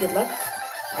 guys. Good luck.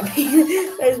 I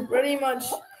mean, that's pretty much.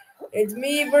 It's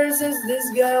me versus this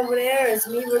guy over there. It's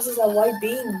me versus a white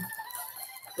bean.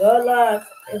 Good luck.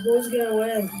 Who's gonna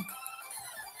win?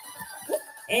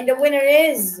 And the winner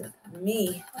is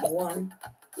me. I won.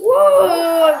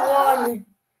 Whoa! I won.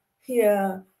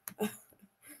 Yeah.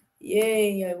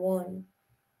 Yay! I won.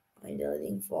 I'm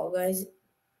deleting Fall Guys.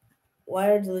 Why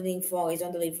are you deleting Fall Guys?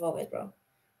 Don't delete Fall Guys, bro.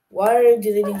 Why are you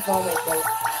deleting Fall Guys, bro?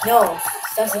 No,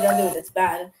 Sassy, don't do it. That's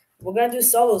bad. We're gonna do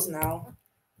solos now.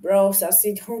 Bro,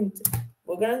 Sassy, don't.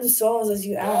 We're gonna do solos as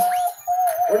you asked.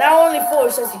 We're now only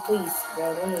 4, Sassy, please.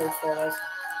 Bro, don't delete Fall Guys.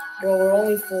 Bro, we're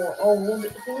only 4. Oh, who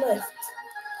left?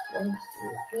 1, 2,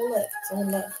 who left?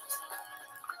 Someone left.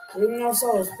 We're doing our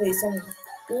solos, please. Someone.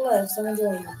 Who left? Someone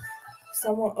join.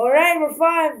 Someone. Alright, we're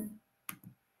 5.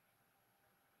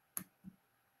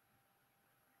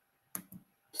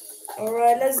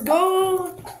 Alright, let's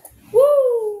go.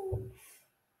 Woo!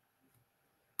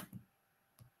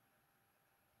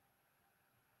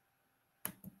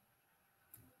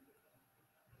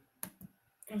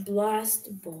 Blast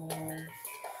ball.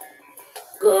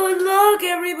 Good luck,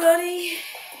 everybody.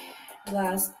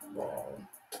 Blast ball.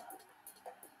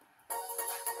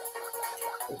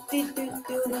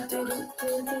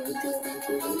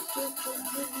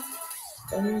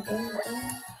 Oh my god.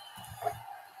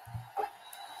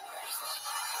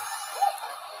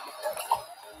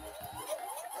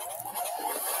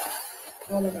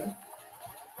 Oh my god.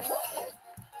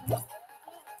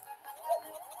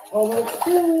 Oh my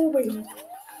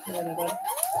god.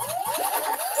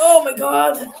 Oh my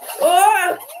god.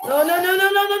 Oh! No, no, no,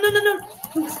 no, no, no, no, no, no.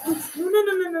 No, no,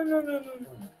 no, no, no, no, no, no.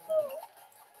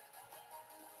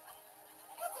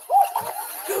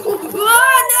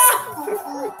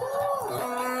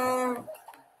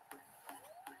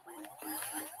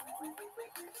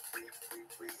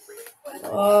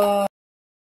 Oh,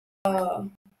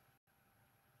 no.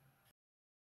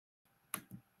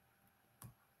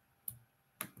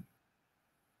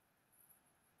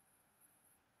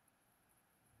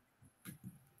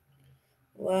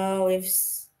 Wow, if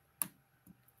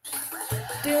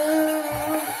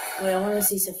wait, I want to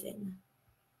see something.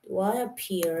 Do I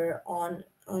appear on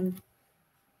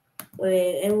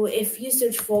wait, and if you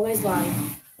search Fall Guys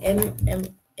Live,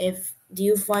 if do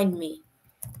you find me?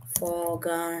 Fall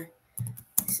Guys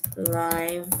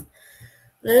Live.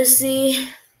 Let's see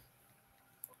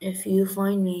if you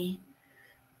find me.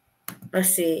 Let's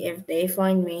see if they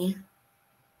find me.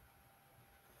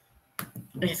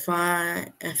 If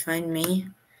I find me.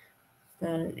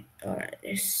 Alright,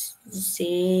 let's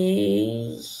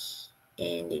see.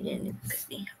 And they didn't put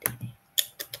me.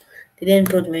 They didn't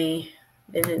put me.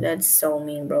 That's so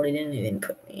mean, bro. They didn't even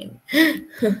put me in.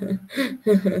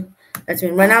 That's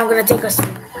mean. Right now, I'm gonna take a.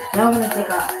 Now I'm gonna take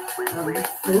a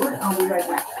food. I'll be right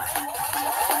back.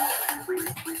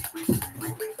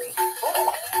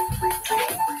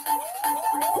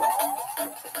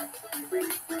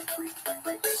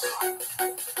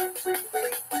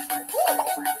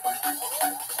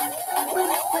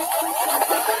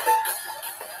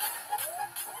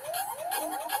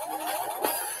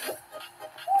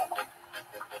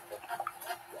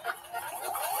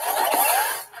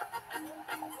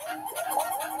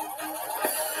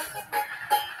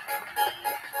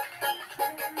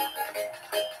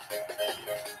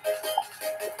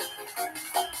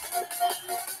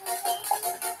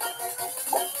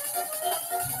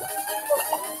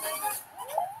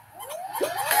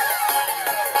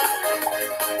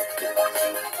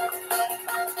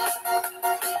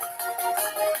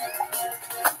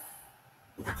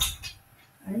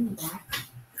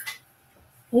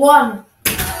 One.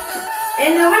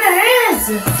 And the winner is.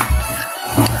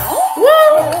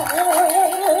 Woo!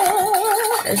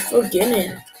 Let's forget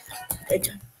it.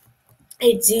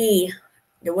 It's Z.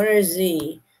 The winner is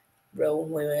Z. Bro,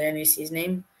 wait, let me see his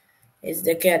name. It's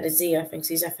the cat, Z, I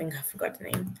think. I forgot the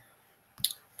name.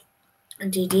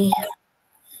 GG.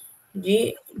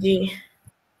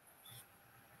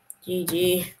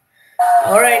 GG.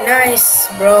 Alright, nice,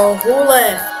 bro. Who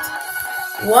left?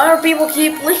 Why do people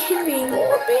keep leaving?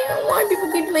 Why do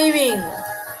people keep leaving?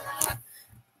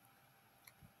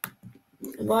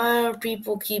 Why are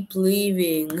people keep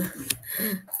leaving?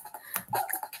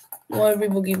 Why do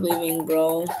people keep leaving,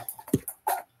 bro?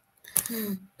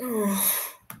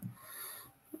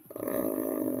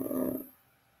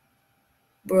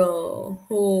 Bro,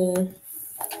 who?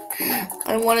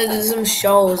 I want to do some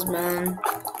shows, man.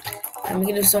 I'm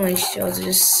gonna do so many shows.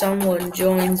 Just someone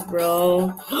joins,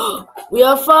 bro. We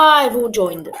have 5 who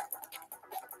joined.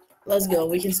 Let's go.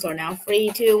 We can start now.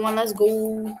 3, 2, 1. Let's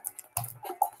go.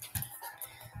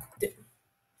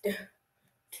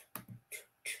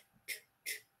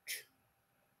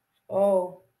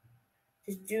 Oh,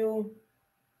 just do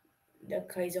the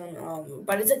Kaizo.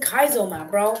 But it's a Kaizo map,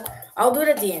 bro. I'll do it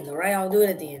at the end, alright? I'll do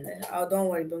it at the end. Oh, don't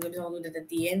worry, bro. I'll do it at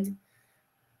the end.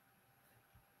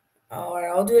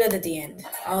 Alright, I'll do it at the end.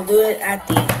 I'll do it at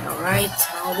the end, alright?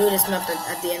 I'll do this map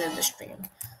at the end of the stream.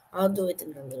 I'll do it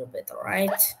in a little bit,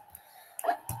 alright?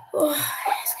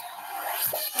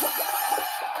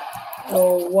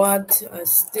 Oh, what a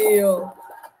steal.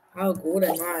 How good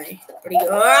am I? Pretty good.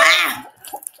 Ah!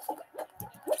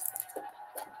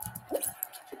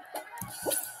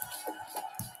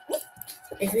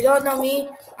 If you don't know me,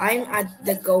 I'm at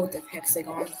the GOAT of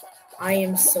Hexagon. I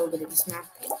am so good at this map.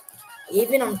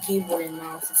 Even on keyboard and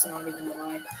mouse, it's not even a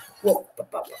lie. Whoa.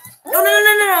 No.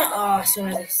 Oh, as soon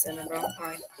as I said it, bro.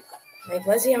 Alright. Like,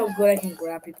 let's see how good I can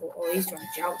grab people. Oh, he's trying to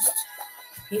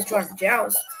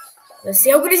joust. Let's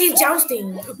see how good is he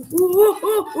jousting. Okay.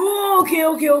 Oh,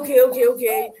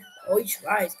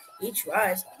 he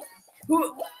tries.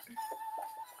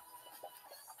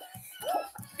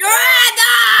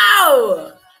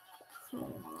 No!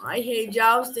 I hate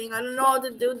jousting. I don't know how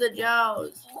to do the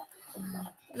joust.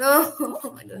 No,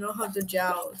 I don't know how to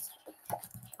joust.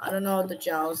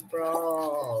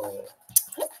 Bro.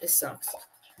 This sucks.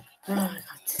 Oh, I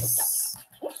got this.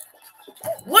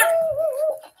 What?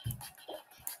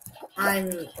 I'm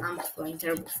playing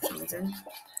terrible for some reason.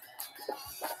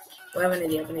 I have an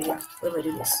idea. What if I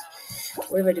do this?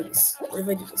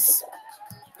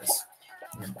 Yes.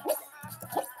 No.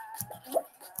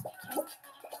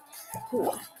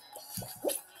 Cool.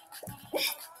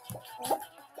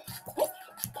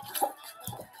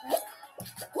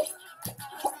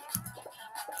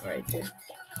 Alright, dude.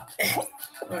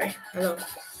 Alright, hello.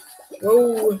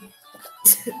 Whoa.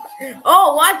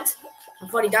 Oh, what? I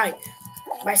thought he died.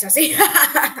 Bye, Sassy.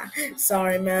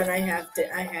 Sorry, man. I had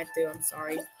to. I'm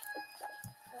sorry.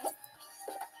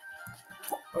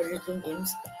 Or just Boom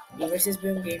Games. Me versus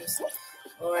Boom Games.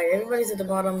 Alright, everybody's at the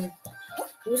bottom.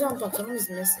 Who's on top? Someone's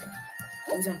missing.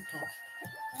 Who's on top?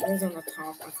 Someone's on the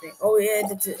top, I think. Oh, yeah,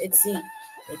 it's Z. It's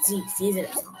Z. Z's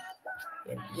at the top.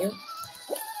 Yep.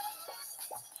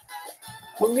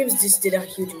 Boom Games just did a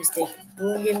huge mistake. I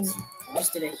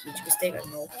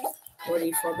don't know what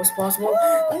he thought was possible.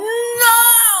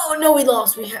 No, we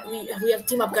lost. We have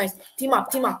team up, guys. Team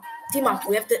up.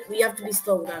 We have to be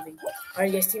slow driving.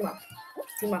 Alright, guys, team up.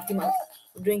 We're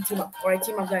doing team up. Alright,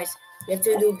 team up, guys. We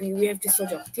have to slow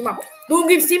jump. Team up. Boom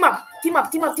Games, team up.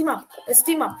 Let's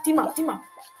team up.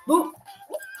 Boom.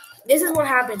 This is what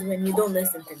happens when you don't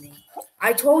listen to me.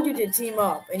 I told you to team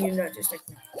up, and you're not just like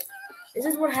me. This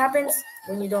is what happens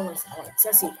when you don't listen. Alright,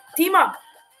 Sassy, team up.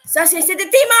 Sassy, I said to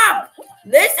team up.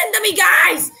 Listen to me,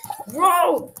 guys.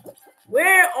 Bro,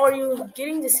 where are you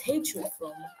getting this hatred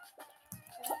from?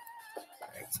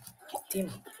 Alright, team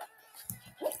up.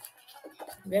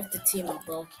 We have to team up,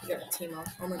 bro. We gotta team up.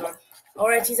 Oh my god.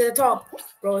 Alright, he's at the top.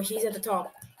 Bro, he's at the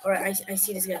top. Alright, I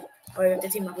see this guy. Alright,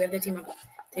 we have to team up.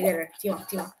 Together. Team up,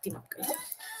 guys.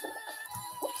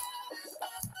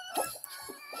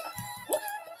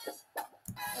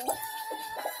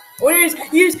 Oh, yes.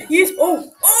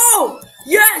 Oh,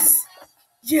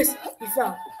 yes, he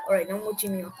fell. All right, no more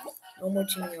teaming up.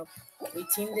 We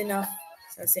teamed enough.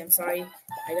 Sassy, I'm sorry.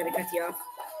 I gotta cut you off.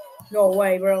 No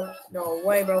way, bro. No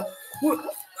way.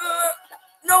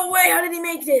 How did he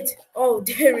make it? Oh,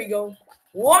 there we go.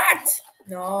 What?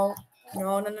 No,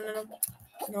 bro.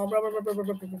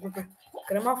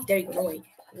 Cut him off. There you go. No way.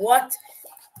 What?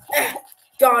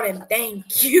 Got him.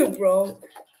 Thank you, bro.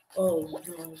 Oh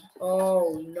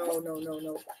no.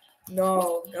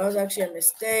 No, that was actually a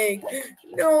mistake.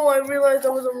 No, I realized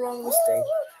that was a wrong mistake.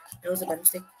 That was a bad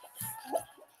mistake.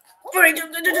 Alright,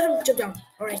 jump down.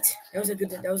 Alright, that was a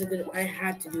good. I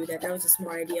had to do that. That was a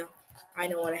smart idea. I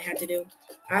know what I had to do.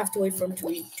 I have to wait for him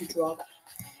to drop.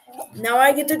 Now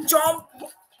I get to jump.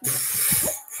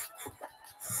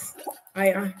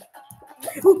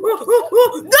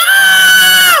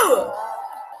 No!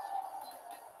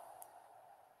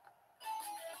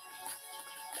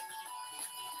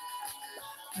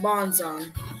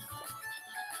 Bonzon.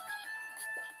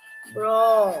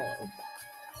 Bro.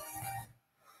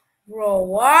 Bro,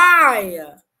 why?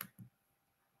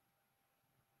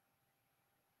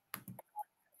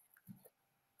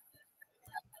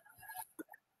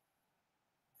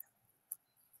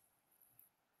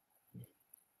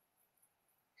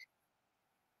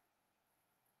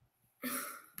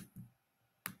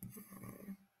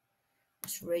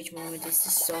 This rage moment, this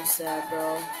is so sad,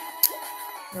 bro.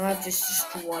 Now I have just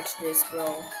to watch this,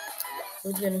 bro.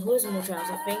 Who has more trials?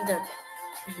 I think that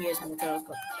he has more trials,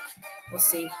 but we'll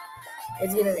see.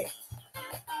 It's gonna be.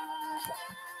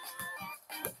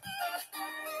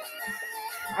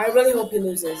 I really hope he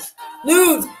loses.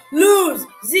 Lose! Lose!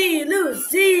 Z! Lose!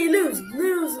 Z! Lose!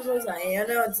 Lose! Lose! I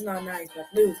know it's not nice, but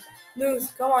lose.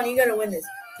 Lose! Come on, you gotta win this.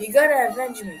 You gotta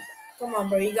avenge me. Come on,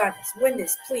 bro, you got this. Win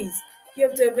this, please. You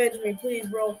have to avenge me, please,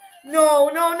 bro. No,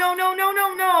 no, no, no, no,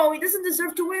 no, no. He doesn't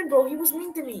deserve to win, bro. He was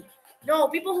mean to me. No,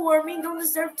 people who are mean don't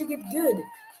deserve to get good.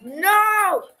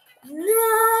 No!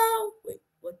 No! Wait,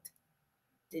 what?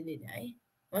 Did he die?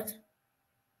 What?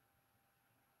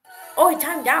 Oh, he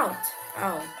timed out.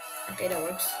 Oh, okay, that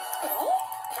works.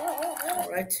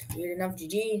 Alright, weird enough,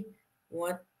 GG.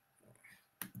 What?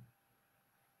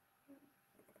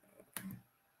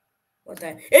 What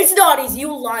time? It's not easy,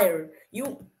 you liar.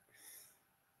 You.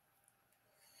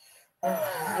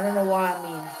 I don't know why I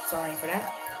mean. Sorry for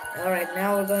that. Alright,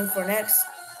 now we're going for next.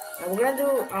 We're gonna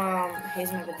do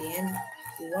Hazelnut at the end.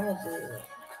 We wanna do.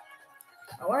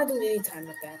 I wanna do Lily Time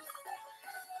Attack.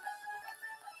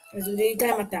 Let's do Lily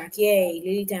Time Attack. Yay,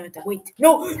 Lily Time Attack. Wait.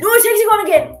 No, no, it's Hexagon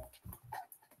again!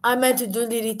 I meant to do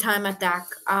Lily Time Attack.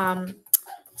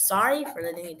 Sorry for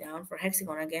letting it down for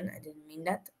Hexagon again. I didn't mean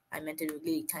that. I meant to do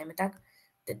Lily Time Attack.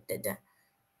 Da, da, da.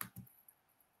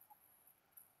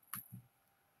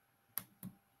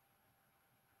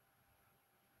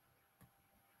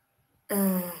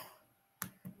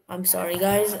 I'm sorry,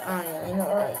 guys.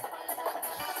 Alright.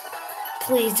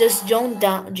 Please, just don't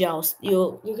joust.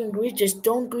 You can grief. Just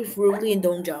don't grief rudely and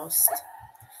don't joust.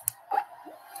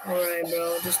 Alright,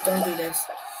 bro. Just don't do this.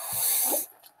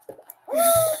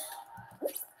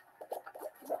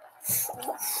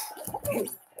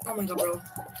 Oh my god, bro.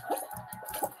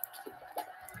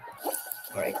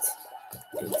 Alright.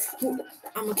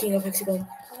 I'm a king of Hexagon.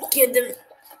 Get them.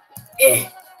 Eh.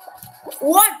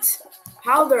 What?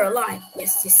 How they're alive?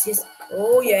 Yes, yes, yes.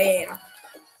 Oh yeah, yeah, yeah.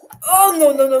 Oh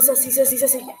no, no, no, Sassy, Sassy,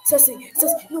 Sassy, Sassy,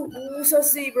 Sassy, no, no,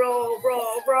 Sassy, bro,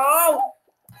 bro.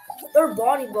 They're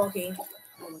body blocking.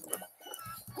 Oh my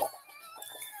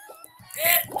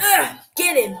god.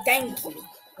 Get him, thank you.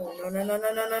 Oh no, no, no,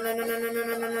 no, no, no, no, no, no, no, no,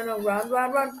 no, no, no, no, run,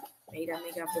 run, run. Make it have to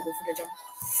go for the jump.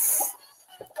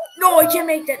 No, I can't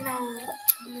make that. No,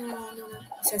 no, no, no.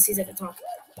 Sassy's at the top.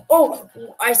 Oh,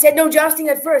 I said no jousting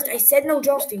at first. I said no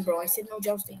jousting, bro. I said no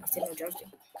jousting.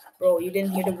 Bro, you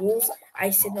didn't hear the rules? I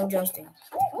said no jousting.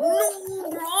 No,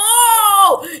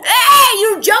 bro! Hey,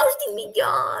 you're jousting me,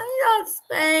 guys. That's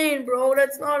Spain, bro.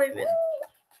 That's not even...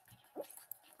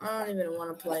 I don't even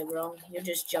want to play, bro. You're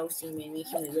just jousting me and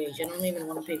making me rage. I don't even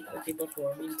want to pick the people who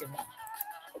are mean to me.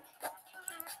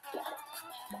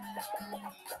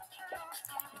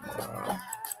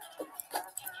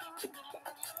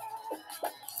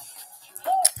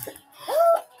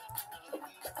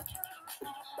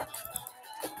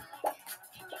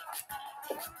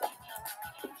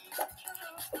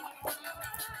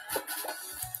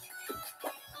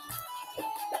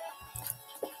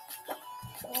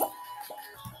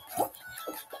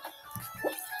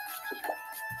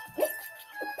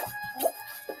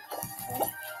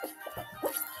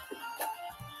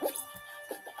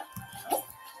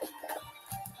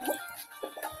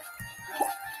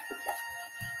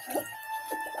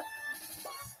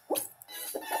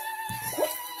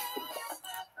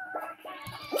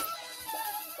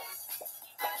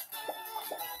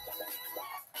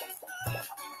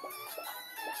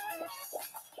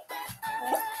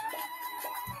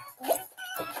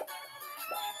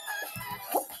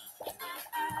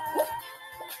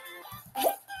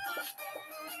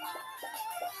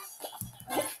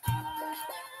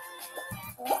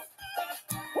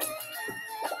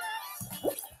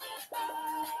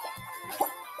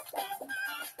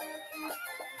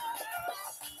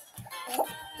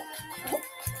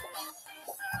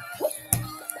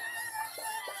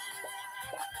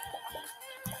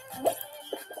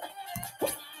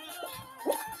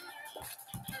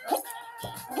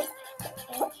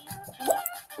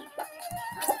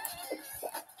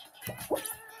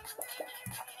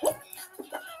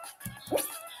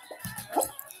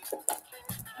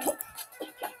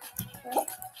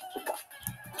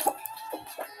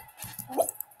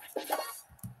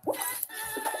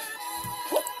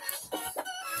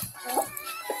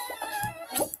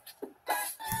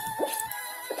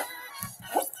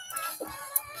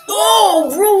 Oh,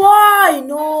 bro, why?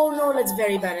 No, that's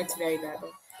very bad. It's very bad,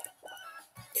 bro.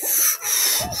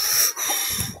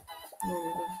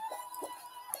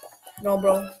 No,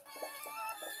 bro.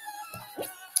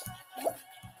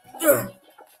 Ugh.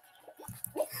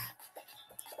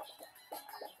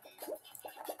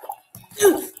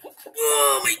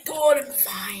 Oh my god, I'm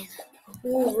fine.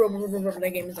 Ooh, bro,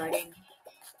 that game is lagging.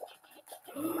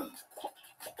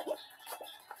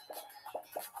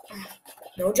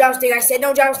 No jousting, I said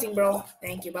no jousting, bro.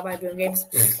 Thank you, bye-bye, Boom Games.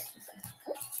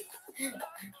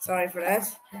 Sorry for that.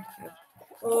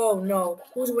 Oh no,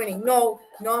 who's winning? No,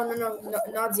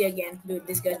 not Z again. Dude,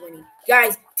 this guy's winning.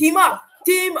 Guys, team up,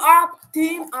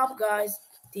 guys.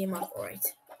 Team up, alright.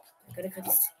 I gotta cut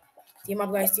this. Team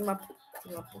up, guys, team up,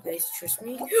 guys, trust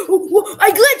me. I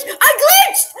glitched!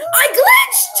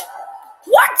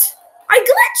 What? I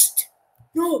glitched!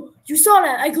 No, you saw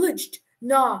that, I glitched.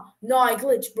 Nah, I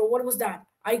glitched, bro. What was that?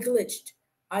 I glitched.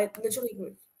 I literally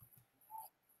glitched.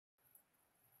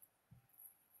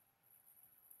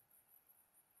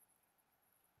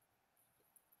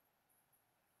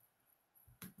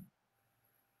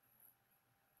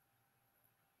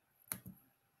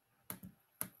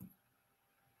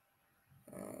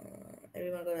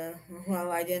 Everyone gonna.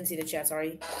 Well, I didn't see the chat.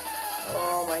 Sorry.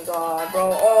 Oh my god,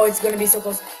 bro. Oh, it's gonna be so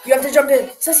close. You have to jump in.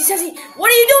 Sassy,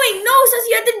 what are you doing? No, Sassy,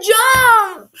 you have to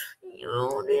jump.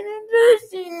 You didn't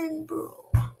listen, bro.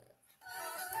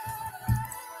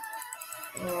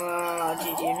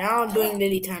 GG. Now I'm doing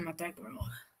Lily time attack, bro.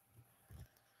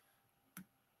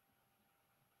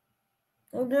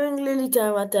 I'm doing Lily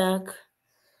time attack.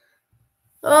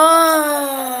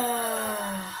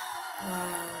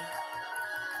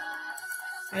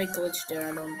 I glitched there.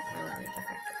 I don't need the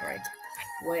fact. Alright.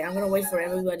 Wait, I'm gonna wait for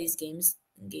everybody's games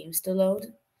to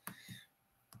load.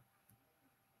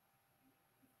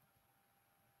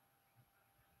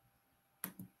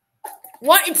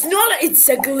 What? It's not. It's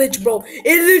a glitch, bro.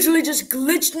 It literally just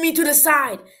glitched me to the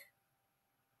side.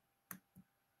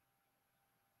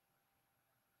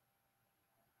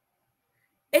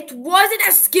 It wasn't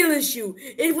a skill issue.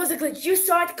 It was a glitch. You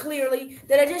saw it clearly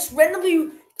that I just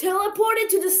randomly teleported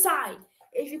to the side.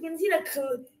 If you can see the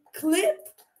clip,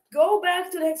 go back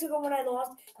to the hexagon when I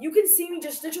lost. You can see me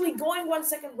just literally going 1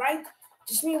 second right.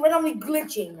 Just me randomly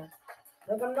glitching.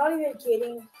 Like, I'm not even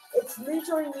kidding. It's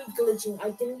literally me glitching. I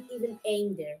didn't even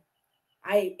aim there.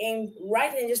 I aimed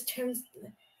right and it just turns.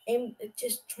 It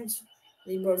just turns.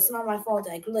 Bro, it's not my fault.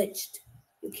 I glitched.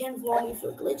 You can't fault me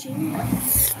for glitching.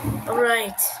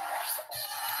 Alright.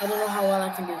 I don't know how well I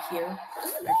can do here.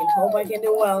 I can hope I can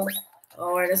do well.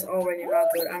 Alright, that's already not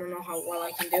good. I don't know how well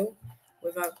I can do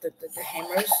without the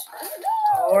hammers.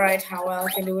 Alright, how well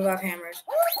I can do without hammers.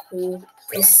 Ooh,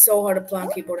 it's so hard to play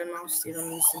on keyboard and mouse. You don't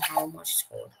understand how much it's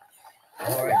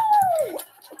hard. Alright.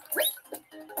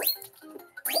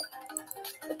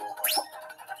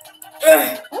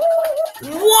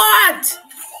 What?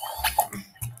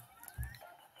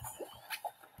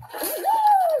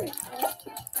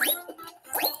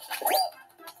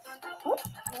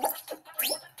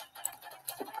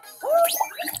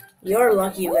 You're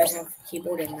lucky you guys have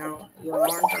keyboard and mouse. You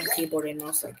aren't on keyboard and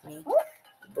mouse like me.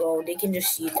 Bro, they can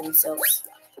just see it themselves.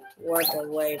 What the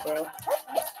way, bro.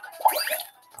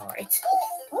 Alright.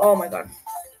 Oh my god.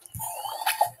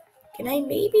 Can I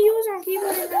maybe use on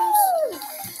keyboard and mouse?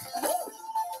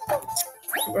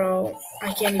 Bro,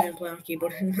 I can't even play on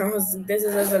keyboard and mouse. This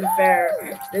is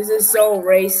unfair. This is so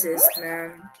racist,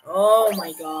 man. Oh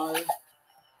my god.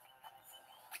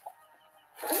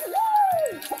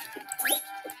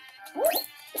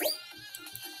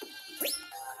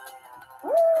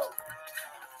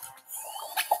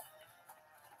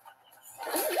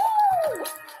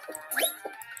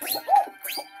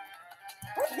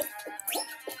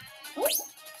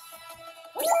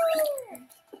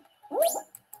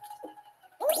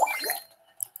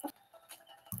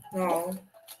 No.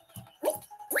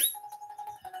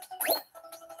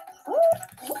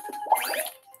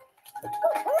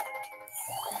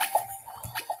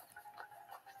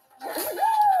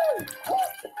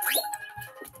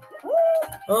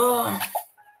 Oh.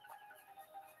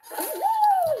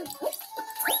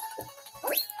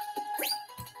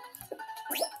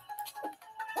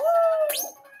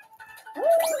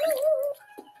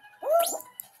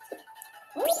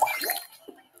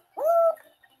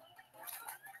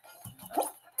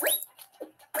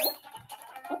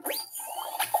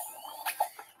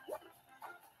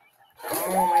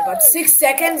 Oh my god, 6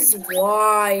 seconds?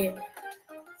 Why?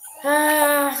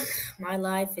 My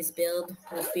life is built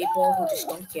with people who just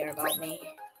don't care about me.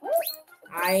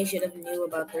 I should have knew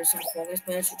about there's some focus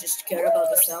players who just care about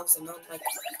themselves and don't like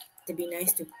to be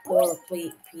nice to poor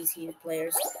PC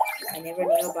players. I never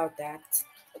knew about that.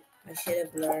 I should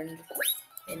have learned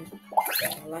in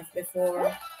my life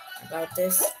before about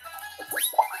this.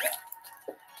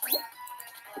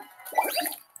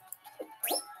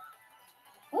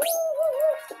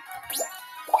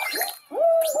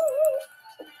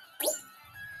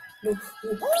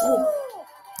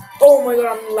 Oh my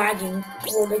god, I'm lagging.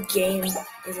 Bro, the game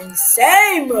is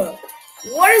insane.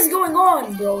 What is going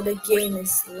on, bro? The game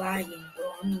is lagging,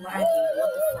 bro. I'm lagging.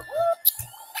 What the fuck?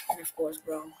 And of course,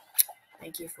 bro,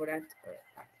 thank you for that.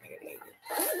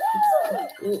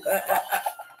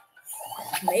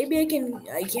 Maybe I can use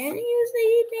the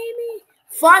heat, maybe?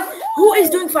 5? Who is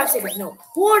doing 5 seconds? No.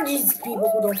 Who are these people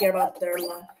who don't care about their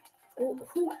life?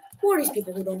 Who are these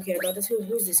people who don't care about this?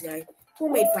 Who's this guy? Who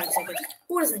made 5 seconds?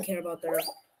 Who doesn't care about their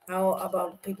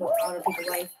about people, other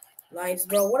people's lives,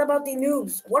 bro? What about the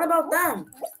noobs? What about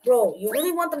them, bro? You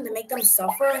really want them to make them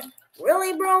suffer?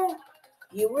 Really, bro?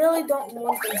 You really don't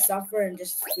want them to suffer and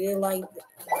just feel like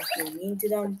you're mean to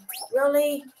them?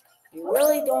 Really? You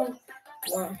really don't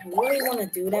want to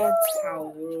do that?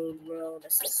 How rude, bro.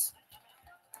 This is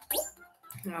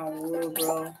how rude,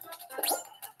 bro.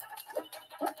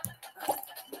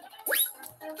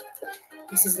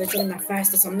 This is literally my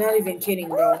fastest. I'm not even kidding,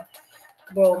 bro.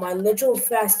 Bro, my literal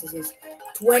fastest is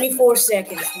 24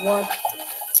 seconds. What?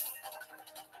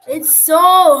 It's so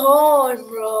hard,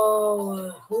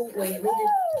 bro. Who did?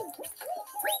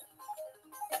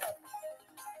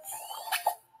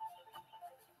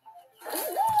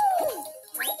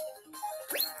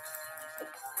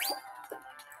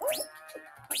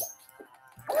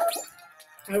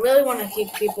 I really want to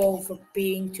kick people for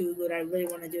being too good. I really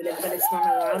want to do that, but it's not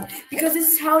allowed because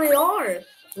this is how they are,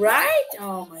 right?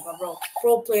 Oh my god, bro.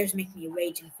 Pro players make me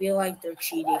rage and feel like they're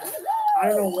cheating. I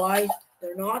don't know why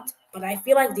they're not, but I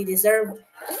feel like they deserve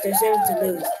to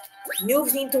lose.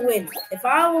 Noobs need to win. If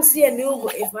I will see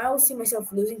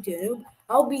myself losing to a noob,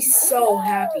 I'll be so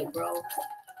happy, bro.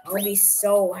 I'll be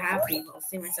so happy if I'll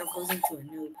see myself losing to a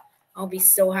noob. I'll be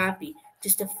so happy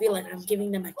just to feel like I'm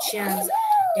giving them a chance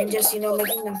and just,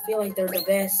 making them feel like they're the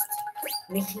best,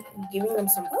 giving them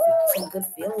some good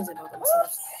feelings about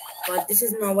themselves. But this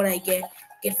is not what I get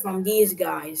from these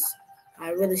guys.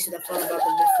 I really should have thought about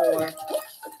them before.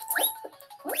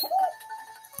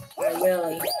 I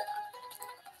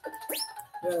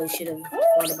really should have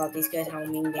thought about these guys, how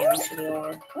mean they actually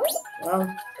are.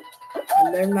 Well, I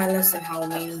learned my lesson how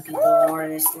mean people are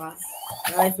in this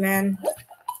life, man.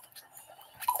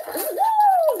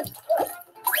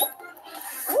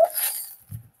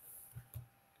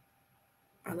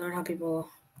 I learned how people...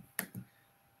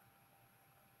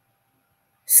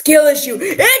 Skill issue.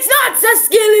 It's not a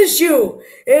skill issue.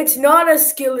 It's not a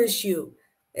skill issue.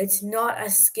 It's not a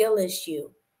skill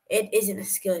issue. It isn't a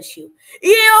skill issue.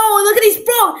 Yo, look at these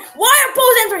pros. Why are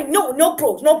pros entering? No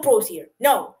pros here.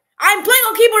 No. I'm playing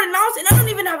on keyboard and mouse and I don't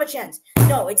even have a chance.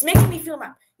 No, it's making me feel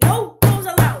mad. No pros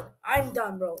allowed. I'm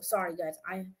done, bro. Sorry, guys.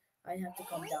 I have to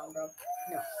calm down, bro.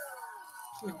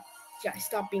 No. Guys,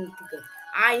 stop being too good.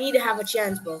 I need to have a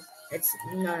chance, bro. It's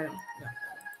no.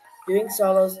 Doing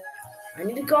solos. I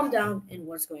need to calm down and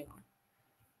what's going on.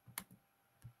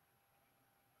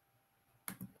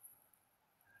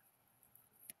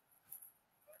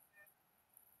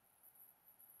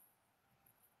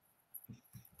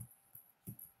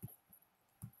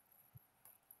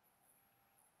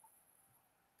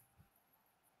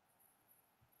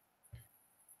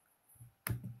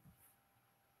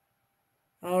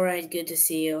 All right, good to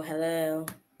see you. Hello.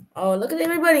 Oh, look at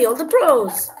everybody, all the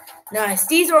pros. Nice.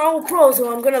 These are all pros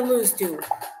who I'm going to lose to.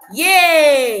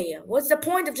 Yay! What's the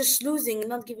point of just losing and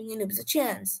not giving any a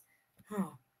chance?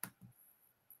 Huh.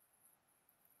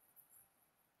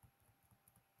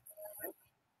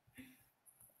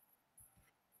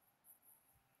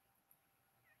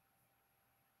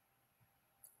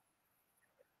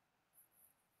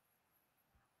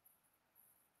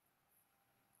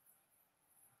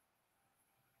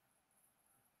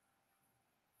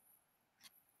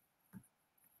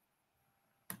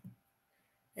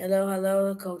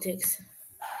 Hello, Kotix.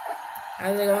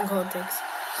 How's it going, Kotix?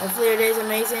 Hopefully your day's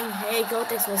amazing. Hey,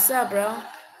 Kotix, what's up, bro?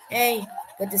 Hey,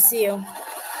 good to see you.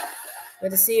 Good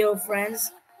to see you,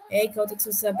 friends. Hey, Kotix,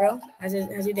 what's up, bro? How's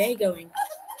your day going?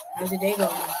 How's your day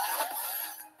going?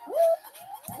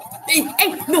 Hey,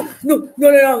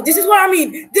 no. This is what I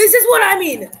mean. This is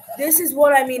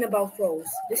what I mean about pros.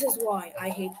 This is why I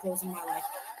hate pros in my life.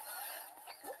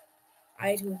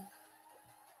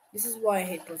 This is why I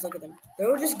hate pros. Look at them.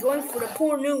 They're just going for the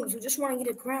poor noobs who just want to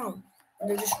get a crown. And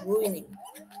they're just ruining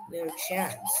their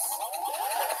chance.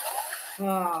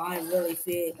 I really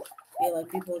feel feel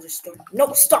like people just don't.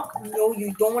 No, stop. No,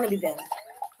 you don't want to be banned.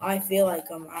 I feel like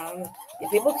I don't know. If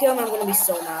people kill me, I'm gonna be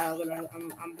so mad. I'm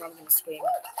probably gonna scream.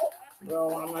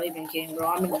 Bro, I'm not even kidding,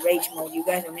 bro. I'm in rage mode. You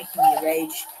guys are making me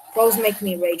rage. Pros make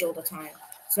me rage all the time.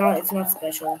 It's not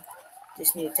special.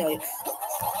 Just need to tell you.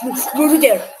 Don't you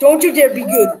dare. Don't you dare be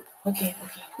good. Okay.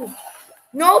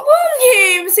 No, Boom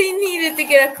Games! He needed to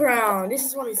get a crown. This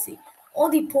is what I see. All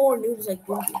the poor noobs like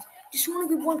Boom Games just want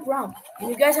to get one crown. And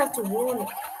you guys have to ruin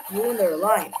their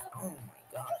life. Oh my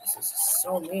god, this is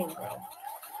so mean, bro.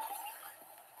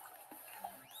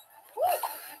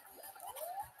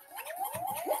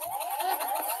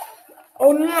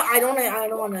 Oh no, I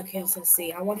don't want to cancel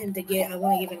C. I want to give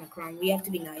him a crown. We have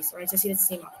to be nice, alright? So see, let's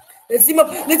team up. Let's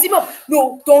team up.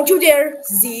 No, don't you dare.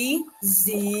 Z.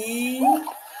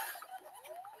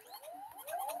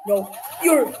 No,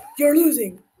 you're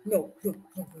losing. No.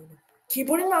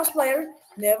 Keyboard and mouse player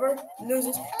never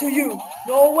loses to you.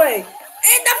 No way. In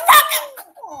the fucking.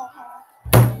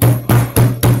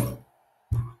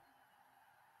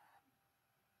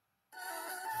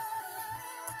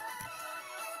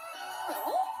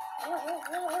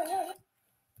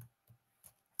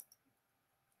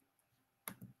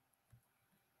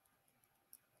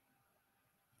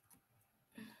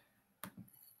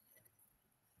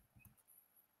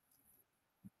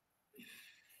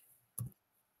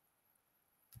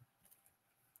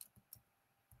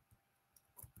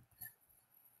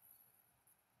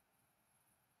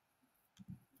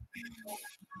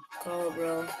 Oh,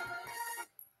 bro.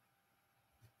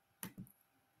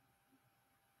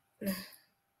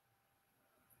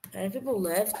 And people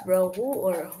left, bro.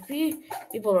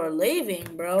 People are leaving,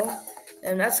 bro?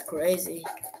 And that's crazy.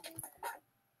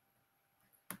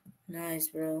 Nice,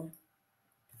 bro.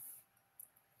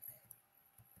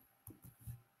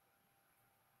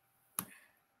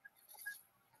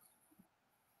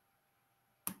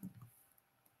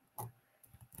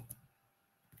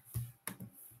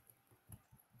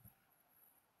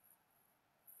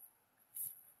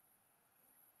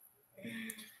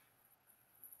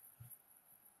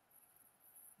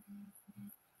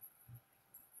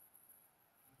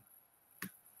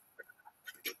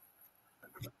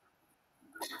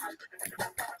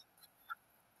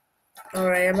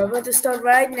 Alright, I'm about to start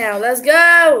right now. Let's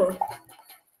go!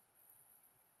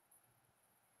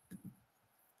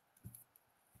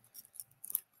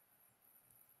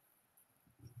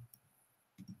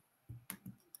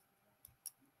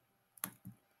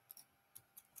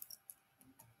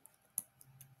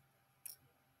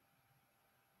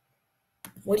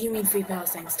 What do you mean free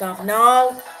Palestine? Stop.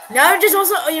 No. Now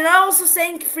you're not also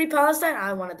saying free Palestine?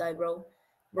 I wanna die, bro.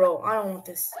 Bro, I don't want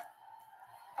this.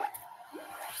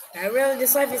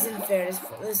 This life isn't fair.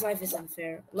 This life isn't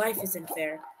fair. Life isn't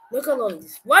fair. Look at all of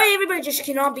this. Why everybody just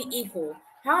cannot be equal?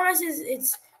 How nice is it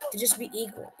to just be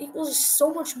equal? Equal is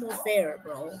so much more fair,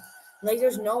 bro. Like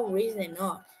there's no reason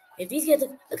not. If these guys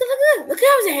look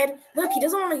how he's ahead. Look, he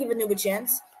doesn't want to give a noob a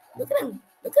chance. Look at him.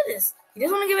 Look at this. He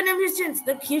doesn't want to give a noob a chance.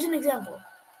 Look, here's an example.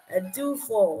 A dude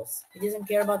falls. He doesn't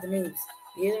care about the noobs.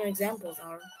 These are examples,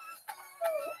 are.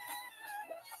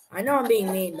 I know I'm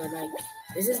being mean, but like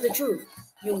this is the truth.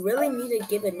 You really need to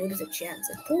give the noobs a chance.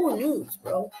 Like, poor noobs,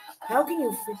 bro. How can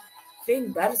you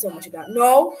think bad so much about?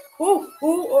 No.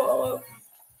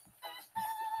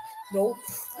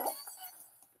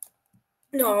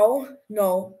 No.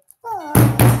 No.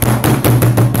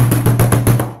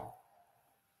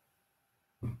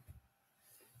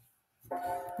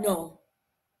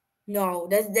 No.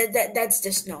 That's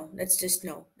just no. That's just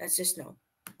no. That's just no.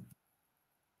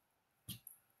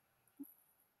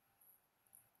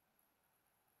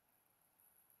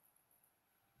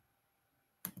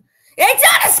 It's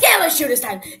not a skill issue this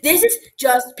time. This is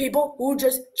just people who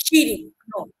just cheating.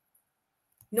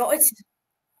 No, it's.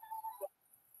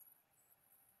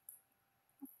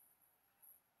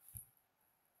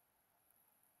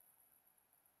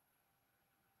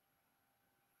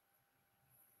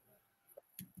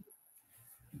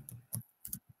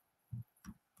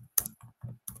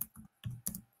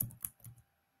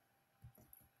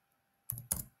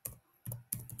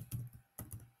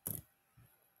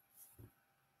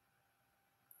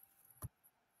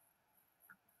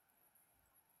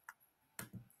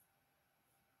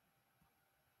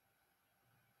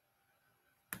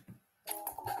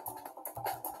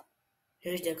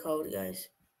 Here's the code, guys.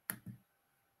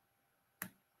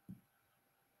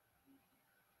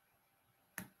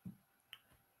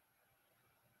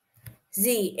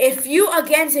 Z, if you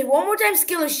again say one more time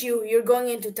skill issue, you're going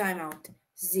into timeout.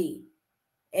 Z,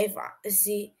 if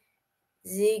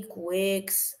Z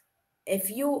Quicks, if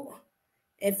you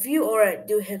If you alright,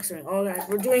 do hexering. Alright,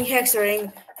 we're doing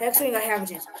hexering. Hexering, I have a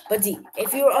chance. But D,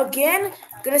 if you're again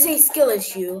gonna say skill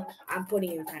issue, I'm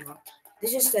putting you in timeout.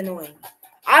 This is just annoying.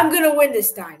 I'm gonna win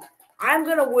this time. I'm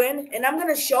gonna win, and I'm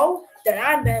gonna show that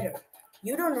I'm better.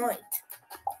 You don't know it.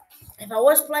 If I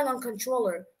was playing on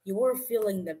controller, you were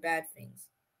feeling the bad things.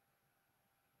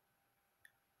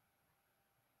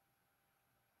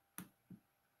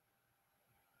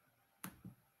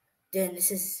 Then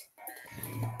this is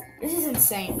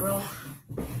insane, bro.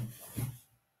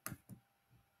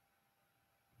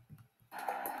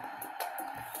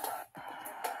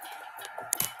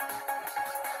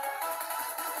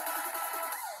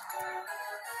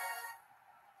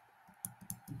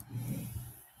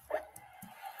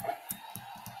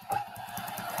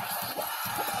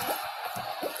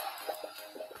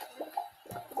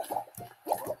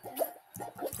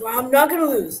 Well, I'm not gonna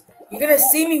lose. You're gonna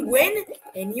see me win,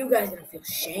 and you guys are gonna feel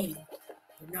shame.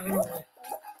 You're not gonna win.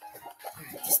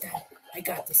 Alright, this time, I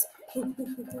got this. What?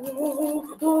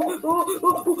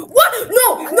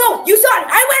 No! You saw it!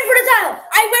 I went for the title!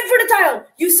 I went for the title!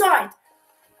 You saw it!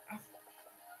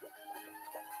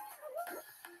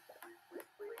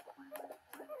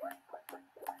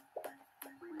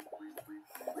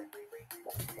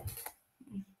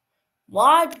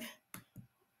 What?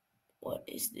 What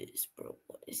is this, bro?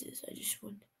 What is this? I just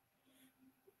went.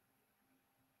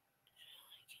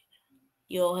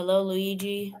 Yo, hello,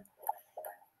 Luigi.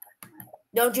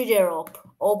 Don't you dare op.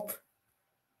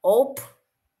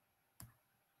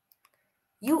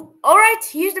 You alright,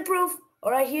 here's the proof.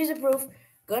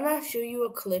 Gonna show you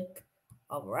a clip.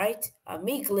 Alright, of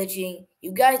me glitching.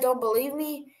 You guys don't believe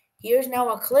me? Here's now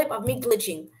a clip of me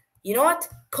glitching. You know what?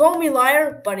 Call me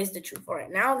liar, but it's the truth. Alright,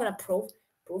 now I'm gonna prove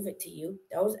it to you.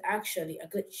 That was actually a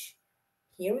glitch.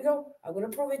 Here we go. I'm gonna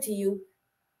prove it to you.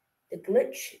 The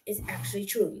glitch is actually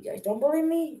true. You guys don't believe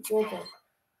me? It's your call.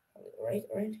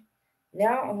 Alright.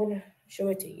 Now I'm gonna show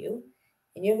it to you,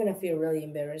 and you're gonna feel really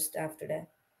embarrassed after that.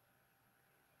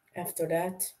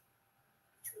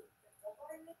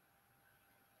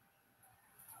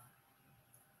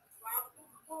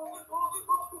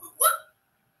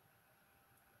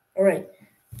 Alright,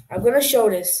 I'm gonna show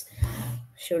this.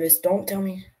 Don't tell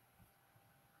me.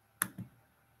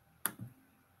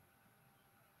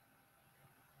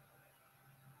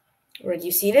 Alright,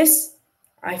 you see this?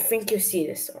 I think you see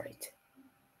this, alright.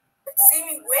 See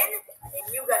me win,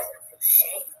 and you guys are gonna feel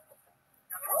shame.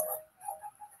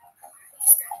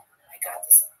 I got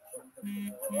this.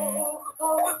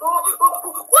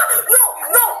 What?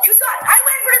 No! You saw it! I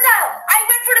went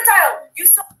for the title! You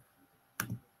saw.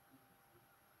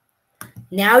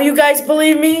 Now you guys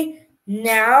believe me?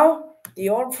 Now the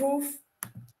old proof.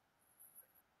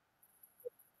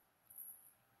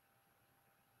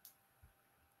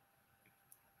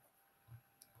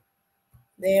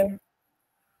 There.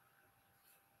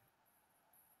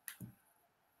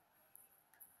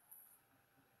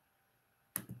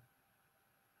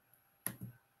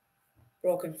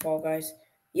 Broken Fall Guys.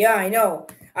 Yeah, I know.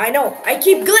 I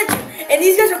keep glitching, and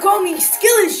these guys are calling me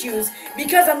skill issues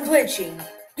because I'm glitching.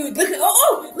 Dude, look at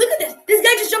look at this. This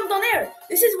guy just jumped on air.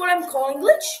 This is what I'm calling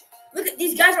glitch. Look at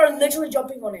these guys are literally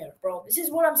jumping on air, bro. This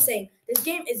is what I'm saying. This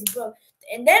game is bro.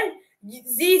 And then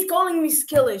Z's calling me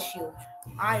skill issue.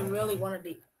 I really want to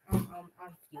be. I'm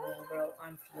feeling, bro.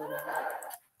 I'm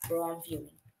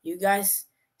feeling. You guys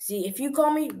see if you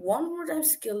call me one more time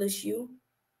skill issue.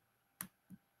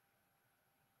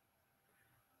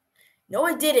 No,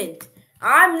 I didn't.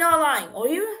 I'm not lying. Are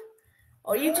you?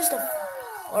 Are you just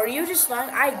lying?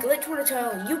 I glitched with the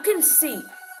tunnel. You can see.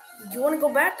 You want to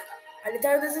go back? I did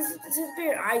tell you this is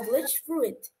disappear. I glitched through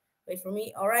it. Wait for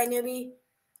me. All right, newbie.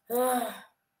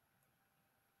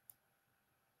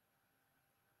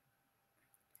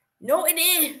 No, it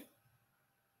is.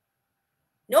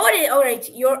 No, it is. All right,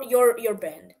 you're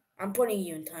banned. I'm putting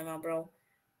you in timeout, bro.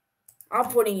 I'm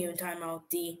putting you in timeout,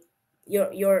 D.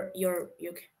 You're.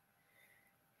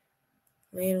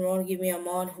 Man, want to give me a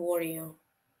mod? Who are you?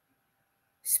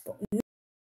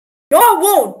 No, I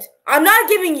won't. I'm not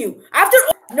giving you.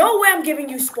 No way I'm giving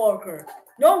you Sparker.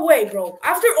 No way, bro.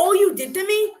 After all you did to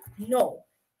me, no.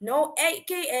 No,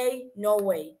 AKA, no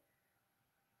way.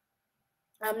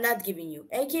 I'm not giving you.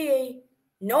 AKA,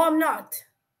 no, I'm not.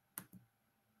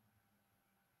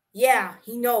 Yeah,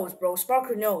 he knows, bro.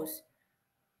 Sparker knows.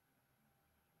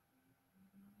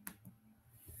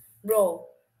 Bro.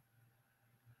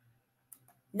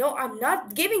 No, I'm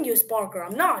not giving you Sparker.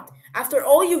 I'm not. After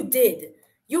all you did,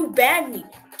 you banned me,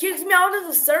 kicked me out of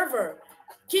the server,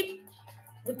 keep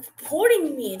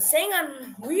reporting me and saying I'm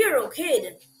a weirdo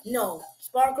kid. No,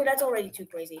 Sparker, that's already too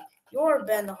crazy. You're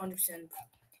banned 100%.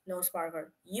 No,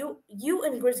 Sparker. You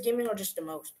and Grizz Gaming are just the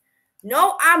most.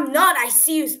 No, I'm not. I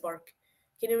see you, Spark.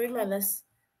 Can you read my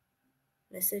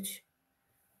message?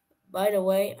 By the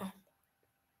way,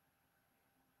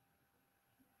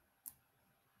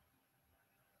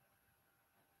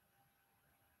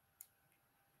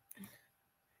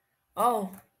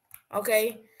 oh,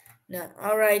 okay. No,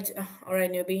 all right,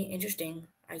 newbie. Interesting.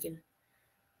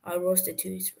 I roasted two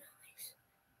Israelis.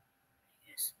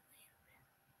 Yes.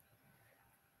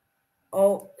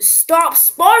 Oh, stop,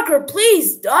 Sparker,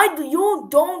 please. You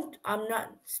don't. I'm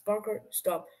not, Sparker.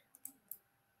 Stop.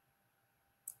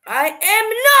 I am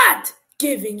not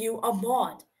giving you a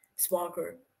mod,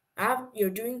 Sparker. You're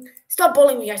doing. Stop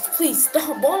bullying me, guys. Please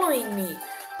stop bullying me.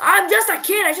 I'm just a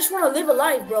kid. I just want to live a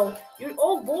life, bro. You're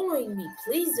all bullying me.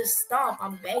 Please just stop.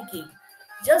 I'm begging.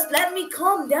 Just let me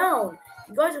calm down.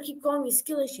 You guys will keep calling me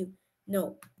skill issue.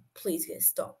 No, please, guys,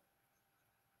 stop.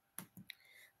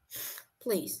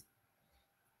 Please.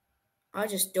 I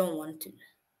just don't want to.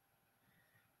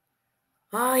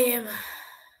 I am.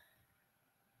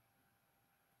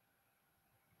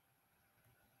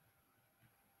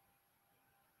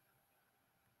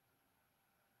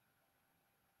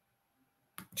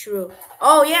 True.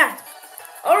 Oh, yeah.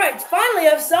 All right. Finally,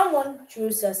 I have someone. True,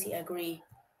 Sussy. Agree.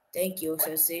 Thank you,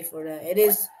 Sussy, for that. It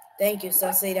is. Thank you,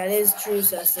 Sussy. That is true,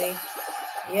 Sussy.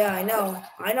 Yeah, I know.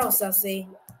 I know, Sussy.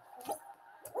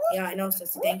 Yeah, I know,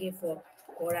 Sussy. Thank you for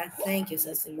that. Thank you,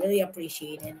 Sussy. Really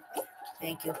appreciate it.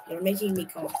 Thank you. You're making me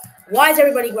calm. Why is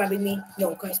everybody grabbing me?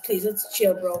 No, guys, please, let's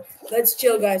chill, bro. Let's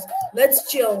chill, guys. Let's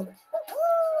chill.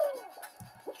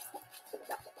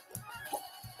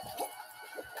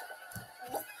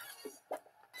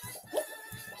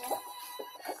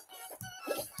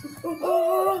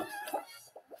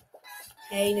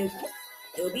 Hey,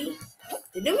 newbie.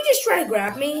 Did newbie just try to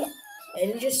grab me?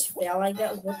 And he just fell like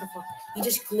that? What the fuck? He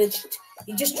just glitched.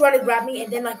 He just tried to grab me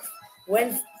and then, like,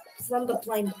 went from the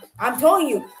plane. I'm telling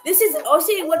you, this is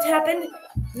also what happened.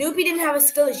 Newbie didn't have a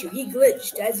skill issue. He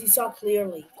glitched, as you saw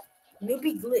clearly.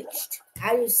 Newbie glitched.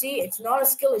 As you see, it's not a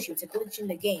skill issue. It's a glitch in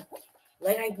the game.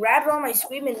 Like, I grabbed on my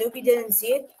screen and Newbie didn't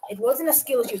see it. It wasn't a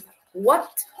skill issue. What?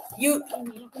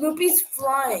 Newbie's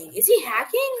flying. Is he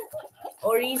hacking?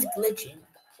 Or he's glitching?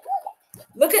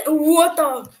 Look at what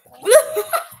the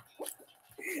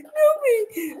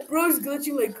Newbie! Bro's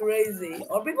glitching like crazy.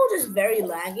 Are people just very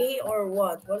laggy or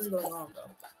what? What is going on,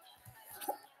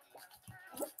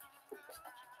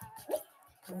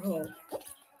 bro?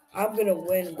 I'm gonna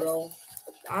win, bro.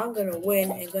 I'm gonna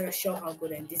win and gonna show how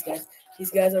good I am.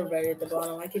 These guys are right at the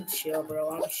bottom. I can chill, bro.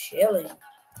 I'm chilling.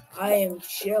 I am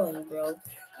chilling, bro.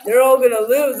 They're all gonna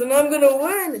lose and I'm gonna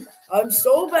win. I'm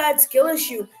so bad, skill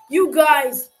issue. You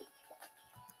guys,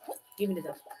 give me the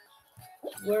dub.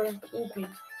 Where? Oopie.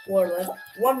 War left.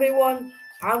 1v1.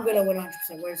 I'm gonna win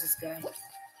 100%. Where's this guy?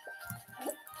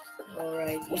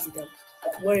 Alright, easy dub.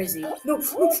 Where is he? No,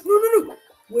 no.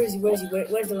 Where is he? Where's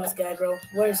the last guy, bro?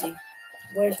 Where is he?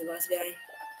 Where's the last guy?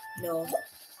 No.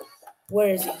 Where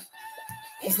is he?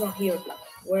 He's not here.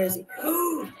 Where is he?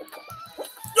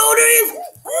 No, there he is!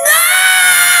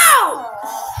 No!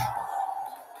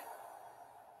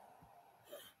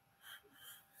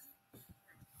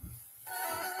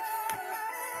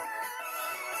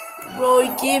 Bro, he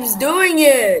keeps doing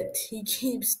it. He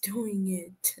keeps doing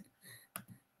it.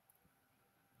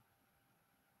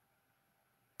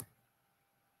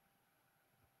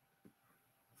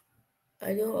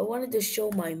 I wanted to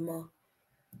show my mom.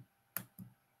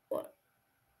 What?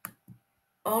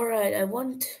 All right,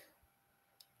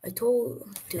 I told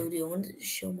dude I wanted to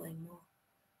show my mod.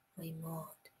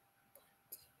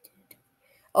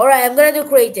 All right, I'm gonna do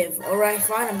creative. All right,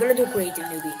 fine. I'm gonna do creative,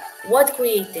 newbie. What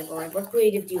creative? All right, what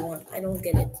creative do you want? I don't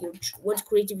get it. What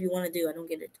creative you want to do? I don't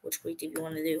get it. What creative you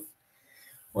want to do?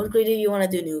 What creative you want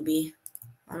to do, newbie?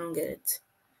 I don't get it.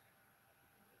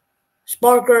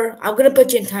 Sparker, I'm gonna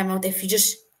put you in timeout if you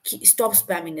just stop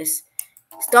spamming this.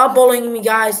 Stop bullying me,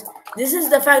 guys. This is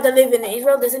the fact I live in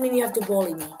Israel. Doesn't mean you have to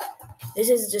bully me. This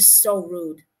is just so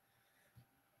rude.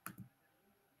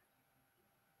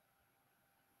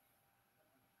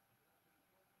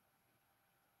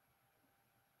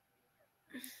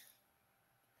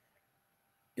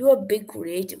 Do a big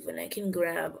creative when I can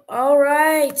grab. All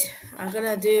right, I'm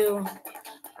gonna do.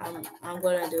 I'm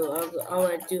gonna do. All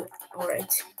right, do. All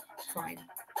right, fine.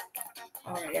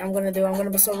 All right, I'm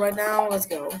gonna whistle right now. Let's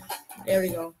go. There we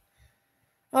go.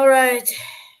 All right.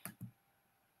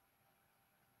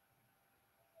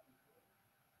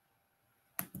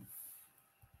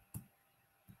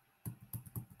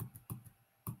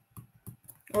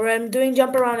 All right, I'm doing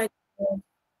jump around.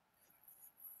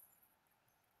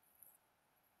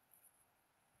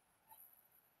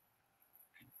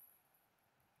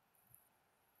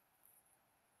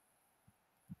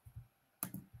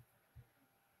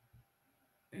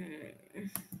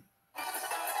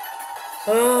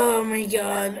 Oh my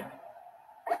god.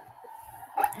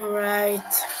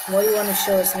 Alright. What do you want to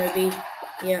show us, Newbie?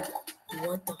 Yeah.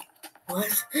 What the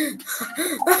what?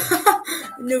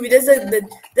 Newbie,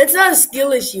 that's not a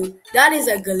skill issue. That is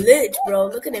a glitch, bro.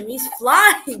 Look at him, he's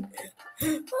flying.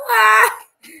 Ah,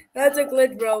 that's a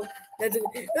glitch, bro. That's a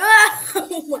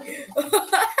oh my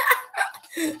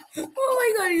oh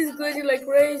my god, he's glitching like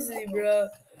crazy, bro.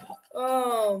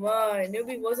 Oh my,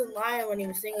 Newbie wasn't lying when he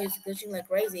was saying he's glitching like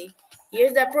crazy.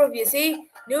 Here's that proof. You see,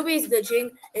 Newbie's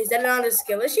glitching. Is that not a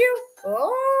skill issue?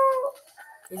 Oh,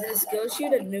 is it a skill issue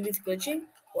that Newbie's glitching,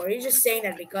 or are you just saying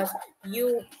that because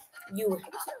you, you,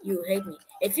 you hate me?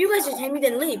 If you guys just hate me,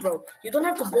 then leave, bro. You don't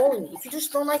have to bully me. If you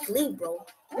just don't like, leave, bro.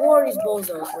 Who are these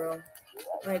bozos, bro?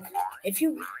 Like, if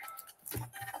you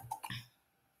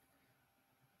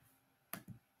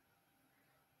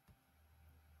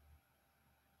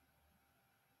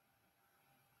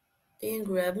didn't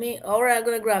grab me, all right, I'm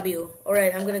gonna grab you. All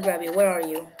right, I'm gonna grab you. Where are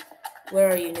you?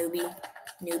 Where are you, Newbie?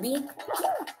 Newbie?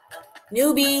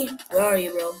 Newbie, where are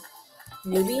you, bro?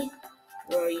 Newbie,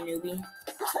 where are you, Newbie?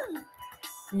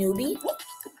 Newbie,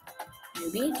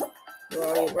 Newbie, where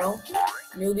are you, bro?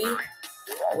 Newbie,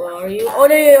 where are you? Oh,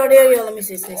 there you are, there you are. Let me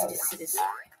see this, see this.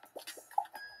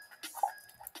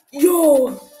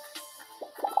 Yo!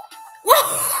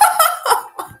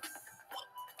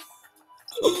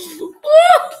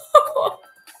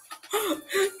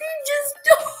 He just,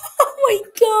 oh my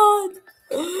god!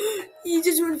 He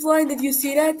just went flying. Did you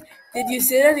see that? Did you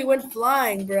see that? He went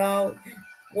flying, bro.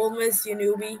 We'll miss you,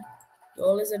 Newbie. You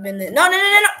always have been there. No, no,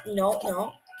 no, no, no, no,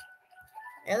 no.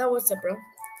 Hello, what's up, bro?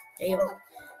 Hey, yo.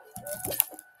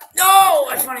 No!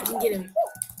 I thought I can get him.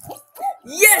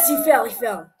 Yes, he fell. He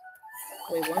fell.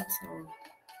 Wait, what? Oh.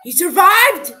 He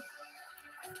survived!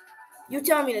 You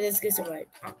tell me that this guy survived.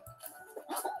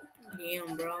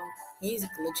 Damn, bro. He's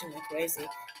glitching like crazy.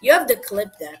 You have to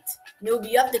clip that. No,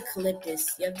 you have to clip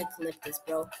this. You have to clip this,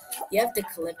 bro. You have to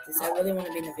clip this. I really want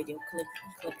to be in the video.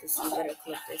 Clip this. You better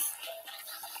clip this.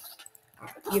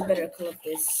 You better clip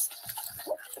this.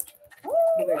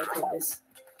 You better clip this.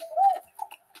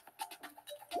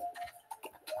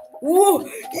 Whoa!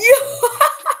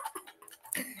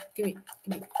 Give me.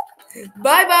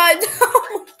 Bye bye.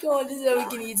 Oh my god, this is how we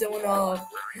can eat someone off.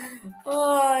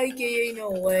 Oh, okay,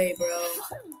 no way, bro.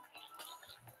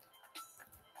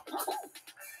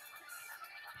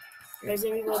 There's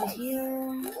everybody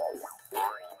here.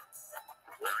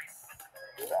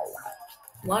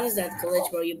 What is that glitch,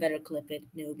 bro? You better clip it,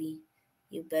 Newbie.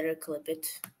 You better clip it.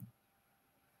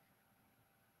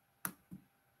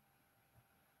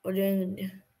 We're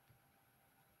doing.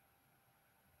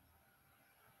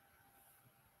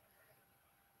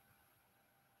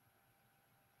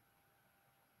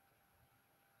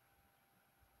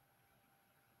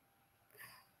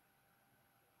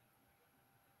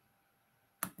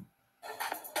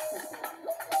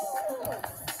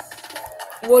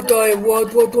 What?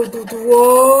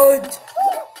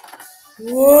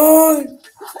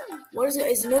 What is it?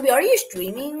 Is Newbie? Are you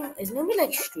streaming? Is Newbie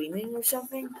like streaming or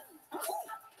something?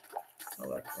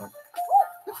 Alright.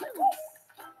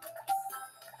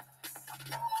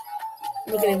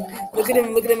 Look at him. Look at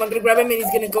him. Look at him. I'm gonna grab him and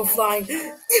he's gonna go flying.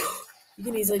 You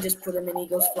can easily just put him and he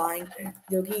goes flying.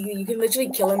 Dude, you can literally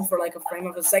kill him for like a frame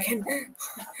of a second.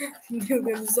 Dude,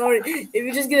 I'm sorry. If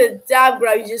you just get a tab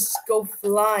grab, you just go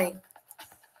flying.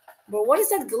 But what is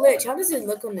that glitch? How does it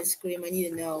look on the screen? I need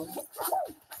to know.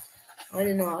 I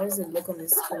don't know. How does it look on the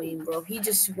screen, bro? He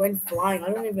just went flying. I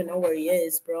don't even know where he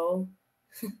is, bro.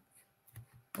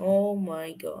 Oh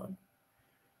my god.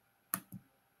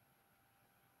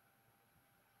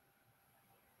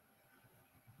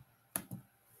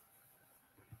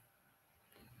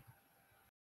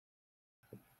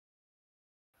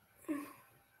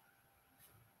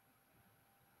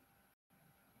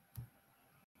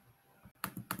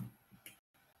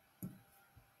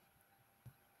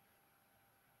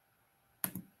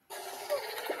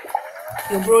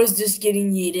 Your bro is just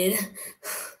getting yeeted.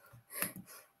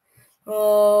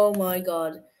 Oh my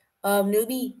god.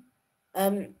 Newbie.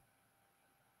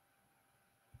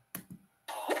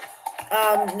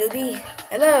 Newbie.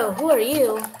 Hello, who are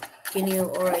you? Can you,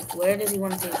 alright, where does he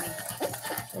want to take me?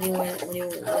 Where do you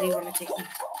want to take me?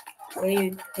 Where are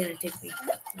you gonna take me?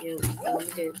 You want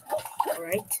me to,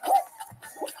 alright?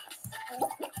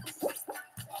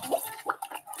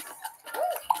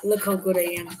 Look how good I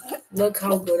am. Look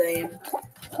how good I am.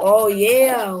 Oh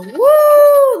yeah,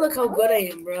 woo! Look how good I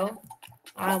am, bro.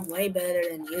 I'm way better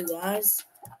than you guys.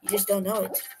 You just don't know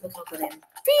it. Look how good I am.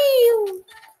 Pew!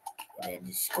 And then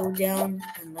just go down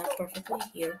and land perfectly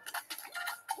here.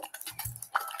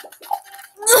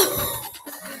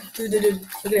 Dude, look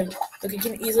at him. Look, you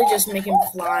can easily just make him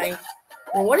fly.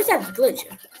 Bro, what is that glitch?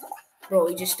 Bro,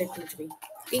 he just glitched me.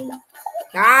 Ding.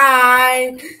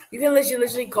 Hi! You can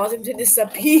literally cause him to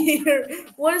disappear.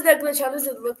 What is that glitch? How does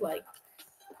it look like?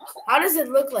 How does it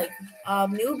look like?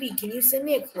 Newbie, can you send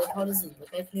me a clip? How does it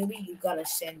look like? Newbie, you gotta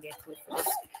send me a clip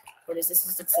for this. This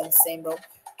is insane, bro.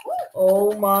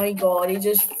 Oh my god, he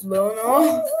just flown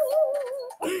off.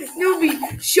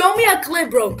 Newbie, show me a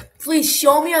clip, bro. Please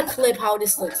show me a clip how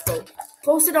this looks, bro.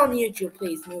 Post it on YouTube,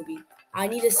 please, Newbie. I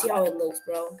need to see how it looks,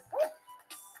 bro.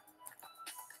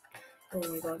 Oh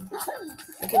my god.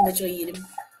 I can literally eat him.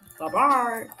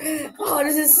 Bye-bye. Oh,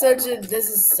 this is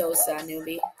so sad,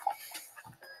 Newbie.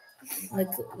 Like,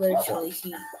 literally,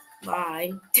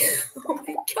 bye. Oh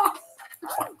my god.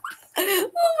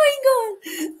 Oh my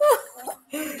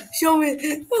god. Show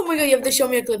me. Oh my god, you have to show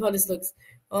me a clip how this looks.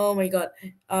 Oh my god.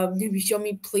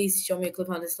 Newbie, please show me a clip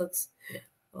how this looks.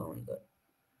 Oh my god.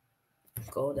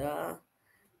 Goda.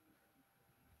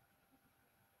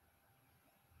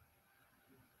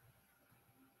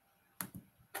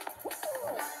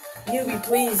 Newbie,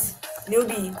 please.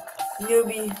 Newbie.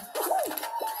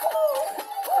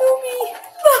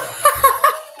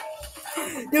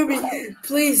 Newbie,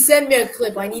 please send me a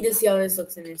clip. I need to see how this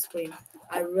looks in your screen.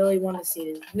 I really want to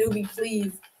see this. Newbie,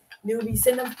 please. Newbie,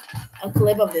 send a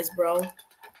clip of this, bro.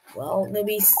 Well,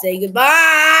 Newbie, say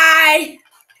goodbye.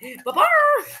 Bye-bye.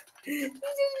 You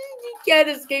can't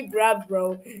escape grabs,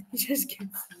 bro. You just get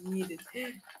needed.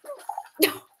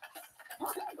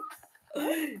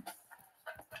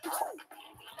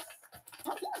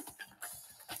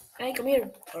 Hey, come here.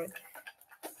 All right.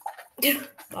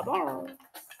 Bye-bye.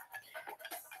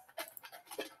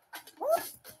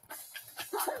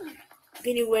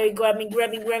 Anyway, grab me,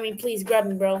 please, grab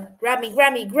me, bro. Grab me,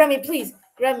 please.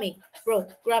 Grab me, bro.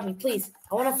 Grab me, please.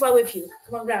 I want to fly with you.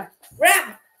 Come on, grab.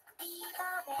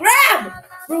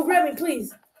 Bro, grab me,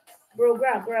 please. Bro,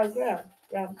 grab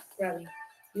me.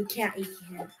 You can't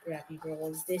grab me,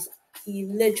 bro. He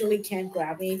literally can't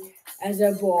grab me as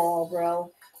a ball,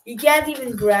 bro. You can't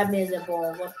even grab me as a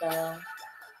ball. What the?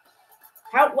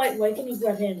 Why can you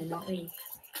grab him and not me?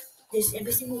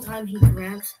 Every single time he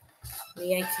grabs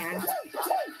me, I can't.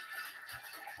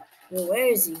 Well, where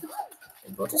is he?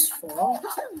 Did bro just fall?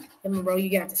 Come on, bro, you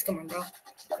got this. Come on, bro.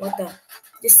 What the?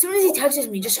 As soon as he touches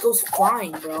me, just goes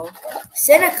flying, bro.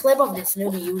 Send a clip of this,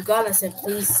 Newbie. You gotta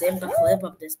please send a clip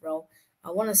of this, bro. I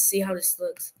want to see how this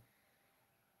looks.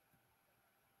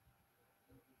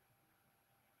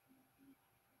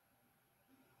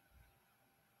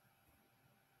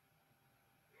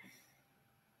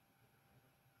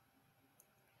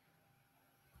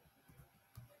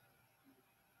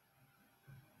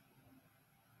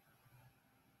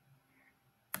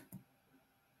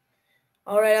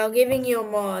 Alright, I'm giving you a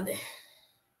mod.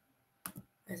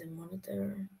 As a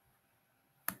monitor.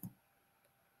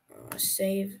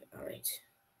 Save.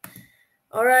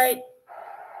 Alright.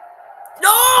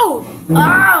 No!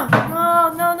 Ah!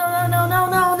 No!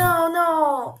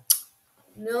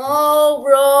 No,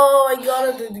 bro. I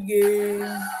gotta do the game.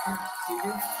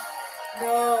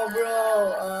 No,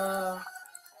 bro.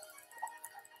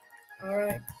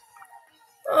 Alright.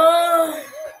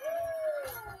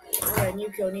 Alright, new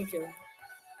kill.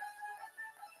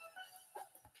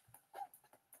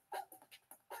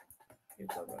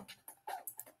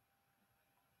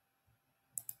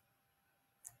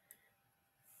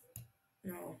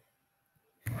 Bro.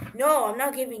 No, I'm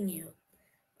not giving you.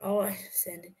 Oh,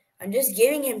 send it. I'm just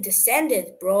giving him to send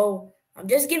it, bro. I'm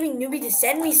just giving Newbie to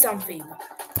send me something.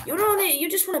 You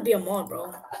just want to be a mod,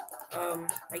 bro.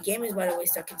 My game is, by the way,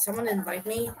 stuck. Can someone invite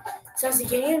me? Sassy,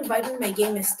 can you invite me? My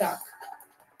game is stuck.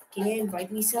 Can you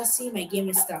invite me, Sassy? My game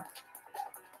is stuck.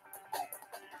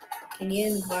 Can you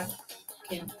invite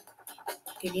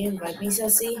me,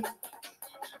 Sassy?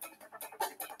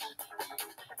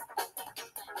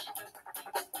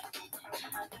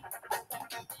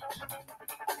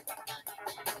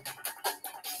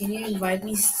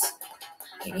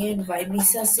 Can you invite me,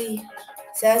 Sassy?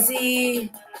 Sassy!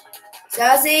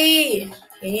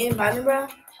 Can you invite me, bro?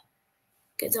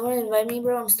 Can someone invite me,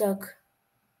 bro? I'm stuck.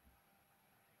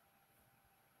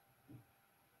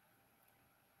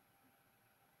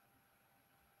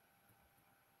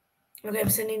 Okay, I'm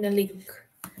sending the link.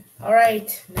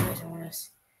 Alright. No, I don't want to see.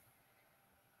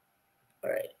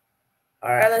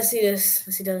 Alright, let's see this.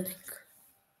 Let's see the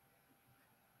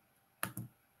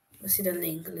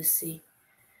link. Let's see.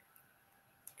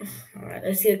 Alright,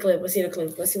 let's see the clip. Let's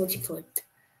see what you clipped.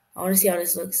 I want to see how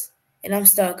this looks. And I'm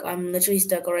stuck. I'm literally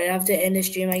stuck. Alright, I have to end the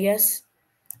stream, I guess.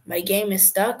 My game is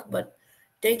stuck, but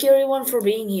thank you everyone for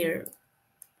being here.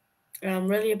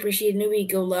 Really appreciate Newbie.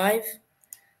 Go live.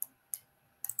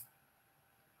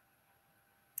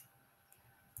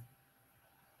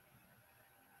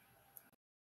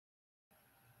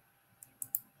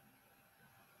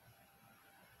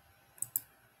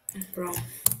 bro.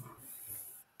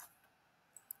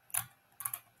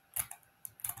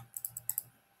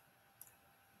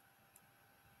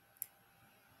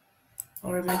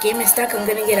 Alright, my game is stuck. I'm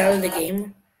gonna get out of the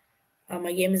game.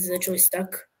 My game is literally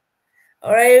stuck.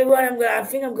 Alright, everyone. I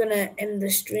think I'm gonna end the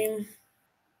stream.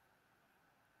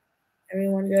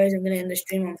 Everyone, guys, I'm gonna end the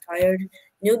stream. I'm tired.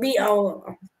 Newbie,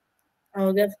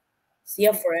 I'll give. See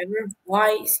ya forever.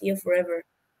 Why see ya forever?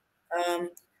 Um.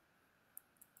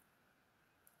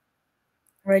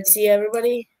 Alright, see ya,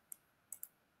 everybody.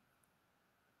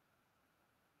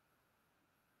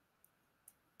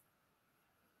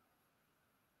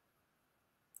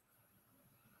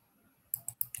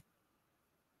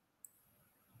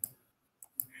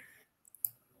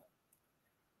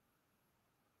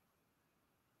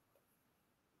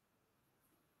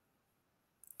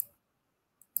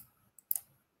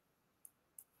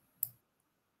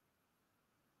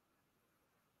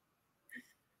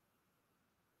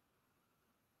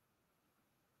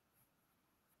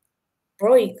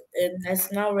 Bro,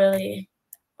 that's not really.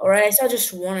 Alright, I saw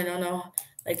just one. I don't know.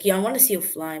 Like, yeah, I want to see you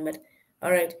flying, but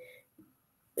alright.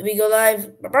 Let me go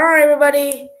live. Bye bye,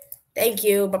 everybody. Thank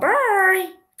you. Bye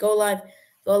bye. Go live.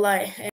 Go live.